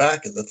look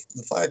back, and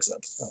the flag's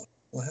up. Oh,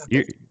 what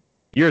happened?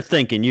 You're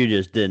thinking you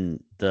just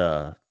didn't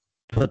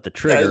put the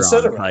trigger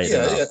on.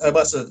 Yeah, I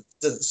must have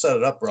set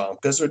it up wrong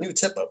because they're new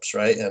tip ups,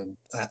 right? And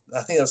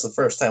I think that was the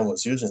first time I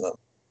was using them,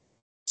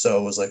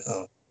 so it was like,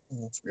 oh,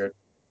 that's weird.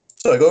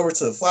 So I go over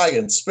to the flag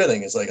and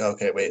spinning. It's like,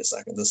 okay, wait a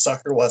second. The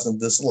sucker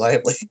wasn't this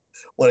lively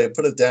when I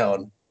put it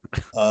down.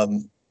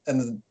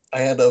 And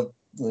I end up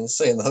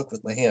saying the hook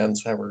with my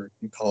hands, however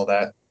you call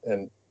that.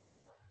 And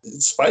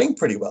it's fighting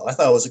pretty well. I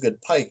thought it was a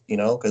good pike,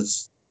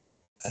 because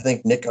I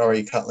think Nick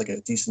already caught like a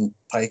decent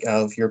pike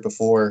out of here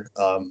before.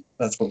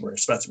 That's what we're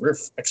expecting. We're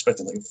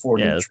expecting like a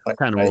 40-inch pike. That's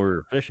kind of what we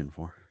were fishing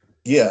for.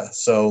 Yeah.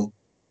 So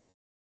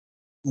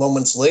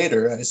moments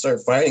later, I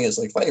start fighting. It's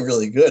like fighting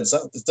really good.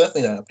 It's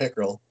definitely not a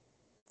pickerel.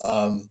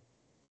 And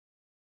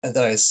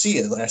then I see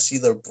it, and I see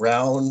the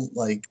brown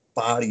like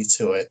body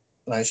to it,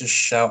 and I just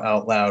shout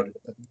out loud,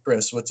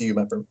 Chris, what do you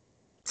remember?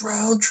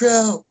 Brown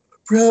trout,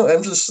 bro.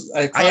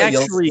 I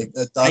yelled like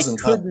a dozen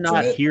times. I could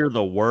not hear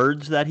the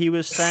words that he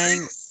was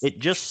saying. It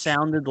just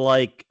sounded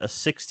like a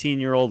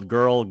 16-year-old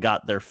girl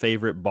got their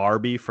favorite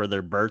Barbie for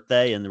their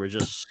birthday, and they were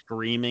just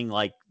screaming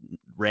like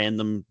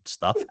random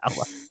stuff out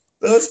loud.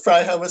 That's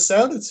probably how it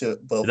sounded to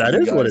it. Both that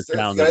is guys. What it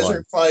sounded like. You guys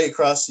are probably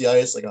across the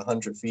ice like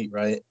 100 feet,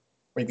 right?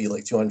 Maybe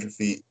like 200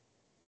 feet.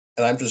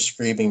 And I'm just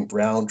screaming,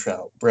 brown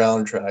trout,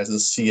 brown trout. I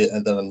just see it,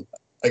 and then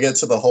I get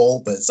to the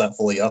hole, but it's not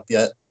fully up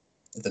yet.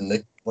 And then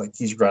Nick, like,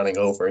 he's running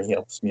over, and he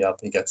helps me up,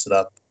 and he gets it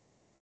up.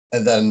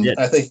 And then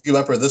I think you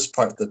remember this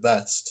part the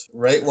best.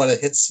 Right when it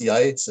hits the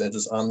ice, and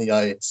just on the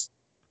ice,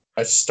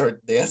 I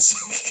start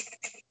dancing.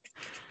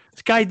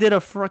 This guy did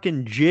a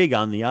fucking jig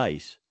on the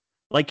ice.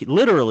 Like,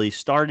 literally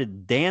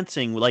started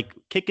dancing, like,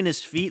 kicking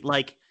his feet,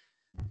 like,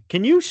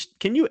 Can you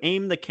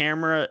aim the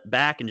camera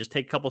back and just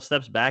take a couple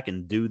steps back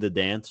and do the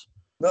dance?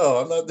 No,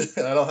 I'm not.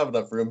 I don't have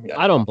enough room here.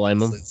 I don't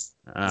blame him.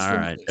 All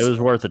right, it was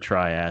worth a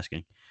try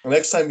asking.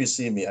 Next time you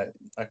see me,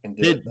 I can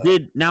do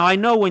it. Now I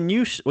know when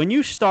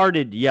you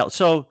started yell.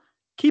 So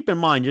keep in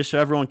mind, just so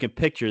everyone can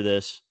picture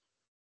this,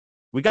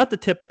 we got the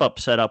tip up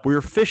set up. We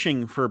were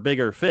fishing for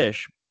bigger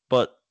fish,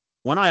 but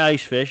when I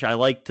ice fish, I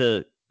like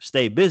to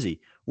stay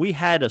busy. We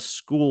had a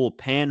school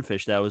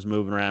panfish that was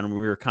moving around, and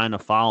we were kind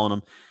of following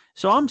them.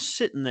 So I'm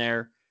sitting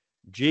there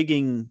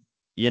jigging,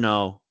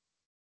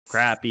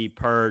 crappie,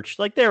 perch.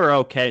 Like, they were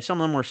okay. Some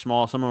of them were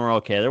small. Some of them were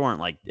okay. They weren't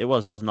like, it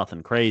was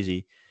nothing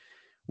crazy.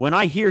 When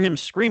I hear him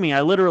screaming,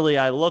 I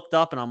looked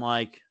up and I'm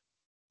like,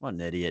 what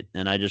an idiot.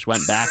 And I just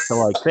went back to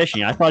like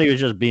fishing. I thought he was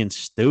just being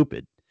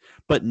stupid.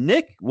 But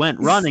Nick went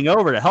running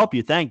over to help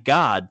you. Thank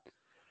God.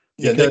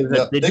 Yeah,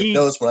 Because Nick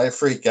knows when I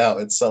freak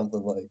out, it's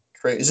something like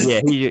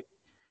crazy. Yeah,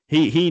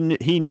 he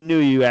knew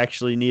you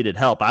actually needed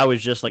help. I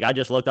was just like, I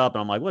just looked up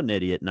and I'm like, what an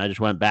idiot, and I just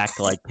went back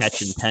to like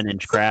catching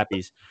 10-inch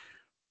crappies.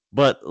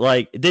 But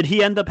like, did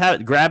he end up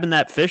grabbing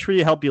that fish for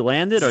you, help you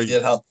land it, or He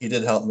did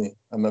help me.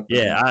 I remember.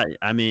 yeah,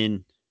 I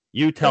mean,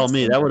 you tell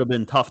me that would have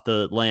been tough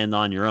to land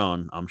on your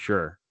own. I'm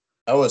sure.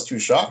 I was too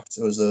shocked.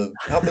 It was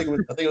how big?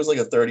 I think it was like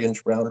a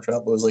 30-inch brown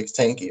trout, but it was like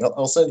tanky.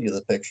 I'll send you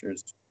the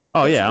pictures.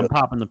 Oh yeah, I'm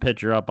popping the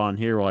picture up on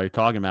here while you're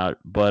talking about it.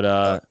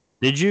 But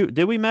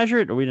did we measure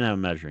it, or we didn't have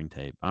a measuring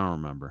tape? I don't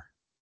remember.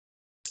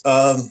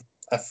 I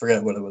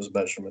forget what it was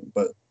measurement,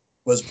 but it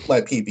was my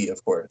PB,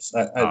 of course.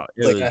 I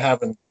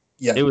haven't.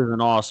 Yeah, it was an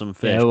awesome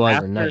fish. Yeah, it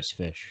was a nice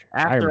fish.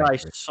 After I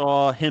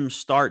saw him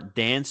start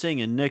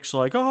dancing, and Nick's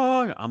like,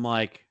 "Oh," I'm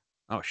like,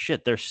 "Oh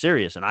shit, they're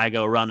serious!" And I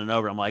go running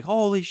over. I'm like,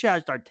 "Holy shit!"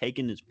 I start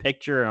taking his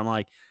picture. And I'm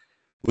like,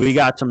 we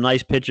got some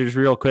nice pictures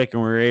real quick,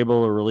 and we were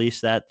able to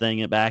release that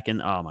thing back.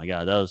 And oh my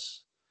god, that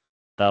was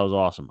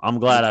awesome. I'm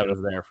glad I was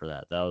there for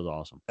that. That was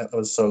awesome. I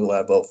was so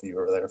glad both of you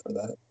were there for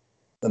that.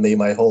 That made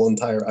my whole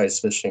entire ice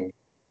fishing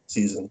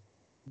season.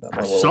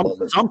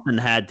 Something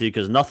had to,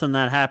 because nothing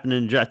that happened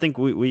in. I think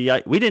we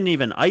didn't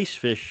even ice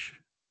fish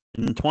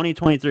in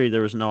 2023.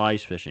 There was no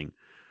ice fishing.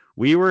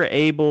 We were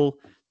able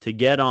to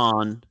get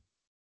on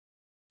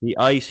the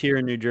ice here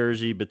in New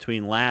Jersey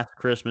between last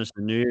Christmas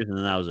and New Year's, and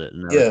then that was it.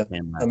 Yeah,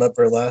 I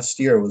remember last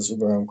year was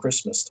around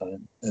Christmas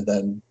time, and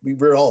then we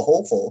were all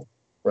hopeful,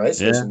 right?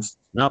 Yeah.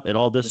 Nope, it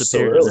all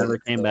disappeared. It never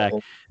came back.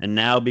 And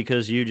now,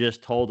 because you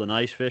just told an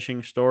ice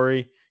fishing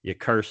story, you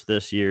cursed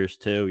this year's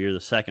too. You're the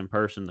second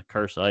person to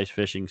curse ice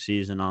fishing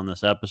season on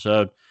this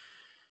episode.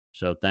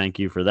 So thank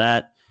you for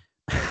that.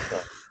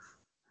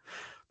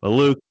 But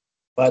Luke,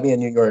 buy me in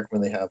New York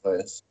when they have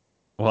ice.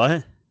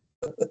 What?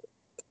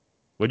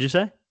 What'd you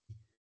say?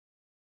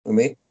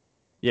 Me?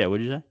 Yeah,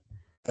 what'd you say?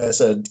 I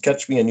said,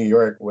 catch me in New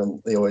York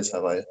when they always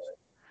have ice.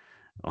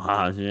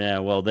 Yeah,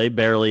 well, they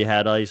barely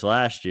had ice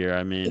last year.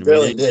 I mean, they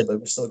barely did,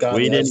 but we still got.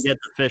 We didn't get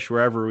to fish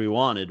wherever we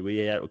wanted.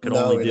 We could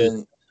only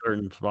do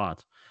certain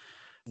spots.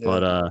 Yeah.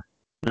 But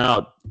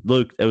no,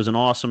 Luke, it was an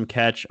awesome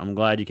catch. I'm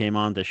glad you came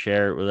on to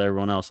share it with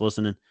everyone else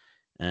listening,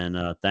 and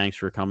thanks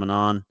for coming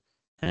on.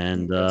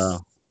 And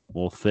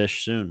we'll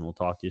fish soon. We'll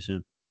talk to you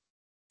soon.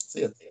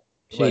 See you.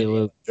 See you,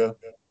 Luke. Joe.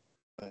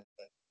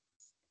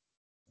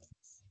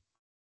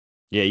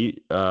 Yeah,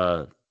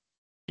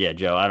 yeah,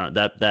 Joe. I don't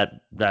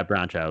that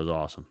brown trout was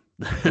awesome.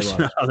 There's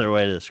no other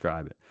way to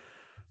describe it.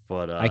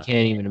 But I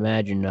can't even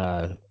imagine.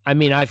 I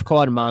mean, I've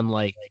caught them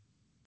on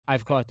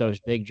I've caught those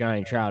big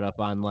giant trout up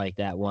on like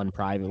that one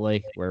private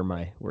lake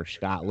where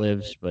Scott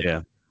lives, but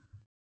yeah,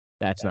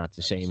 that's not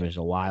the same as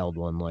a wild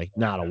one. Like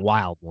not a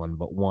wild one,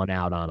 but one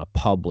out on a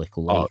public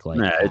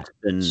lake.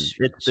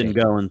 It's been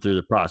going through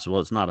the process.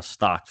 Well, it's not a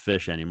stocked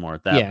fish anymore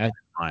at that point, in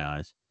my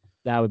eyes.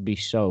 That would be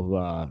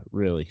so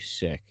really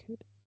sick.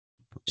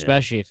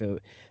 Especially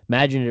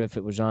imagine if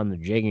it was on the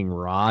jigging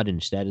rod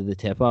instead of the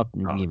tip up.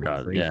 Oh,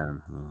 God, yeah,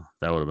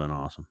 that would have been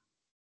awesome.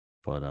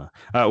 But all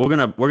right,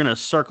 we're gonna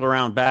circle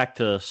around back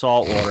to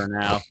saltwater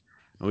now.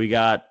 We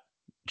got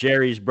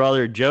Jerry's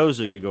brother Joe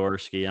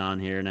Zagorski on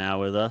here now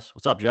with us.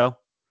 What's up, Joe?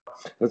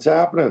 What's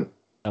happening?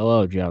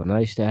 Hello, Joe.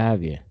 Nice to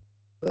have you.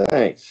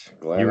 Thanks.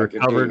 Glad you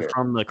recovered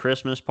from the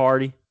Christmas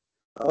party?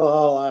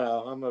 Oh, I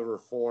know. I'm a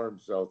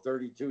reformed, so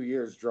 32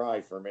 years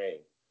dry for me.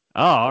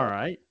 Oh, all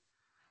right.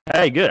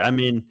 Hey, good. I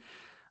mean,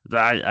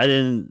 I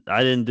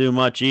didn't do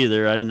much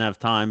either. I didn't have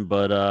time,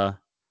 but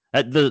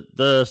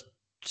the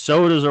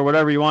sodas or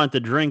whatever you wanted to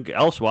drink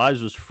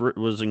elsewise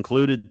was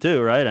included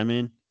too, right? I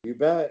mean, you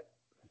bet.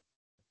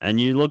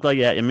 And you look like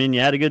you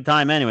had a good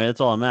time anyway.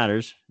 That's all that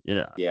matters.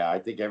 Yeah. Yeah, I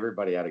think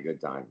everybody had a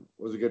good time.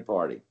 It was a good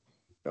party,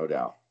 no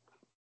doubt.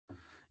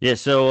 Yeah.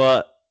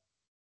 So,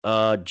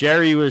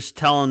 Jerry was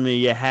telling me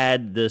you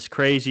had this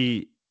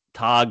crazy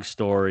tog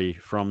story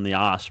from the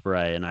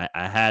Osprey, and I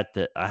have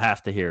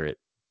to hear it.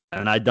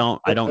 And I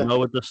don't know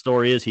what the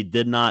story is. He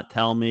did not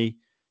tell me.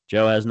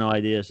 Joe has no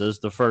idea. So this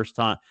is the first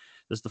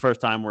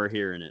time we're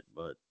hearing it.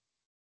 But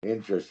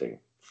interesting.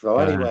 So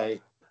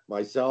anyway,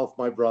 myself,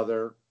 my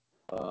brother,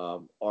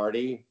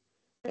 Artie,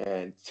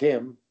 and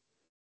Tim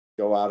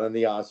go out on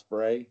the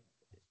Osprey.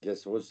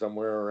 Guess it was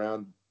somewhere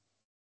around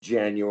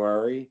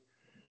January,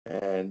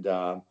 and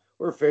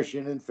we're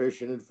fishing, and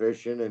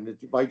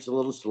the bite's a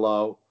little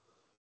slow.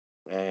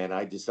 And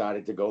I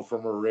decided to go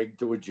from a rig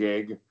to a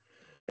jig,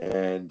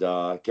 and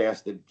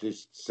casted,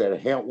 just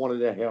said one of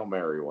the Hail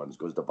Mary ones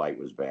because the bite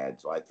was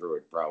bad. So I threw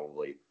it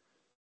probably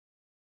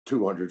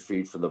 200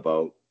 feet from the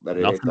boat. Let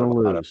it hit the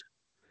bottom.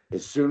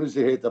 As soon as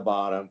it hit the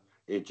bottom,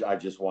 I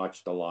just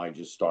watched the line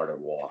just started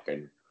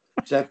walking.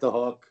 Set the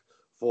hook,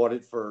 fought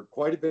it for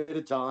quite a bit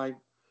of time.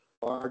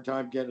 Hard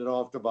time getting it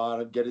off the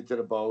bottom, get it to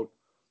the boat,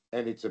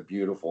 and it's a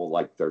beautiful,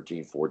 like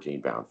 13,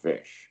 14-pound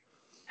fish.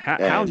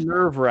 How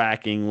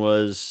nerve-wracking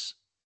was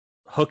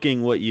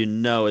hooking what you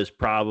know is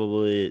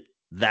probably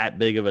that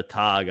big of a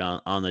tog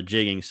on the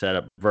jigging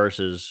setup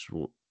versus,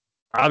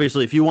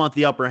 obviously, if you want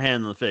the upper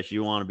hand on the fish,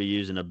 you want to be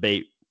using a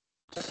bait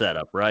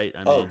setup, right?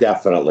 I Oh, mean,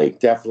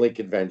 definitely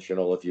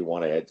conventional if you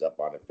want a heads up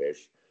on a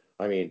fish.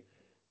 I mean,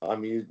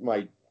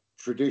 my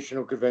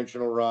traditional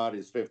conventional rod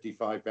is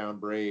 55-pound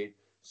braid,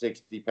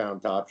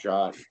 60-pound top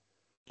shot.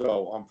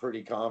 So I'm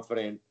pretty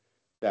confident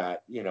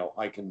that,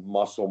 I can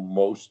muscle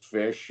most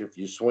fish. If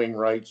you swing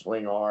right,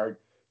 swing hard,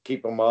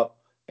 keep them up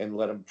and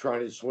let him try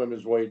to swim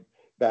his way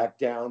back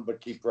down,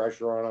 but keep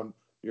pressure on him,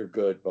 you're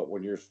good. But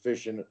when you're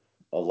fishing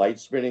a light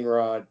spinning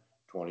rod,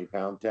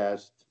 20-pound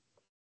test,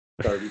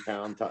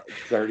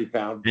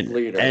 30-pound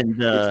leader,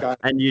 it's got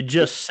and you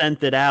just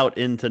sent it out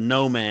into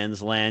no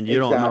man's land. You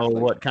don't know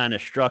exactly. what kind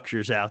of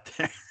structure's out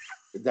there.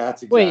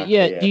 That's Wait, exactly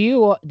yeah.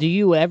 it. Do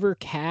you ever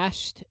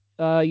cast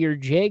your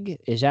jig?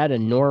 Is that a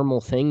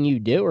normal thing you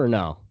do or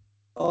no?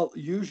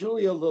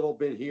 Usually a little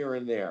bit here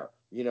and there,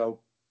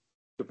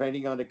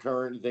 depending on the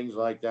current and things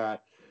like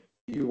that.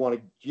 You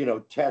want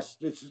to,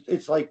 test.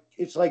 It's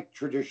like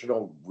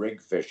traditional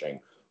rig fishing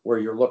where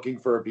you're looking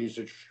for a piece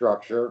of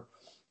structure.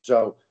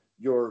 So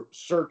you're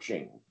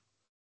searching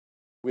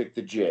with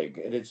the jig,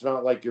 and it's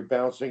not like you're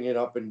bouncing it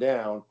up and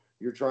down.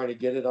 You're trying to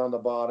get it on the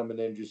bottom and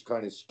then just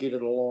kind of skid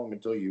it along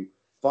until you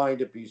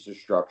find a piece of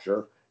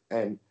structure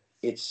and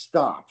it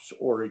stops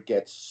or it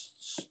gets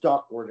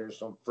stuck where there's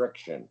some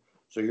friction.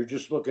 So you're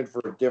just looking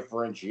for a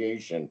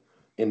differentiation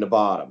in the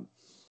bottom.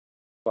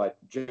 But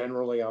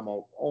generally, I'm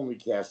only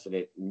casting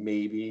it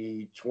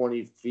maybe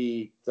 20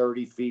 feet,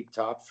 30 feet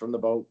tops from the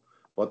boat,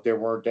 but there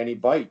weren't any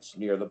bites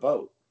near the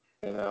boat.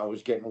 And I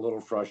was getting a little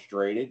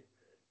frustrated.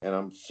 And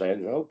I'm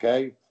saying,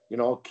 okay,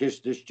 I'll kiss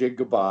this jig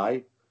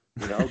goodbye.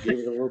 Gave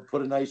it a little,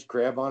 put a nice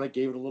crab on it,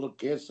 gave it a little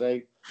kiss,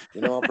 say,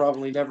 I'll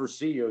probably never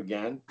see you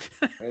again,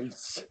 and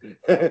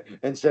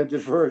and sent it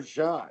for a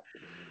shot.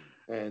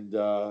 And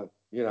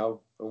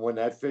when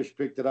that fish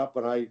picked it up,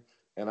 and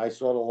I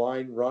saw the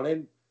line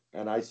running,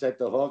 and I set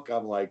the hook,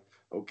 I'm like,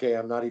 okay,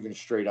 I'm not even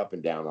straight up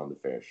and down on the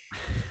fish,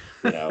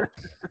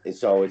 And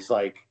so it's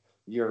like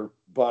your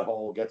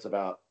butthole gets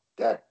about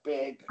that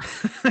big,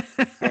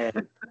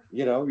 and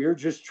you're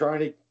just trying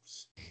to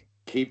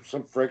keep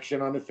some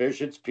friction on the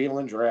fish. It's peel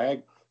and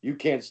drag. You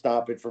can't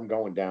stop it from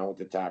going down with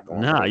the tackle.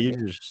 No, you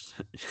just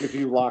if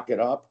you lock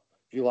up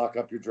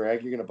your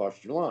drag, you're gonna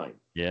bust your line.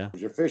 Yeah.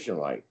 Because you're fishing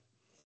light.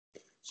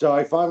 So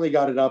I finally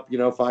got it up,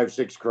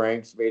 5-6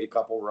 cranks, made a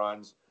couple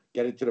runs,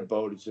 get it to the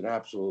boat. It's an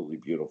absolutely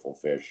beautiful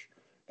fish,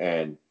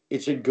 and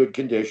it's in good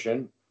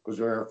condition because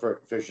we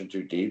weren't fishing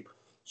too deep.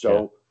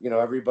 So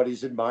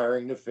everybody's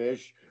admiring the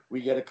fish.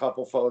 We get a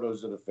couple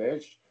photos of the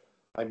fish.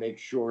 I make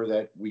sure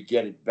that we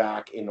get it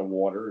back in the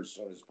water as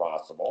soon as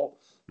possible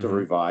to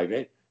revive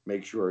it.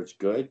 Make sure it's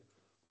good.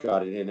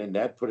 Got it in a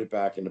net, put it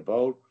back in the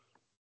boat.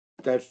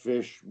 That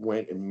fish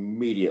went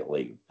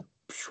immediately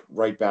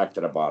right back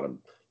to the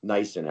bottom,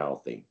 nice and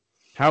healthy.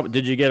 How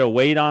did you get a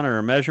weight on or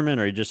a measurement,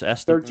 or you just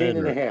estimated? 13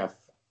 and a half.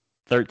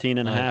 13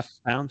 and a half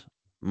Nice. pounds?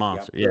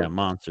 Monster. Yep. Yeah,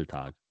 monster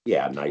tog.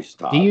 Yeah, nice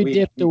tog. Do you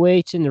dip the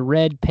weights in the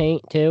red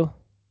paint too?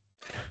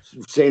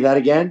 Say that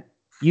again?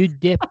 You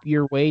dip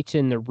your weights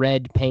in the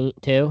red paint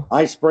too?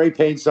 I spray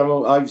paint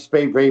I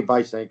spray paint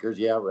by sinkers.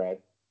 Yeah, red.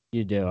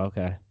 You do,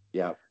 okay.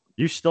 Yeah.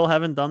 You still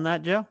haven't done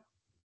that, Joe?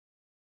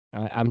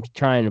 I'm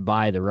trying to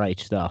buy the right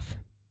stuff.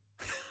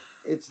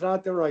 It's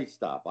not the right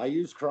stuff. I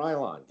use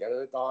Krylon. Get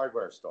it at the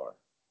hardware store.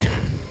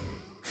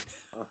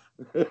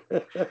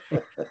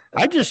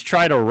 I just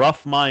try to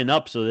rough mine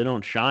up so they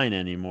don't shine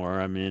anymore.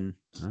 I mean,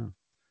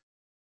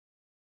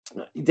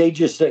 they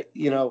just say,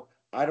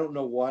 I don't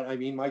know what. I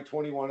mean, my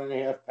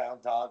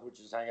 21.5-pound tog, which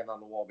is hanging on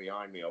the wall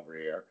behind me over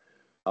here,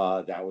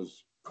 that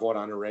was caught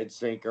on a red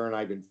sinker, and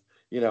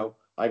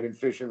I've been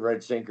fishing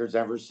red sinkers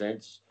ever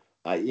since.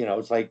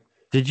 It's like.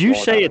 Did you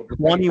say a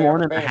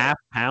 21.5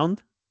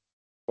 pound?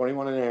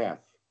 21.5.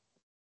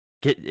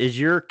 Is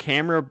your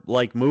camera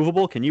like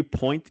movable? Can you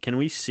point? Can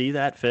we see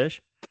that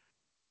fish?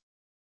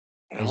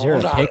 Is there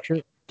a picture?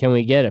 Can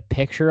we get a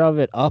picture of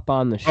it up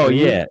on the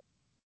screen?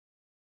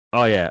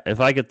 Oh yeah.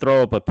 If I could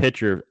throw up a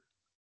picture.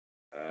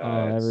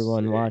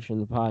 Everyone watching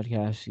the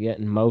podcast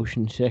getting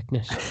motion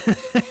sickness.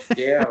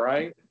 Yeah,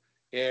 right.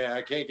 Yeah,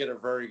 I can't get a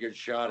very good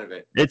shot of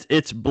it.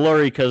 It's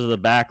blurry because of the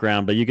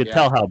background, but you could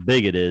tell how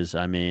big it is.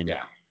 I mean,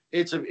 yeah,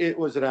 it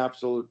was an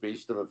absolute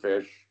beast of a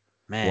fish.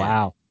 Man,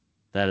 wow,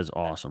 that is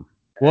awesome.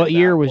 What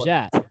year was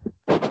that?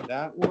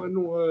 That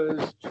one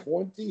was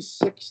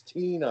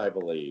 2016, I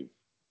believe.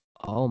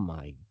 Oh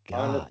my God!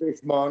 On the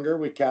fishmonger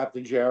with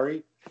Captain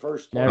Jerry.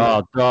 First.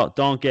 Oh,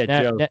 don't get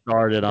Joe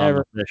started on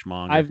the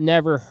fishmonger. I've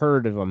never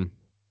heard of him.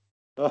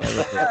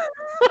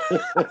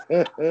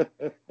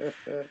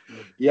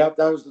 Yep,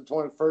 that was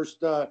the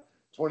first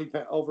 20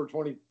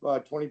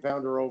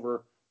 pounder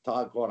over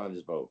Todd caught on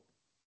his boat.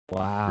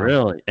 Wow.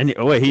 Really? And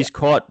wait, he's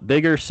caught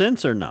bigger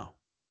since or no?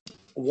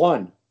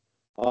 One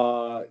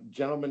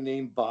gentleman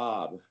named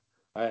Bob,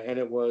 and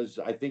it was,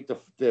 I think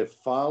the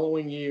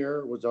following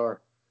year was our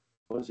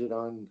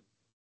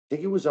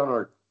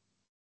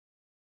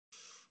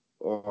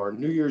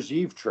New Year's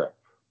Eve trip.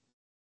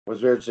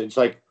 It's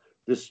like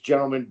this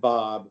gentleman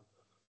Bob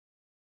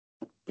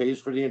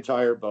pays for the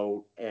entire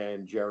boat,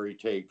 and Jerry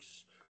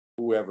takes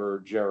whoever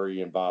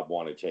Jerry and Bob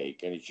want to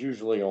take. And it's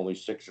usually only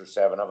 6 or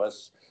 7 of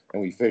us,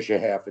 and we fish a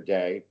half a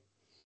day.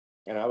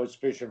 And I was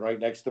fishing right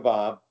next to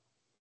Bob.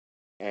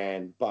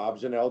 And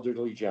Bob's an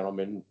elderly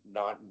gentleman,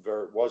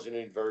 wasn't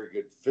in very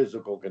good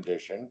physical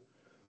condition.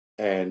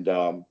 And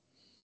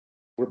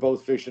we're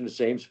both fishing the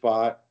same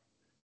spot.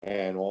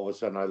 And all of a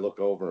sudden I look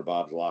over and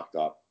Bob's locked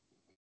up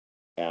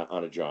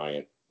on a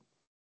giant.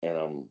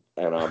 And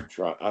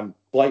I'm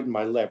biting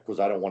my lip because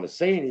I don't want to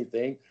say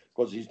anything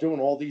because he's doing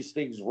all these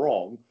things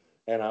wrong.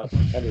 And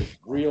his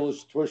reel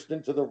is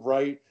twisting to the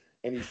right,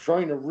 and he's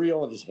trying to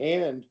reel, and his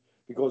hand,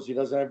 because he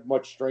doesn't have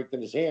much strength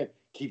in his hand,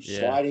 keeps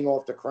sliding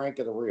off the crank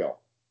of the reel.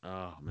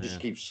 Oh man!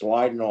 Just keeps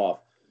sliding off.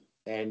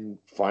 And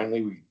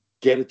finally, we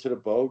get it to the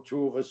boat.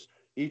 2 of us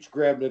each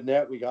grabbed the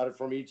net. We got it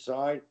from each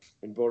side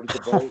and boarded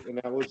the boat. And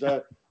that was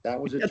a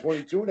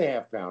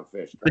 22.5-pound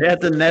fish. They had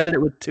to net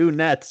it with 2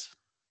 nets.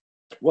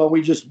 Well,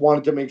 we just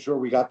wanted to make sure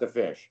we got the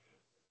fish.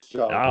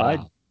 So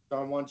Wow.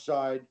 on one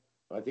side,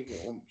 I'm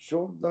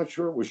not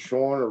sure it was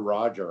Sean or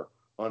Roger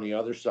on the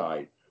other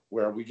side,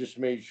 where we just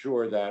made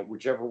sure that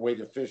whichever way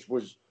the fish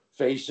was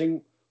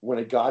facing, when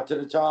it got to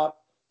the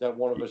top, that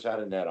one of us had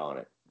a net on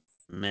it.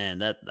 Man,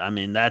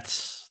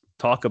 that's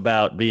talk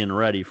about being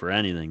ready for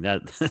anything.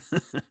 That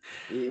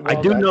Well, I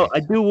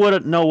do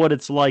know what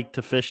it's like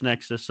to fish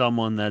next to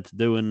someone that's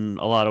doing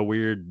a lot of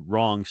weird,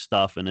 wrong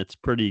stuff, and it's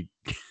pretty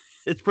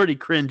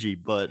cringy.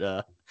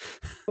 But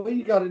well,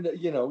 you got to,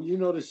 you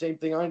know the same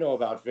thing I know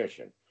about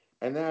fishing,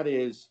 and that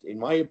is, in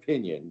my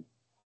opinion,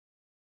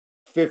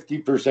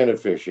 50%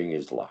 of fishing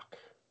is luck.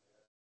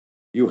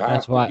 You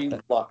have to be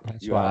lucky.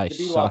 You have to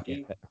be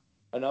lucky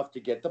enough to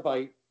get the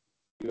bite.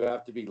 You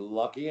have to be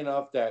lucky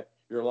enough that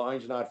your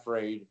line's not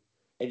frayed,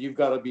 and you've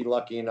got to be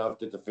lucky enough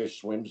that the fish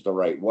swims the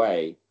right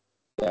way,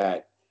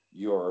 that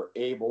you're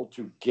able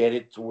to get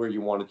it to where you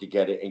want it to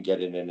get it and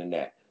get it in the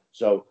net.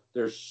 So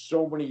there's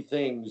so many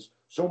things,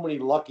 so many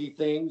lucky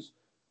things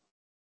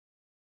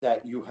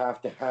that you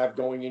have to have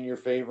going in your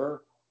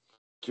favor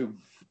to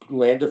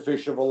land a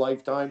fish of a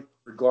lifetime,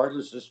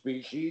 regardless of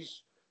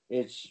species.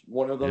 It's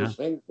one of those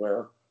things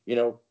where,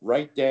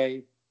 right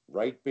day,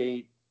 right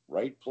bait,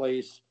 right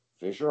place,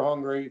 fish are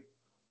hungry,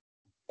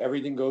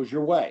 everything goes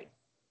your way.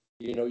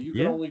 You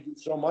can only do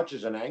so much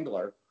as an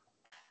angler.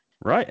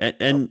 Right.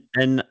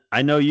 And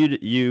I know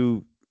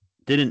you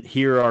didn't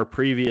hear our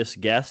previous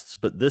guests,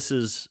 but this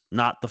is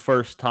not the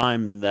first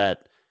time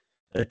that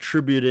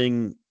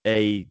attributing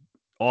a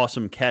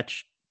awesome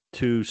catch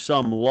to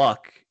some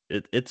luck.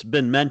 It's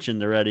been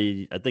mentioned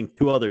already, I think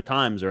 2 other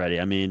times already.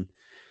 I mean,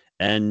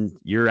 and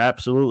you're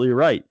absolutely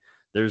right.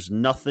 There's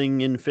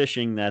nothing in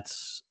fishing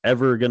that's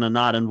ever going to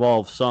not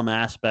involve some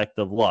aspect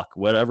of luck.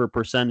 Whatever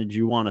percentage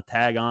you want to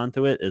tag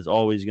onto it is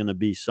always going to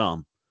be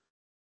some.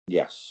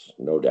 Yes,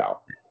 no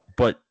doubt.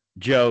 But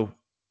Joe,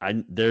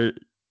 there's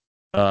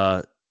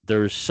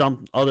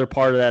some other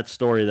part of that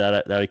story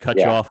that I cut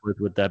you off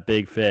with that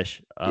big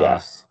fish.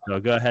 Yes. So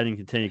go ahead and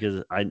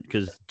continue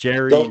because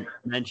Jerry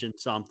mentioned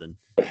something.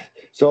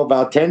 So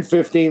about 10,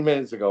 15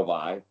 minutes go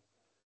by,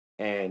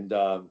 and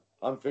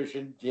I'm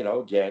fishing,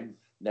 again,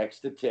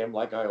 next to Tim,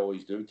 like I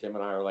always do. Tim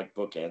and I are like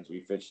bookends. We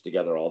fish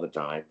together all the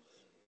time.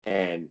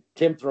 And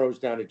Tim throws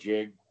down a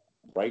jig,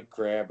 right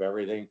crab,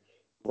 everything,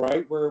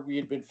 right where we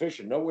had been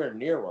fishing, nowhere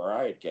near where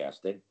I had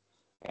casted.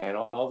 And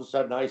all of a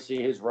sudden I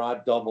see his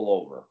rod double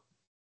over.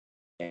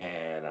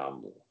 And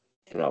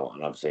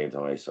I'm saying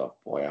to myself,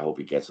 boy, I hope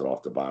he gets it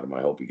off the bottom.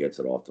 I hope he gets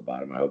it off the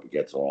bottom. I hope he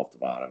gets it off the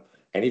bottom.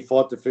 And he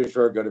fought the fish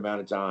for a good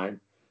amount of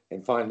time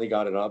and finally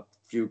got it up,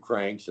 a few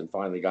cranks, and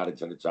finally got it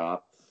to the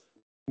top.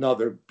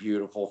 Another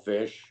beautiful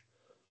fish,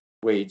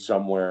 weighed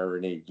somewhere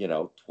in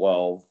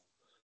 12,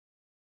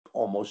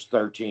 almost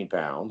 13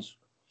 pounds.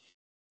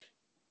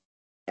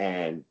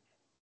 And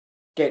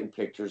getting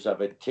pictures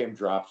of it, Tim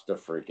drops the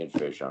freaking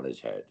fish on his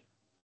head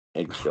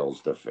and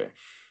kills the fish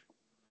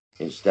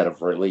instead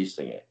of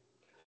releasing it.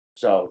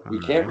 So we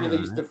can't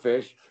release the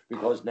fish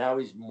because now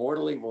he's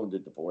mortally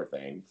wounded, the poor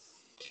thing.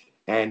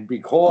 And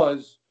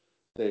because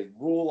the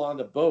rule on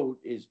the boat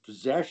is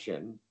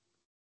possession,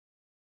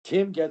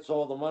 Tim gets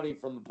all the money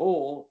from the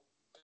pool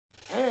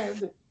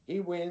and he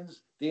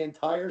wins the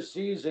entire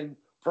season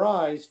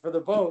prize for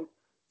the boat,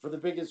 for the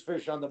biggest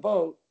fish on the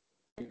boat,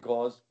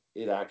 because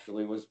it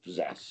actually was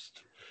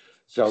possessed.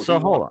 So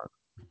hold on.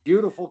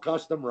 Beautiful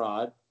custom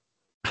rod,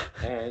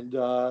 and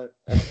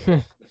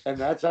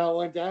that's how it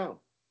went down.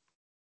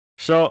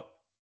 So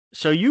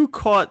you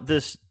caught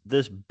this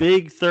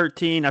big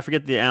 13, I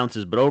forget the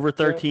ounces, but over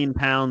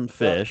 13-pound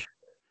fish.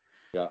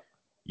 Yeah.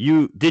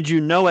 Did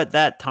you know at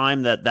that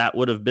time that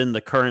would have been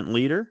the current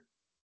leader?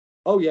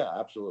 Oh yeah,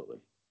 absolutely.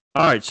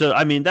 All right, so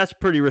I mean that's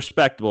pretty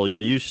respectable.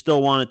 You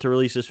still wanted to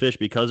release this fish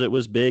because it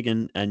was big,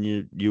 and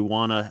you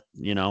want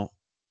to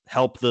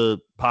help the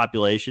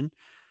population.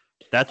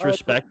 That's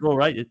respectable,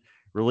 right?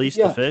 Release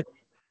the fish.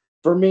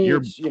 For me,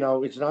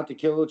 it's not the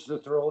kill, it's the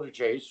thrill of the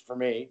chase. For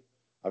me,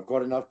 I've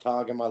caught enough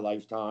tog in my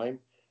lifetime,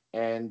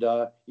 and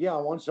I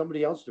want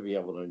somebody else to be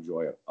able to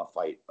enjoy a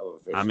fight of a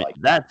fish. I mean,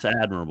 that's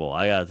admirable.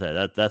 I gotta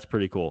say that's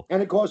pretty cool.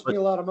 And it cost me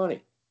a lot of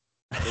money.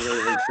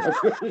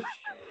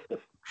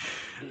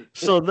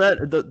 So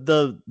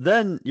that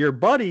then your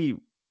buddy,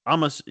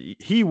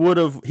 he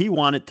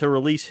wanted to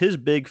release his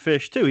big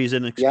fish too. He's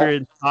an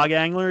experienced hog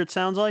angler, it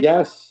sounds like.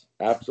 Yes,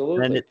 And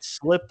absolutely. it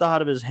slipped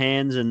out of his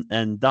hands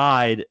and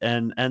died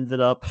and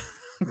ended up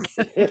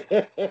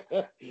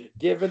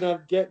getting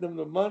him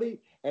the money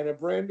and a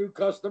brand new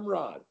custom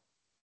rod.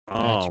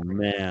 Oh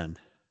man.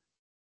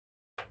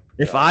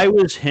 If I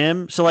was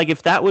him, so like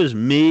if that was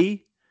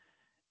me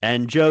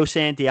and Joe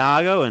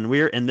Santiago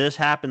and this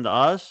happened to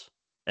us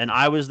and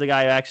I was the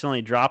guy who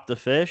accidentally dropped the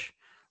fish,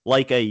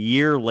 like a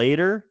year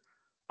later,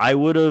 I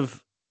would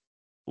have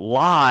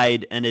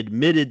lied and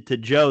admitted to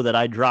Joe that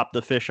I dropped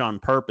the fish on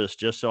purpose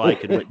just so I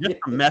could just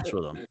to mess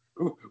with him.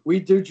 We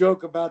do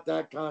joke about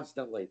that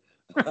constantly.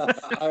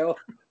 I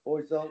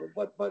always tell him,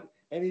 but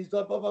and he's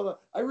like,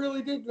 I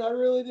really didn't. I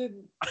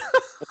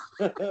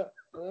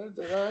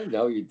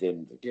know you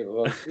didn't.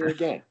 Well,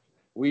 again,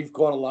 we've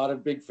caught a lot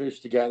of big fish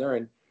together,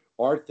 and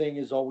our thing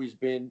has always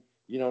been,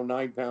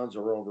 9 pounds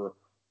or over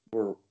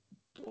for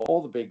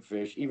all the big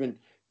fish, even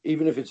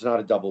if it's not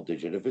a double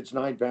digit. If it's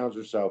 9 pounds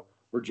or so,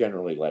 we're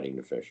generally letting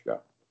the fish go.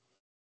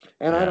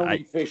 And I don't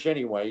eat fish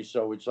anyway,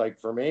 so it's like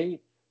for me.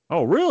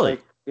 Oh, really?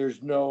 Like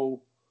there's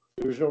no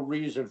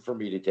reason for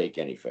me to take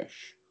any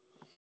fish.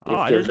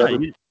 Oh, if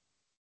there's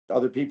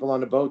other people on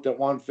the boat that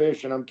want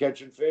fish and I'm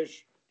catching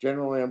fish,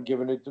 generally I'm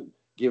giving it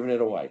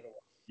away.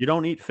 You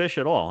don't eat fish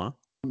at all, huh?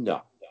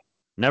 No.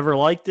 Never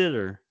liked it,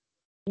 or?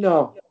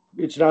 No,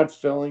 it's not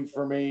filling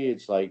for me.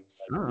 It's like,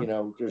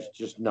 there's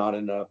just not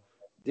enough.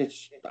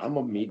 I'm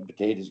a meat and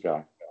potatoes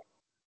guy.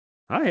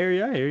 I hear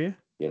you.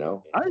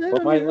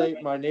 But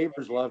my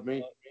neighbors love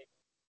me.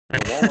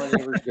 All my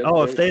neighbors get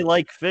fish. If they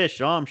like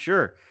fish, I'm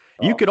sure.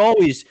 You could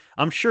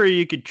I'm sure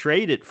you could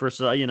trade it for,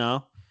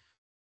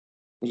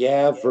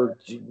 Yeah, for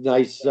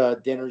nice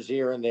dinners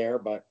here and there,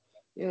 but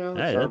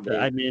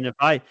I mean, if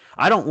I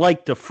don't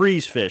like to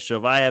freeze fish, so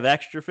if I have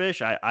extra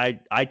fish,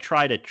 I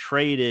try to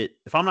trade it.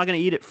 If I'm not going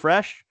to eat it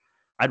fresh,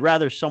 I'd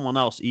rather someone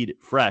else eat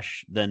it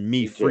fresh than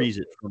me freeze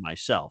it for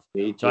myself.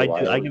 Me too. So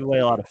I give away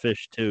a lot of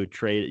fish too.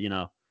 Trade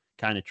it,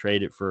 kind of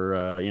trade it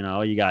for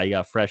you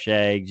got fresh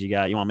eggs. You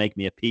want to make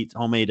me a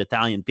homemade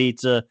Italian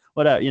pizza,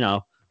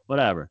 whatever,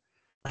 whatever.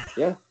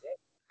 Yeah,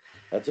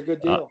 that's a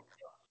good deal.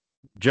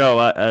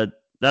 Joe,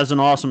 that's an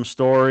awesome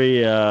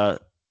story.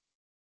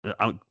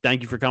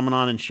 Thank you for coming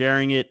on and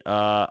sharing it.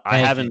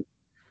 I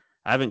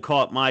haven't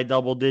caught my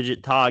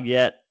double-digit tog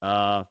yet.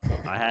 I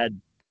had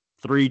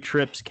 3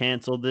 trips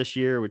canceled this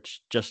year,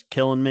 which just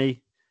killing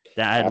me.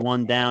 I had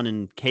one down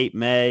in Cape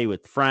May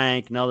with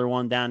Frank, another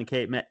one down in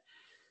Cape May.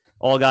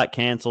 All got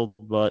canceled,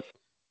 but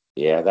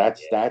yeah,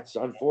 that's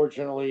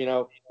unfortunately,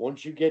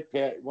 once you get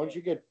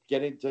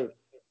into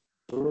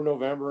through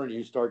November and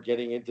you start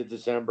getting into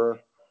December,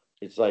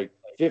 it's like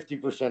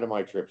 50% of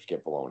my trips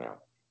get blown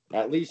out.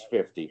 At least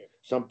 50.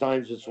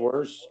 Sometimes it's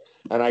worse.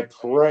 And I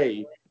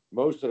pray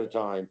most of the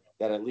time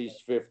that at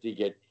least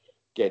 50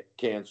 get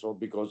canceled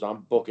because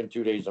I'm booking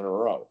 2 days in a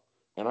row.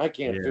 And I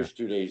can't fish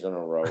 2 days in a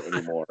row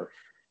anymore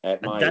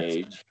at my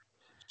age.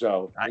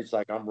 So it's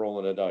like I'm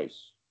rolling the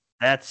dice.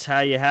 That's how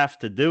you have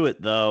to do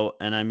it, though.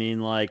 And I mean,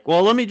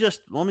 let me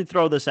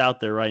throw this out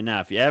there right now.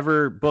 If you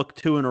ever book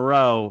 2 in a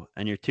row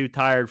and you're too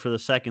tired for the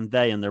second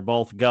day and they're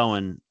both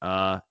going,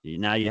 now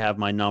you have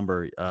my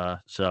number.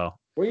 So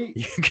you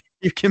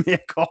give me a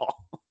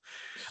call.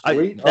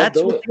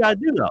 That's what you gotta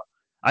do, though.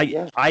 I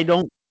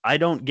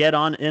don't get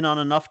in on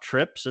enough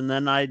trips and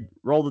then I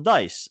roll the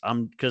dice.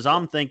 Because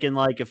I'm thinking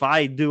if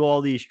I do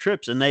all these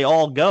trips and they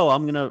all go,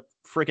 I'm gonna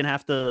freaking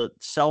have to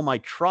sell my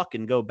truck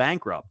and go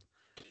bankrupt.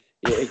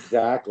 Yeah,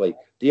 exactly.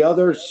 The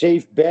other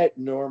safe bet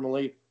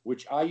normally,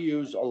 which I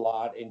use a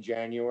lot in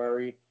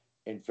January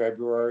and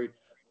February.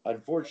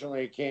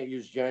 Unfortunately, I can't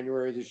use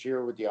January this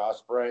year with the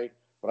Osprey,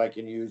 but I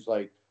can use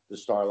the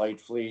Starlight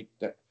Fleet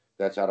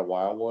that's out of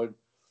Wildwood,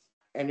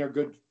 and they're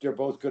good. They're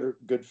both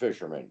good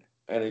fishermen,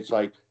 and it's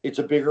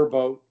a bigger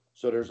boat,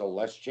 so there's a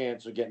less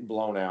chance of getting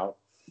blown out.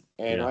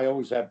 And I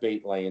always have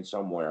bait laying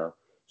somewhere,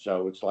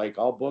 so it's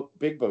I'll book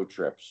big boat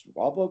trips.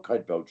 I'll book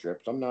kite boat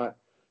trips. I'm not,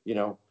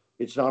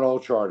 it's not all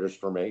charters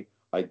for me.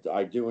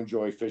 I do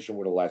enjoy fishing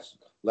with a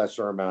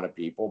lesser amount of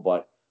people,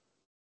 but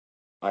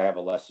I have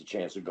a lesser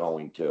chance of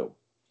going too.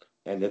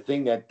 And the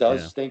thing that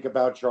does stink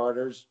about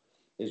charters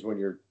is when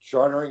you're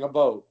chartering a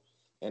boat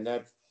and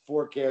that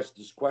forecast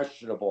is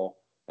questionable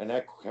and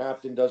that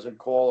captain doesn't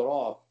call it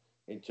off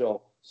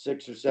until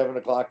 6 or 7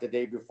 o'clock the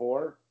day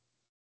before.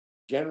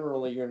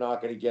 Generally, you're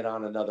not going to get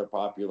on another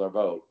popular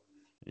boat.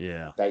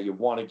 Yeah. That you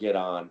want to get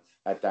on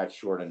at that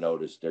short a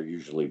notice. They're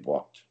usually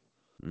booked.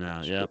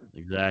 No, yeah,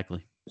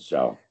 exactly.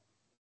 So,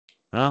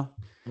 well,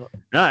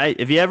 no,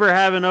 if you ever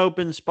have an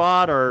open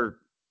spot, or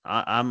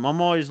I'm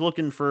always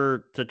looking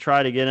to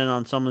try to get in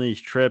on some of these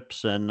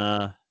trips and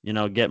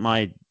get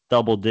my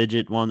double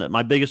digit one.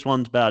 My biggest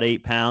one's about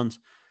 8 pounds.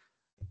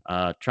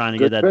 Trying to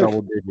get that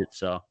double digit.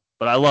 So,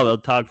 but I love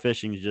it. Tog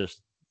fishing is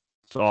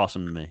it's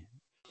awesome to me.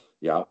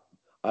 Yeah,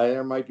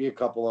 there might be a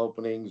couple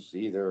openings.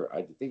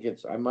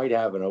 I might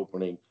have an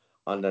opening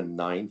on the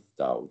 9th,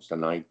 though. It's the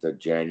 9th of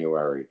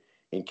January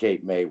in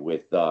Cape May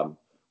with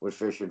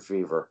Fish and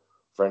Fever.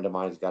 Friend of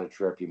mine's got a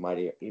trip. He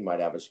might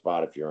have a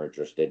spot if you're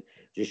interested.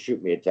 Just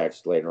shoot me a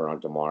text later on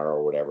tomorrow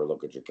or whatever.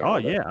 Look at your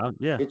Oh calendar. yeah,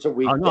 yeah. It's a Oh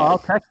weekday. no, I'll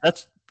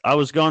text. I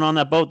was going on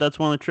that boat. That's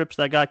one of the trips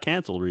that got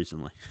canceled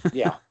recently.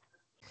 Yeah.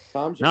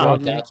 Tom's a No, Well,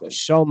 great thank you captain.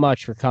 so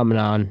much for coming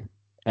on,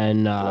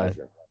 and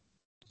Pleasure.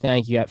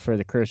 thank you for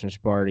the Christmas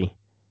party,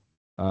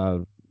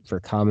 for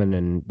coming,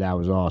 and that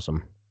was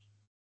awesome.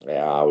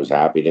 Yeah, I was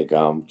happy to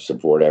come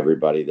support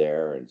everybody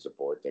there and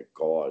support the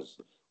cause,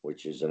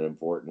 which is an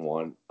important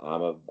one.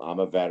 I'm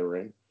a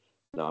veteran,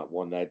 not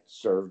one that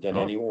served in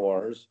any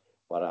wars,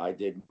 but I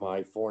did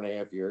my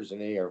 4.5 years in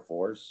the Air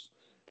Force,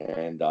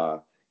 and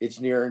it's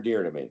near and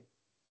dear to me.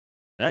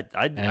 You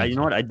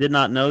know what? I did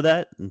not know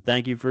that, and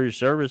thank you for your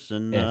service.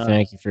 And Yeah,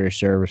 thank you for your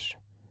service.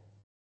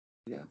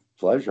 Yeah,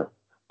 pleasure.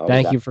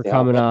 Thank you for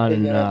coming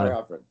on.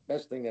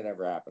 Best thing that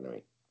ever happened to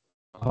me.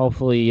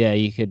 Hopefully, yeah,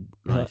 you could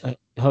Nice.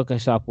 hook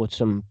us up with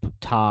some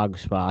TOG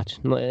spots.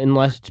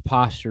 Unless it's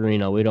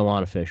Pastorino, we don't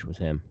want to fish with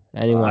him.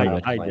 Anyone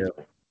but I do.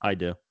 I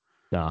do.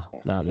 no,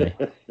 not me.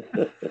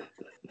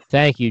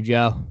 Thank you,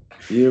 Joe.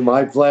 You,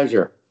 my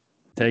pleasure.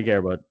 Take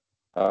care, bud.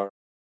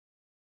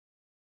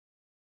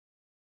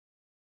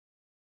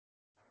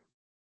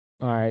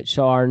 All right,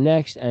 so our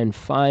next and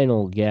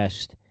final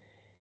guest,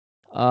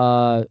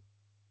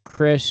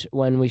 Chris,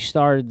 when we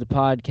started the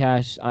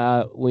podcast,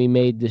 we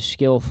made the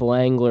skillful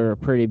angler a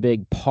pretty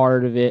big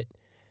part of it.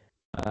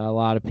 A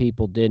lot of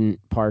people didn't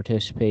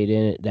participate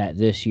in it that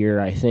this year,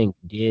 I think,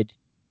 did.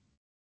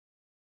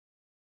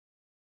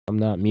 I'm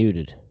not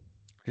muted.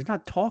 He's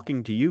not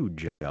talking to you,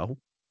 Joe.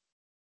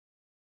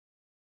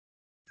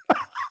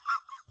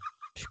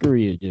 Screw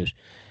you, dude.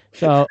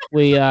 So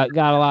we got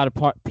a lot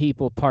of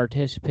people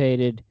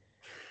participated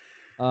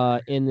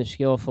in the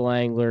skillful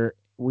angler.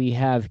 We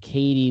have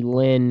Katie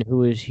Lynn,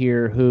 who is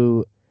here,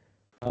 who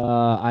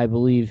I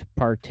believe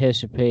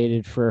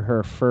participated for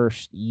her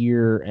first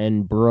year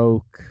and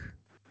broke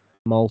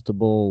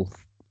multiple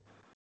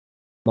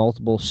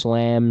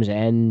slams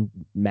and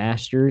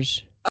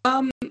masters.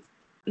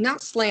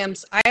 Not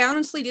slams. I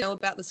honestly didn't know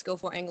about the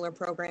Skillful Angler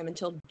program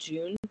until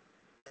June,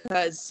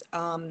 because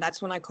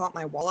that's when I caught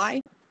my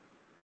walleye,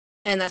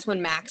 and that's when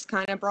Max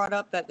kind of brought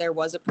up that there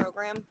was a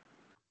program.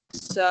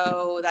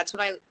 So that's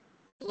when I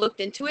looked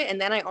into it, and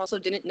then I also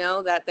didn't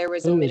know that there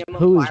was a minimum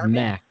Who is requirement.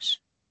 Max?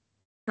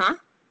 Huh?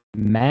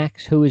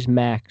 Max? Who is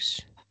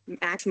Max?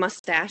 Max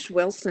Mustache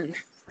Wilson.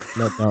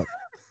 No,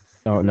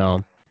 don't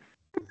know.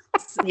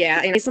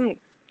 Yeah, and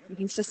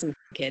he's just some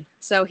kid.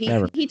 So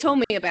he told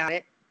me about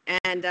it,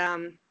 and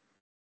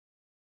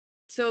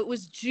so it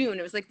was June.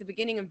 It was like the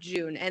beginning of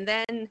June, and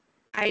then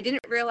I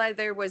didn't realize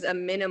there was a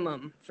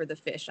minimum for the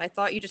fish. I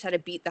thought you just had to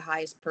beat the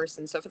highest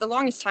person. So for the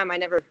longest time, I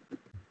never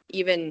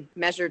even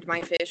measured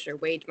my fish or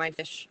weighed my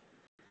fish.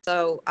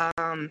 So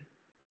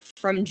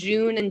from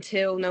June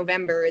until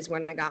November is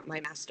when I got my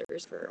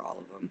masters for all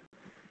of them.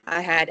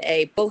 I had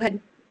a bullhead,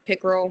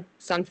 pickerel,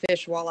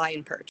 sunfish, walleye,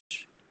 and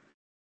perch.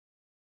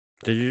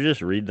 Did you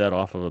just read that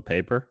off of a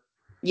paper?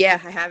 Yeah,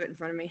 I have it in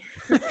front of me.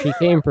 She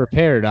came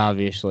prepared,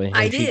 obviously.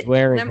 I and did. She's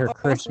wearing and I'm her also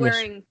Christmas.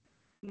 wearing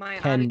my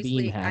Ken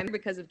obviously Beam hat. I'm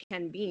because of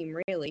Ken Beam,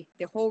 really.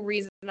 The whole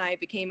reason I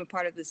became a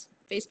part of this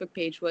Facebook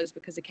page was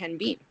because of Ken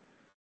Beam.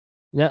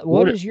 Now, What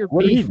what is your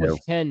did he beef do?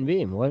 with Ken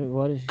Beam? What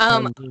is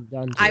Ken Beam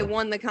done to I you?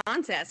 won the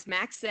contest.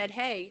 Max said,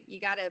 "Hey, you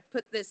got to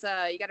put this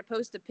you got to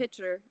post a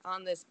picture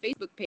on this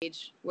Facebook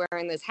page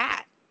wearing this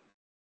hat."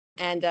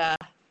 And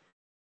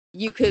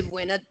you could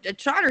win a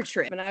charter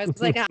trip. And I was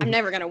like, I'm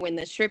never going to win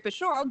this trip, but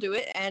sure, I'll do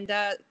it. And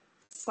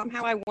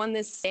somehow I won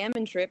this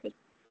salmon trip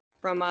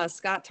from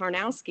Scott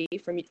Tarnowski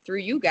through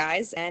you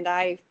guys. And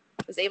I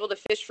was able to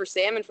fish for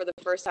salmon for the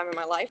first time in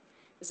my life.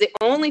 It was the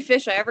only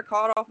fish I ever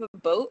caught off a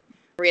boat,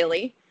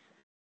 really.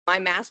 My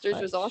master's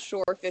was all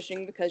shore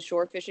fishing because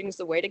shore fishing is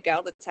the way to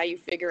go. That's how you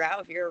figure out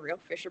if you're a real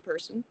fisher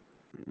person.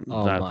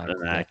 Oh That's my God.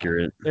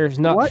 inaccurate. There's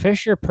no What?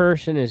 fisher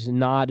person is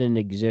not an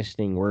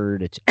existing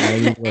word. It's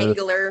angler.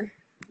 Angler.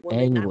 Woman,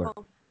 Angler. not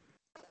all.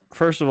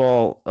 First of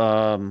all,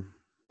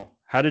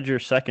 how did your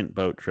second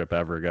boat trip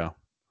ever go?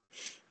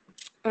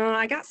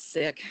 I got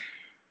sick.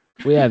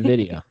 We have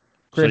video.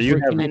 Chris, you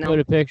can have- you put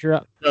a picture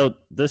up? So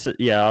this is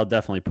I'll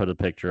definitely put a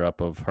picture up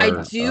of her.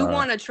 I do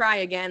want to try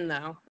again,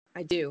 though.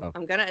 I do.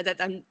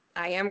 Oh.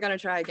 I am gonna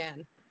try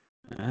again.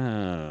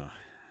 Oh,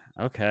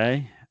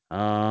 okay.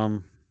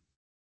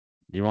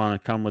 You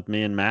want to come with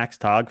me and Max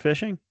tog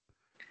fishing?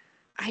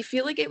 I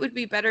feel like it would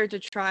be better to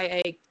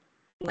try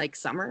a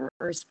summer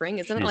or spring.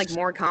 Isn't it She's-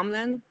 more calm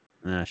then?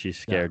 Nah, she's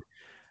scared.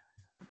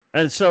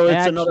 And so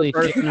it's another Actually,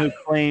 person who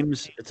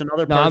claims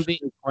No,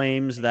 who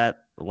claims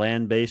that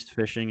land-based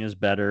fishing is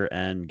better,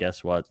 and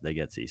guess what? They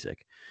get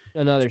seasick.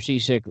 another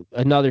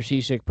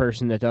seasick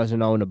person that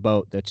doesn't own a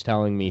boat that's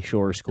telling me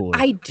shore is cooler.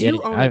 I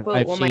do own a boat.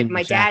 I've Well, seen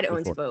my this dad app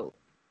owns a before. boat.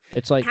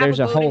 It's like I have there's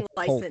a a boating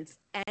whole license,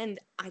 and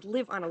I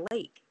live on a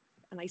lake,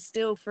 and I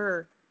still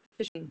prefer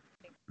fishing.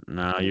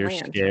 No, you're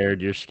Land.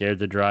 scared. You're scared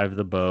to drive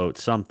the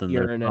boat.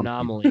 You're an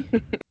anomaly.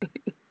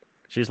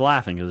 She's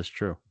laughing because it's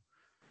true.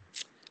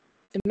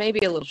 It may be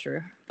a little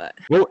true, but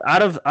Well,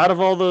 out of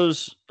all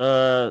those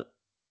nice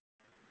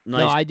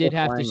No, I did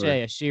have to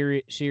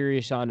angler-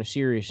 say on a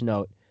serious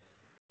note,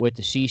 with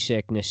the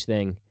seasickness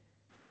thing,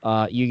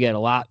 you get a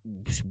lot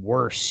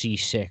worse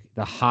seasick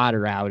the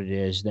hotter out it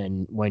is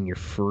than when you're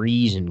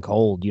freezing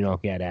cold. You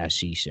don't get as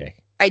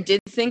seasick. I did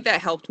think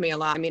that helped me a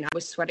lot. I mean, I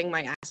was sweating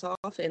my ass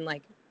off in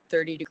like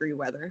 30-degree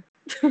weather.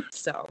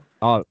 So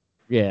Oh,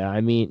 yeah.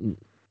 I mean,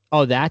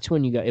 that's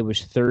when it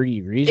was 30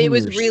 degrees. it and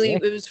was you were really,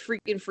 sick? it was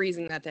freaking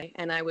freezing that day.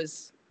 And I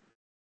was,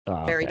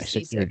 very So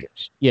seasick.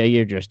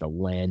 you're just a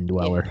land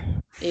dweller.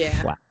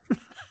 yeah. Wow.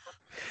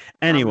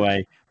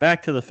 Anyway,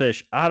 back to the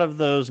fish. Out of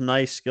those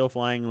nice,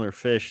 skillful angler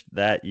fish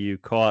that you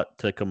caught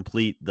to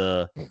complete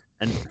and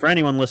for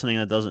anyone listening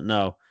that doesn't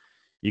know,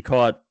 you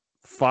caught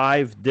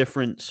 5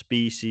 different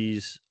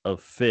species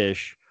of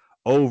fish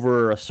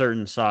over a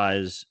certain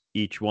size,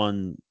 each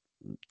one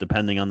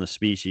depending on the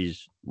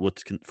species,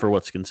 what's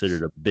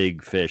considered a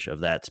big fish of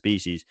that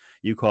species.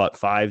 You caught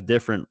 5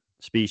 different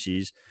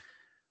species.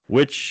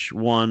 Which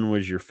one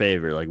was your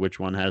favorite? Like, which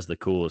one has the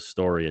coolest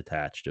story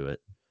attached to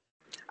it?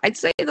 I'd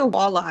say the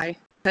walleye,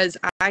 because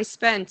I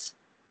spent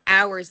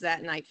hours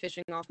that night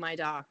fishing off my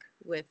dock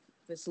with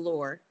this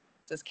lure,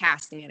 just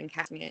casting it and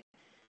casting it.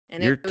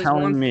 And You're it was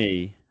telling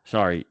me,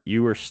 sorry,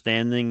 you were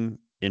standing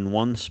in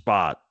one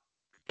spot,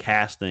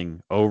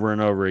 casting over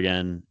and over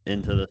again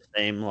into the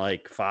same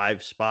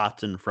 5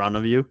 spots in front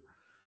of you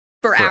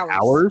for for hours.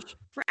 hours?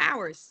 For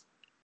hours.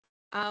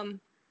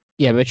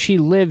 Yeah, but she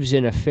lives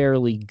in a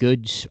fairly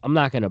good. I'm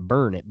not going to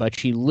burn it, but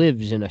she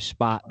lives in a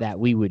spot that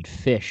we would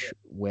fish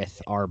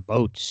with our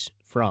boats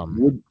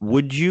from.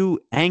 Would you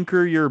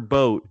anchor your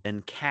boat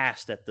and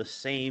cast at the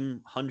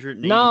same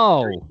 180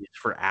 No. degrees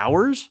for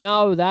hours?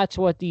 No, that's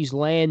what these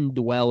land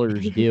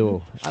dwellers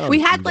do. I don't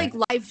We had do like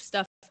that. live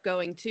stuff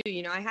going too.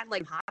 You know, I had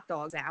like hot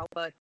dogs out,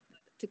 but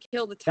to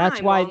kill the That's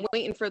time why- while I'm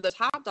waiting for those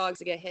hot dogs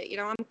to get hit, you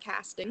know, I'm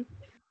casting.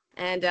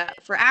 And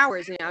for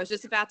hours, you know, I was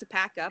just about to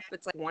pack up.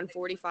 It's like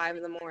 1:45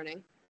 in the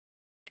morning.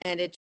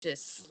 And it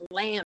just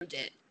slammed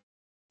it.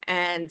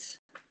 And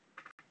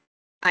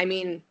I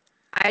mean,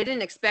 I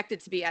didn't expect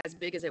it to be as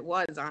big as it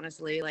was,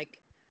 honestly.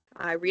 Like,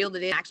 I reeled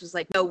it in. Max was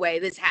like, no way,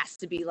 this has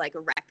to be like a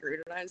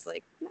record. And I was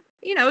like,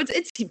 you know,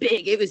 it's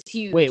big. It was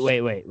huge.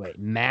 Wait.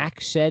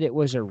 Max said it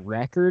was a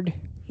record?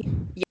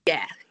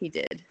 Yeah, he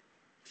did.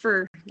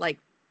 For like,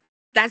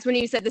 that's when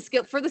you said the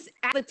skill for this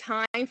at the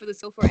time for the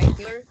skillful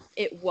angler,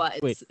 it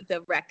was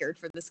the record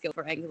for the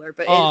skillful angler.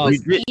 But it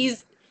was easy.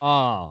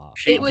 Oh,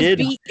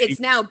 It's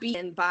now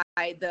beaten by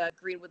the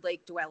Greenwood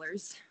Lake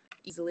dwellers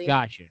easily.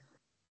 Gotcha.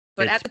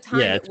 But at the time,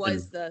 yeah, it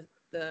was the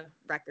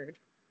record.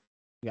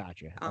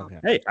 Gotcha. Um, Okay.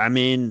 Hey, I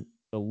mean,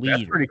 The that's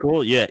leader. pretty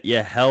cool. Yeah, you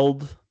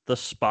held the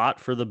spot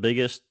for the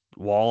biggest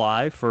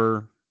walleye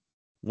for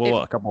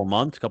a couple of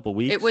months, couple of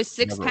weeks. It was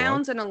 6 whatever it was.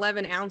 pounds and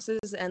 11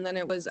 ounces, and then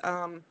it was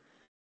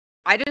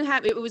I didn't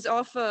have it was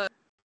off a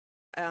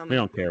We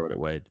don't care what it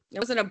weighed. it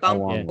wasn't a bump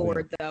long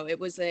board though. It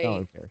was a No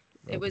one cares.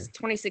 it was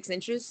 26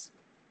 inches.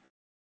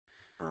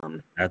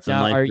 That's a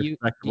Now, nice, are you-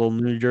 respectable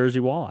New Jersey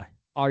walleye.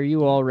 Are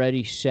you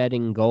already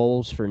setting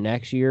goals for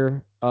next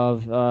year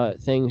of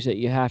things that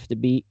you have to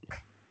beat?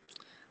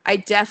 I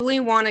definitely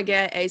want to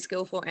get a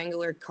skillful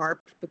angler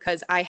carp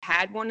because I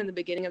had one in the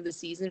beginning of the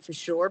season for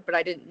sure, but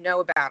I didn't know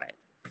about it.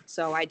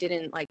 So I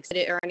didn't set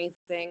it or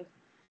anything.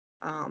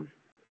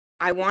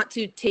 I want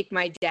to take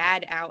my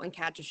dad out and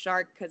catch a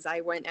shark because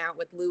I went out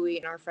with Louie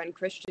and our friend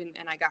Christian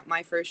and I got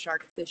my first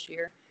shark this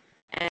year.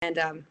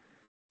 And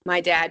my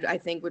dad, I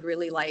think, would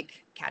really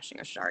like catching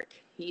a shark.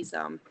 He's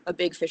a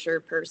big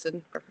fisherman.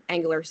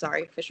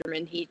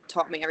 He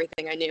taught me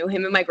everything I knew,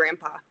 him and my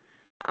grandpa.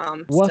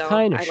 What so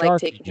kind of I shark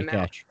taking did you him out.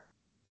 catch?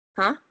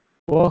 Huh?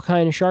 What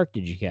kind of shark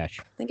did you catch?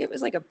 I think it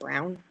was like a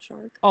brown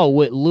shark. Oh,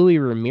 with Louis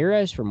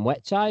Ramirez from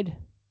Wetside?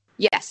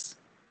 Yes.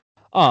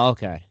 Oh,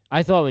 okay.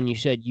 I thought when you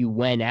said you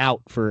went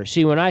out for...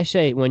 See,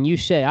 when you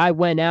say I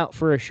went out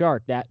for a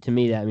shark, that to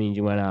me, that means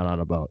you went out on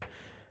a boat.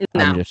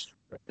 No. I'm just...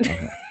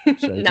 Okay.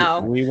 So,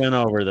 No. We went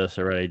over this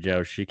already,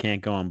 Joe. She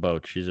can't go on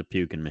boats. She's a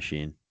puking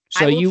machine.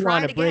 So I will you try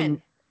want it to bring...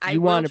 again. I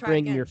You will want to try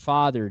bring again. your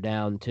father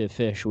down to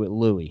fish with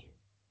Louis.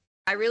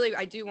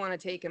 I do want to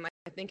take him.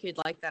 I think he'd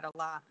like that a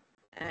lot.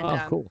 And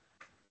Oh, cool.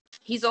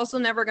 he's also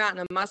never gotten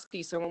a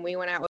muskie, so when we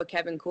went out with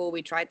Kevin Cool,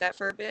 we tried that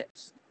for a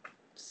bit.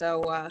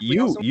 So we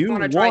You- also you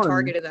want to try won.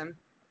 targeted them.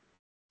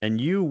 And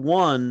you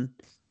won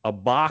a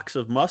box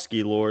of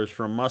muskie lures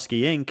from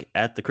Muskie Inc.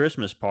 at the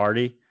Christmas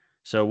party.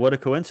 So what a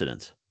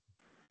coincidence.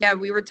 Yeah,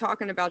 we were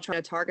talking about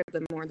trying to target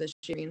them more this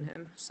year, me and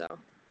him. So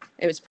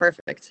it was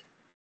perfect.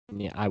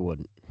 Yeah, I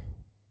wouldn't.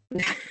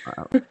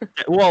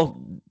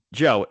 Well,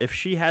 Joe, if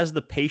she has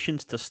the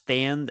patience to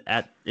stand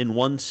in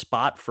one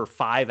spot for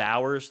 5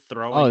 hours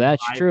throwing Oh,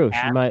 that's 5 true. She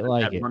casts might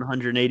like at it.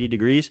 180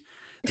 degrees,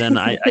 then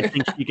I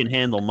think she can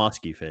handle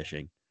muskie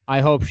fishing. I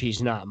hope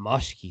she's not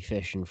musky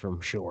fishing from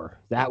shore.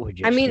 That would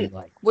just be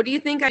like... What do you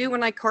think I do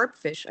when I carp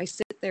fish? I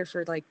sit there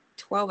for like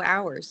 12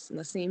 hours in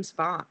the same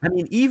spot. I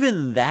mean,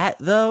 even that,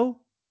 though,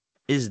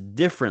 is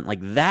different. Like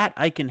that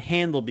I can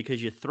handle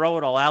because you throw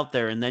it all out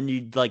there and then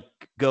you like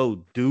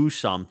go do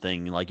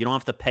something. Like you don't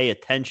have to pay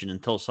attention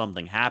until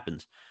something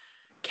happens.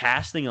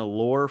 Casting a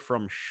lure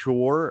from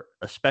shore,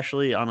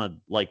 especially on a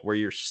like where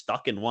you're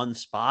stuck in one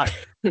spot,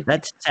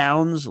 that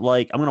sounds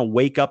like I'm gonna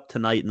wake up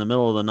tonight in the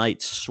middle of the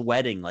night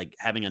sweating, like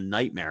having a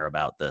nightmare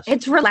about this.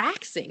 It's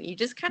relaxing. You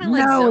just kind of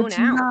like No, zone it's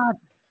out. not.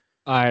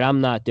 All right,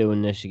 I'm not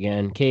doing this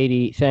again.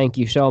 Katie, thank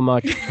you so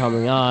much for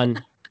coming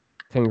on.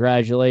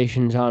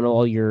 Congratulations on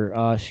all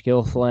your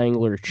skillful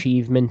angler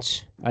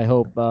achievements. I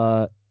hope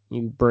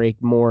you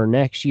break more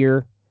next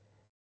year.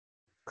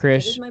 That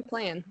Chris, is my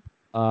plan.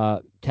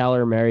 tell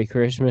her Merry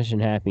Christmas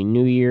and Happy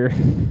New Year.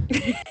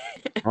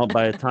 Well,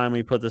 by the time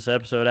we put this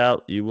episode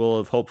out, you will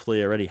have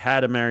hopefully already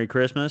had a Merry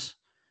Christmas.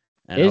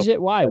 And Is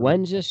it? Why?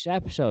 When's this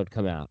episode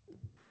come out?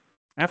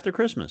 after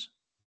Christmas?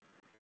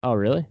 Oh,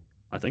 really?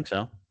 I think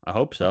so. I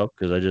hope so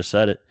because I just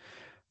said it.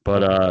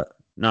 But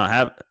no,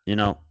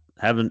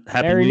 happy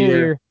Merry New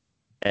Year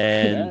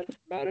and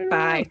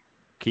Bye.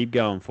 keep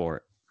going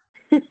for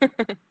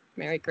it.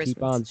 Merry Christmas.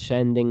 Keep on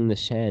sending the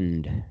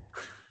send.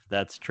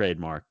 That's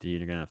trademarked.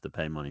 You're gonna have to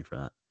pay money for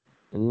that.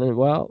 And then,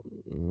 well,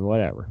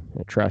 whatever.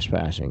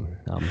 Trespassing.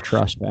 I'm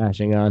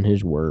trespassing on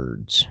his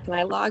words. Can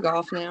I log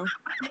off now?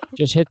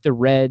 Just hit the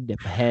red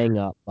hang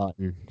up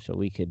button so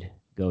we could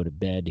go to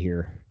bed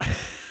here.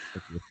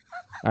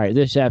 All right,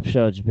 this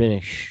episode's been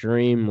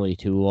extremely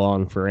too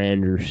long for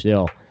Andrew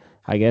still.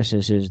 I guess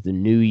this is the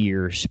New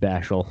Year's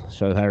special,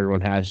 so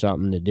everyone has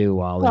something to do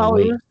while they Well,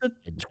 wait. it was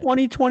the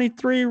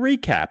 2023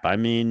 recap. I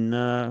mean,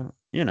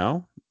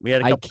 we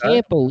had a I couple.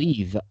 can't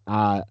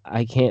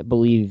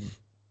believe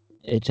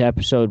it's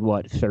episode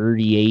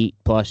 38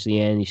 plus the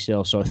Andy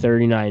still, so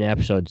 39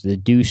 episodes. The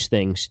Deuce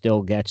thing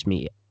still gets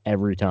me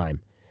every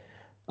time.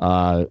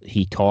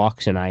 He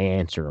talks and I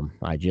answer him.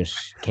 I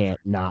just can't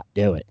not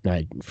do it.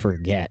 I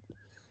forget.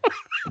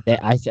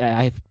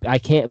 I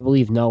can't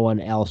believe no one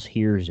else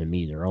hears him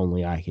either.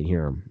 Only I can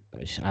hear him.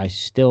 I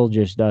still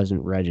just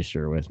doesn't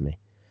register with me.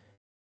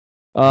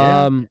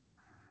 Yeah.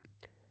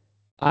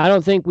 I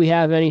don't think we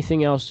have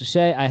anything else to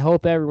say. I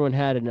hope everyone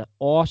had an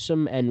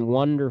awesome and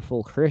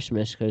wonderful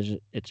Christmas because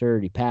it's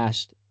already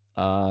passed.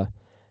 And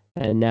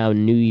now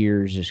New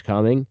Year's is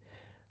coming.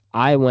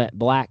 I went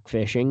black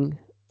fishing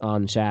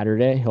on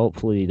Saturday.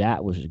 Hopefully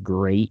that was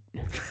great.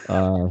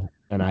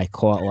 And I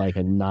caught like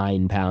a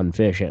 9-pound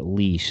fish at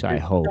least, I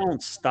hope.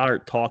 Don't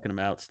start talking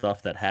about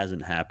stuff that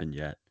hasn't happened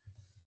yet.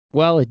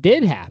 Well, it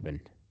did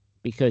happen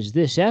because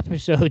this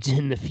episode's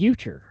in the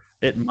future.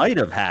 It might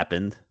have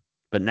happened,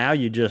 but now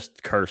you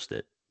just cursed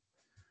it.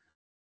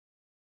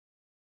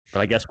 But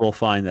I guess we'll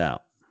find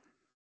out.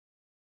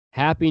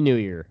 Happy New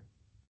Year.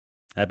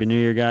 Happy New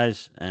Year,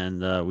 guys,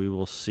 and we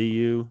will see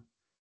you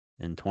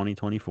in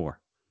 2024.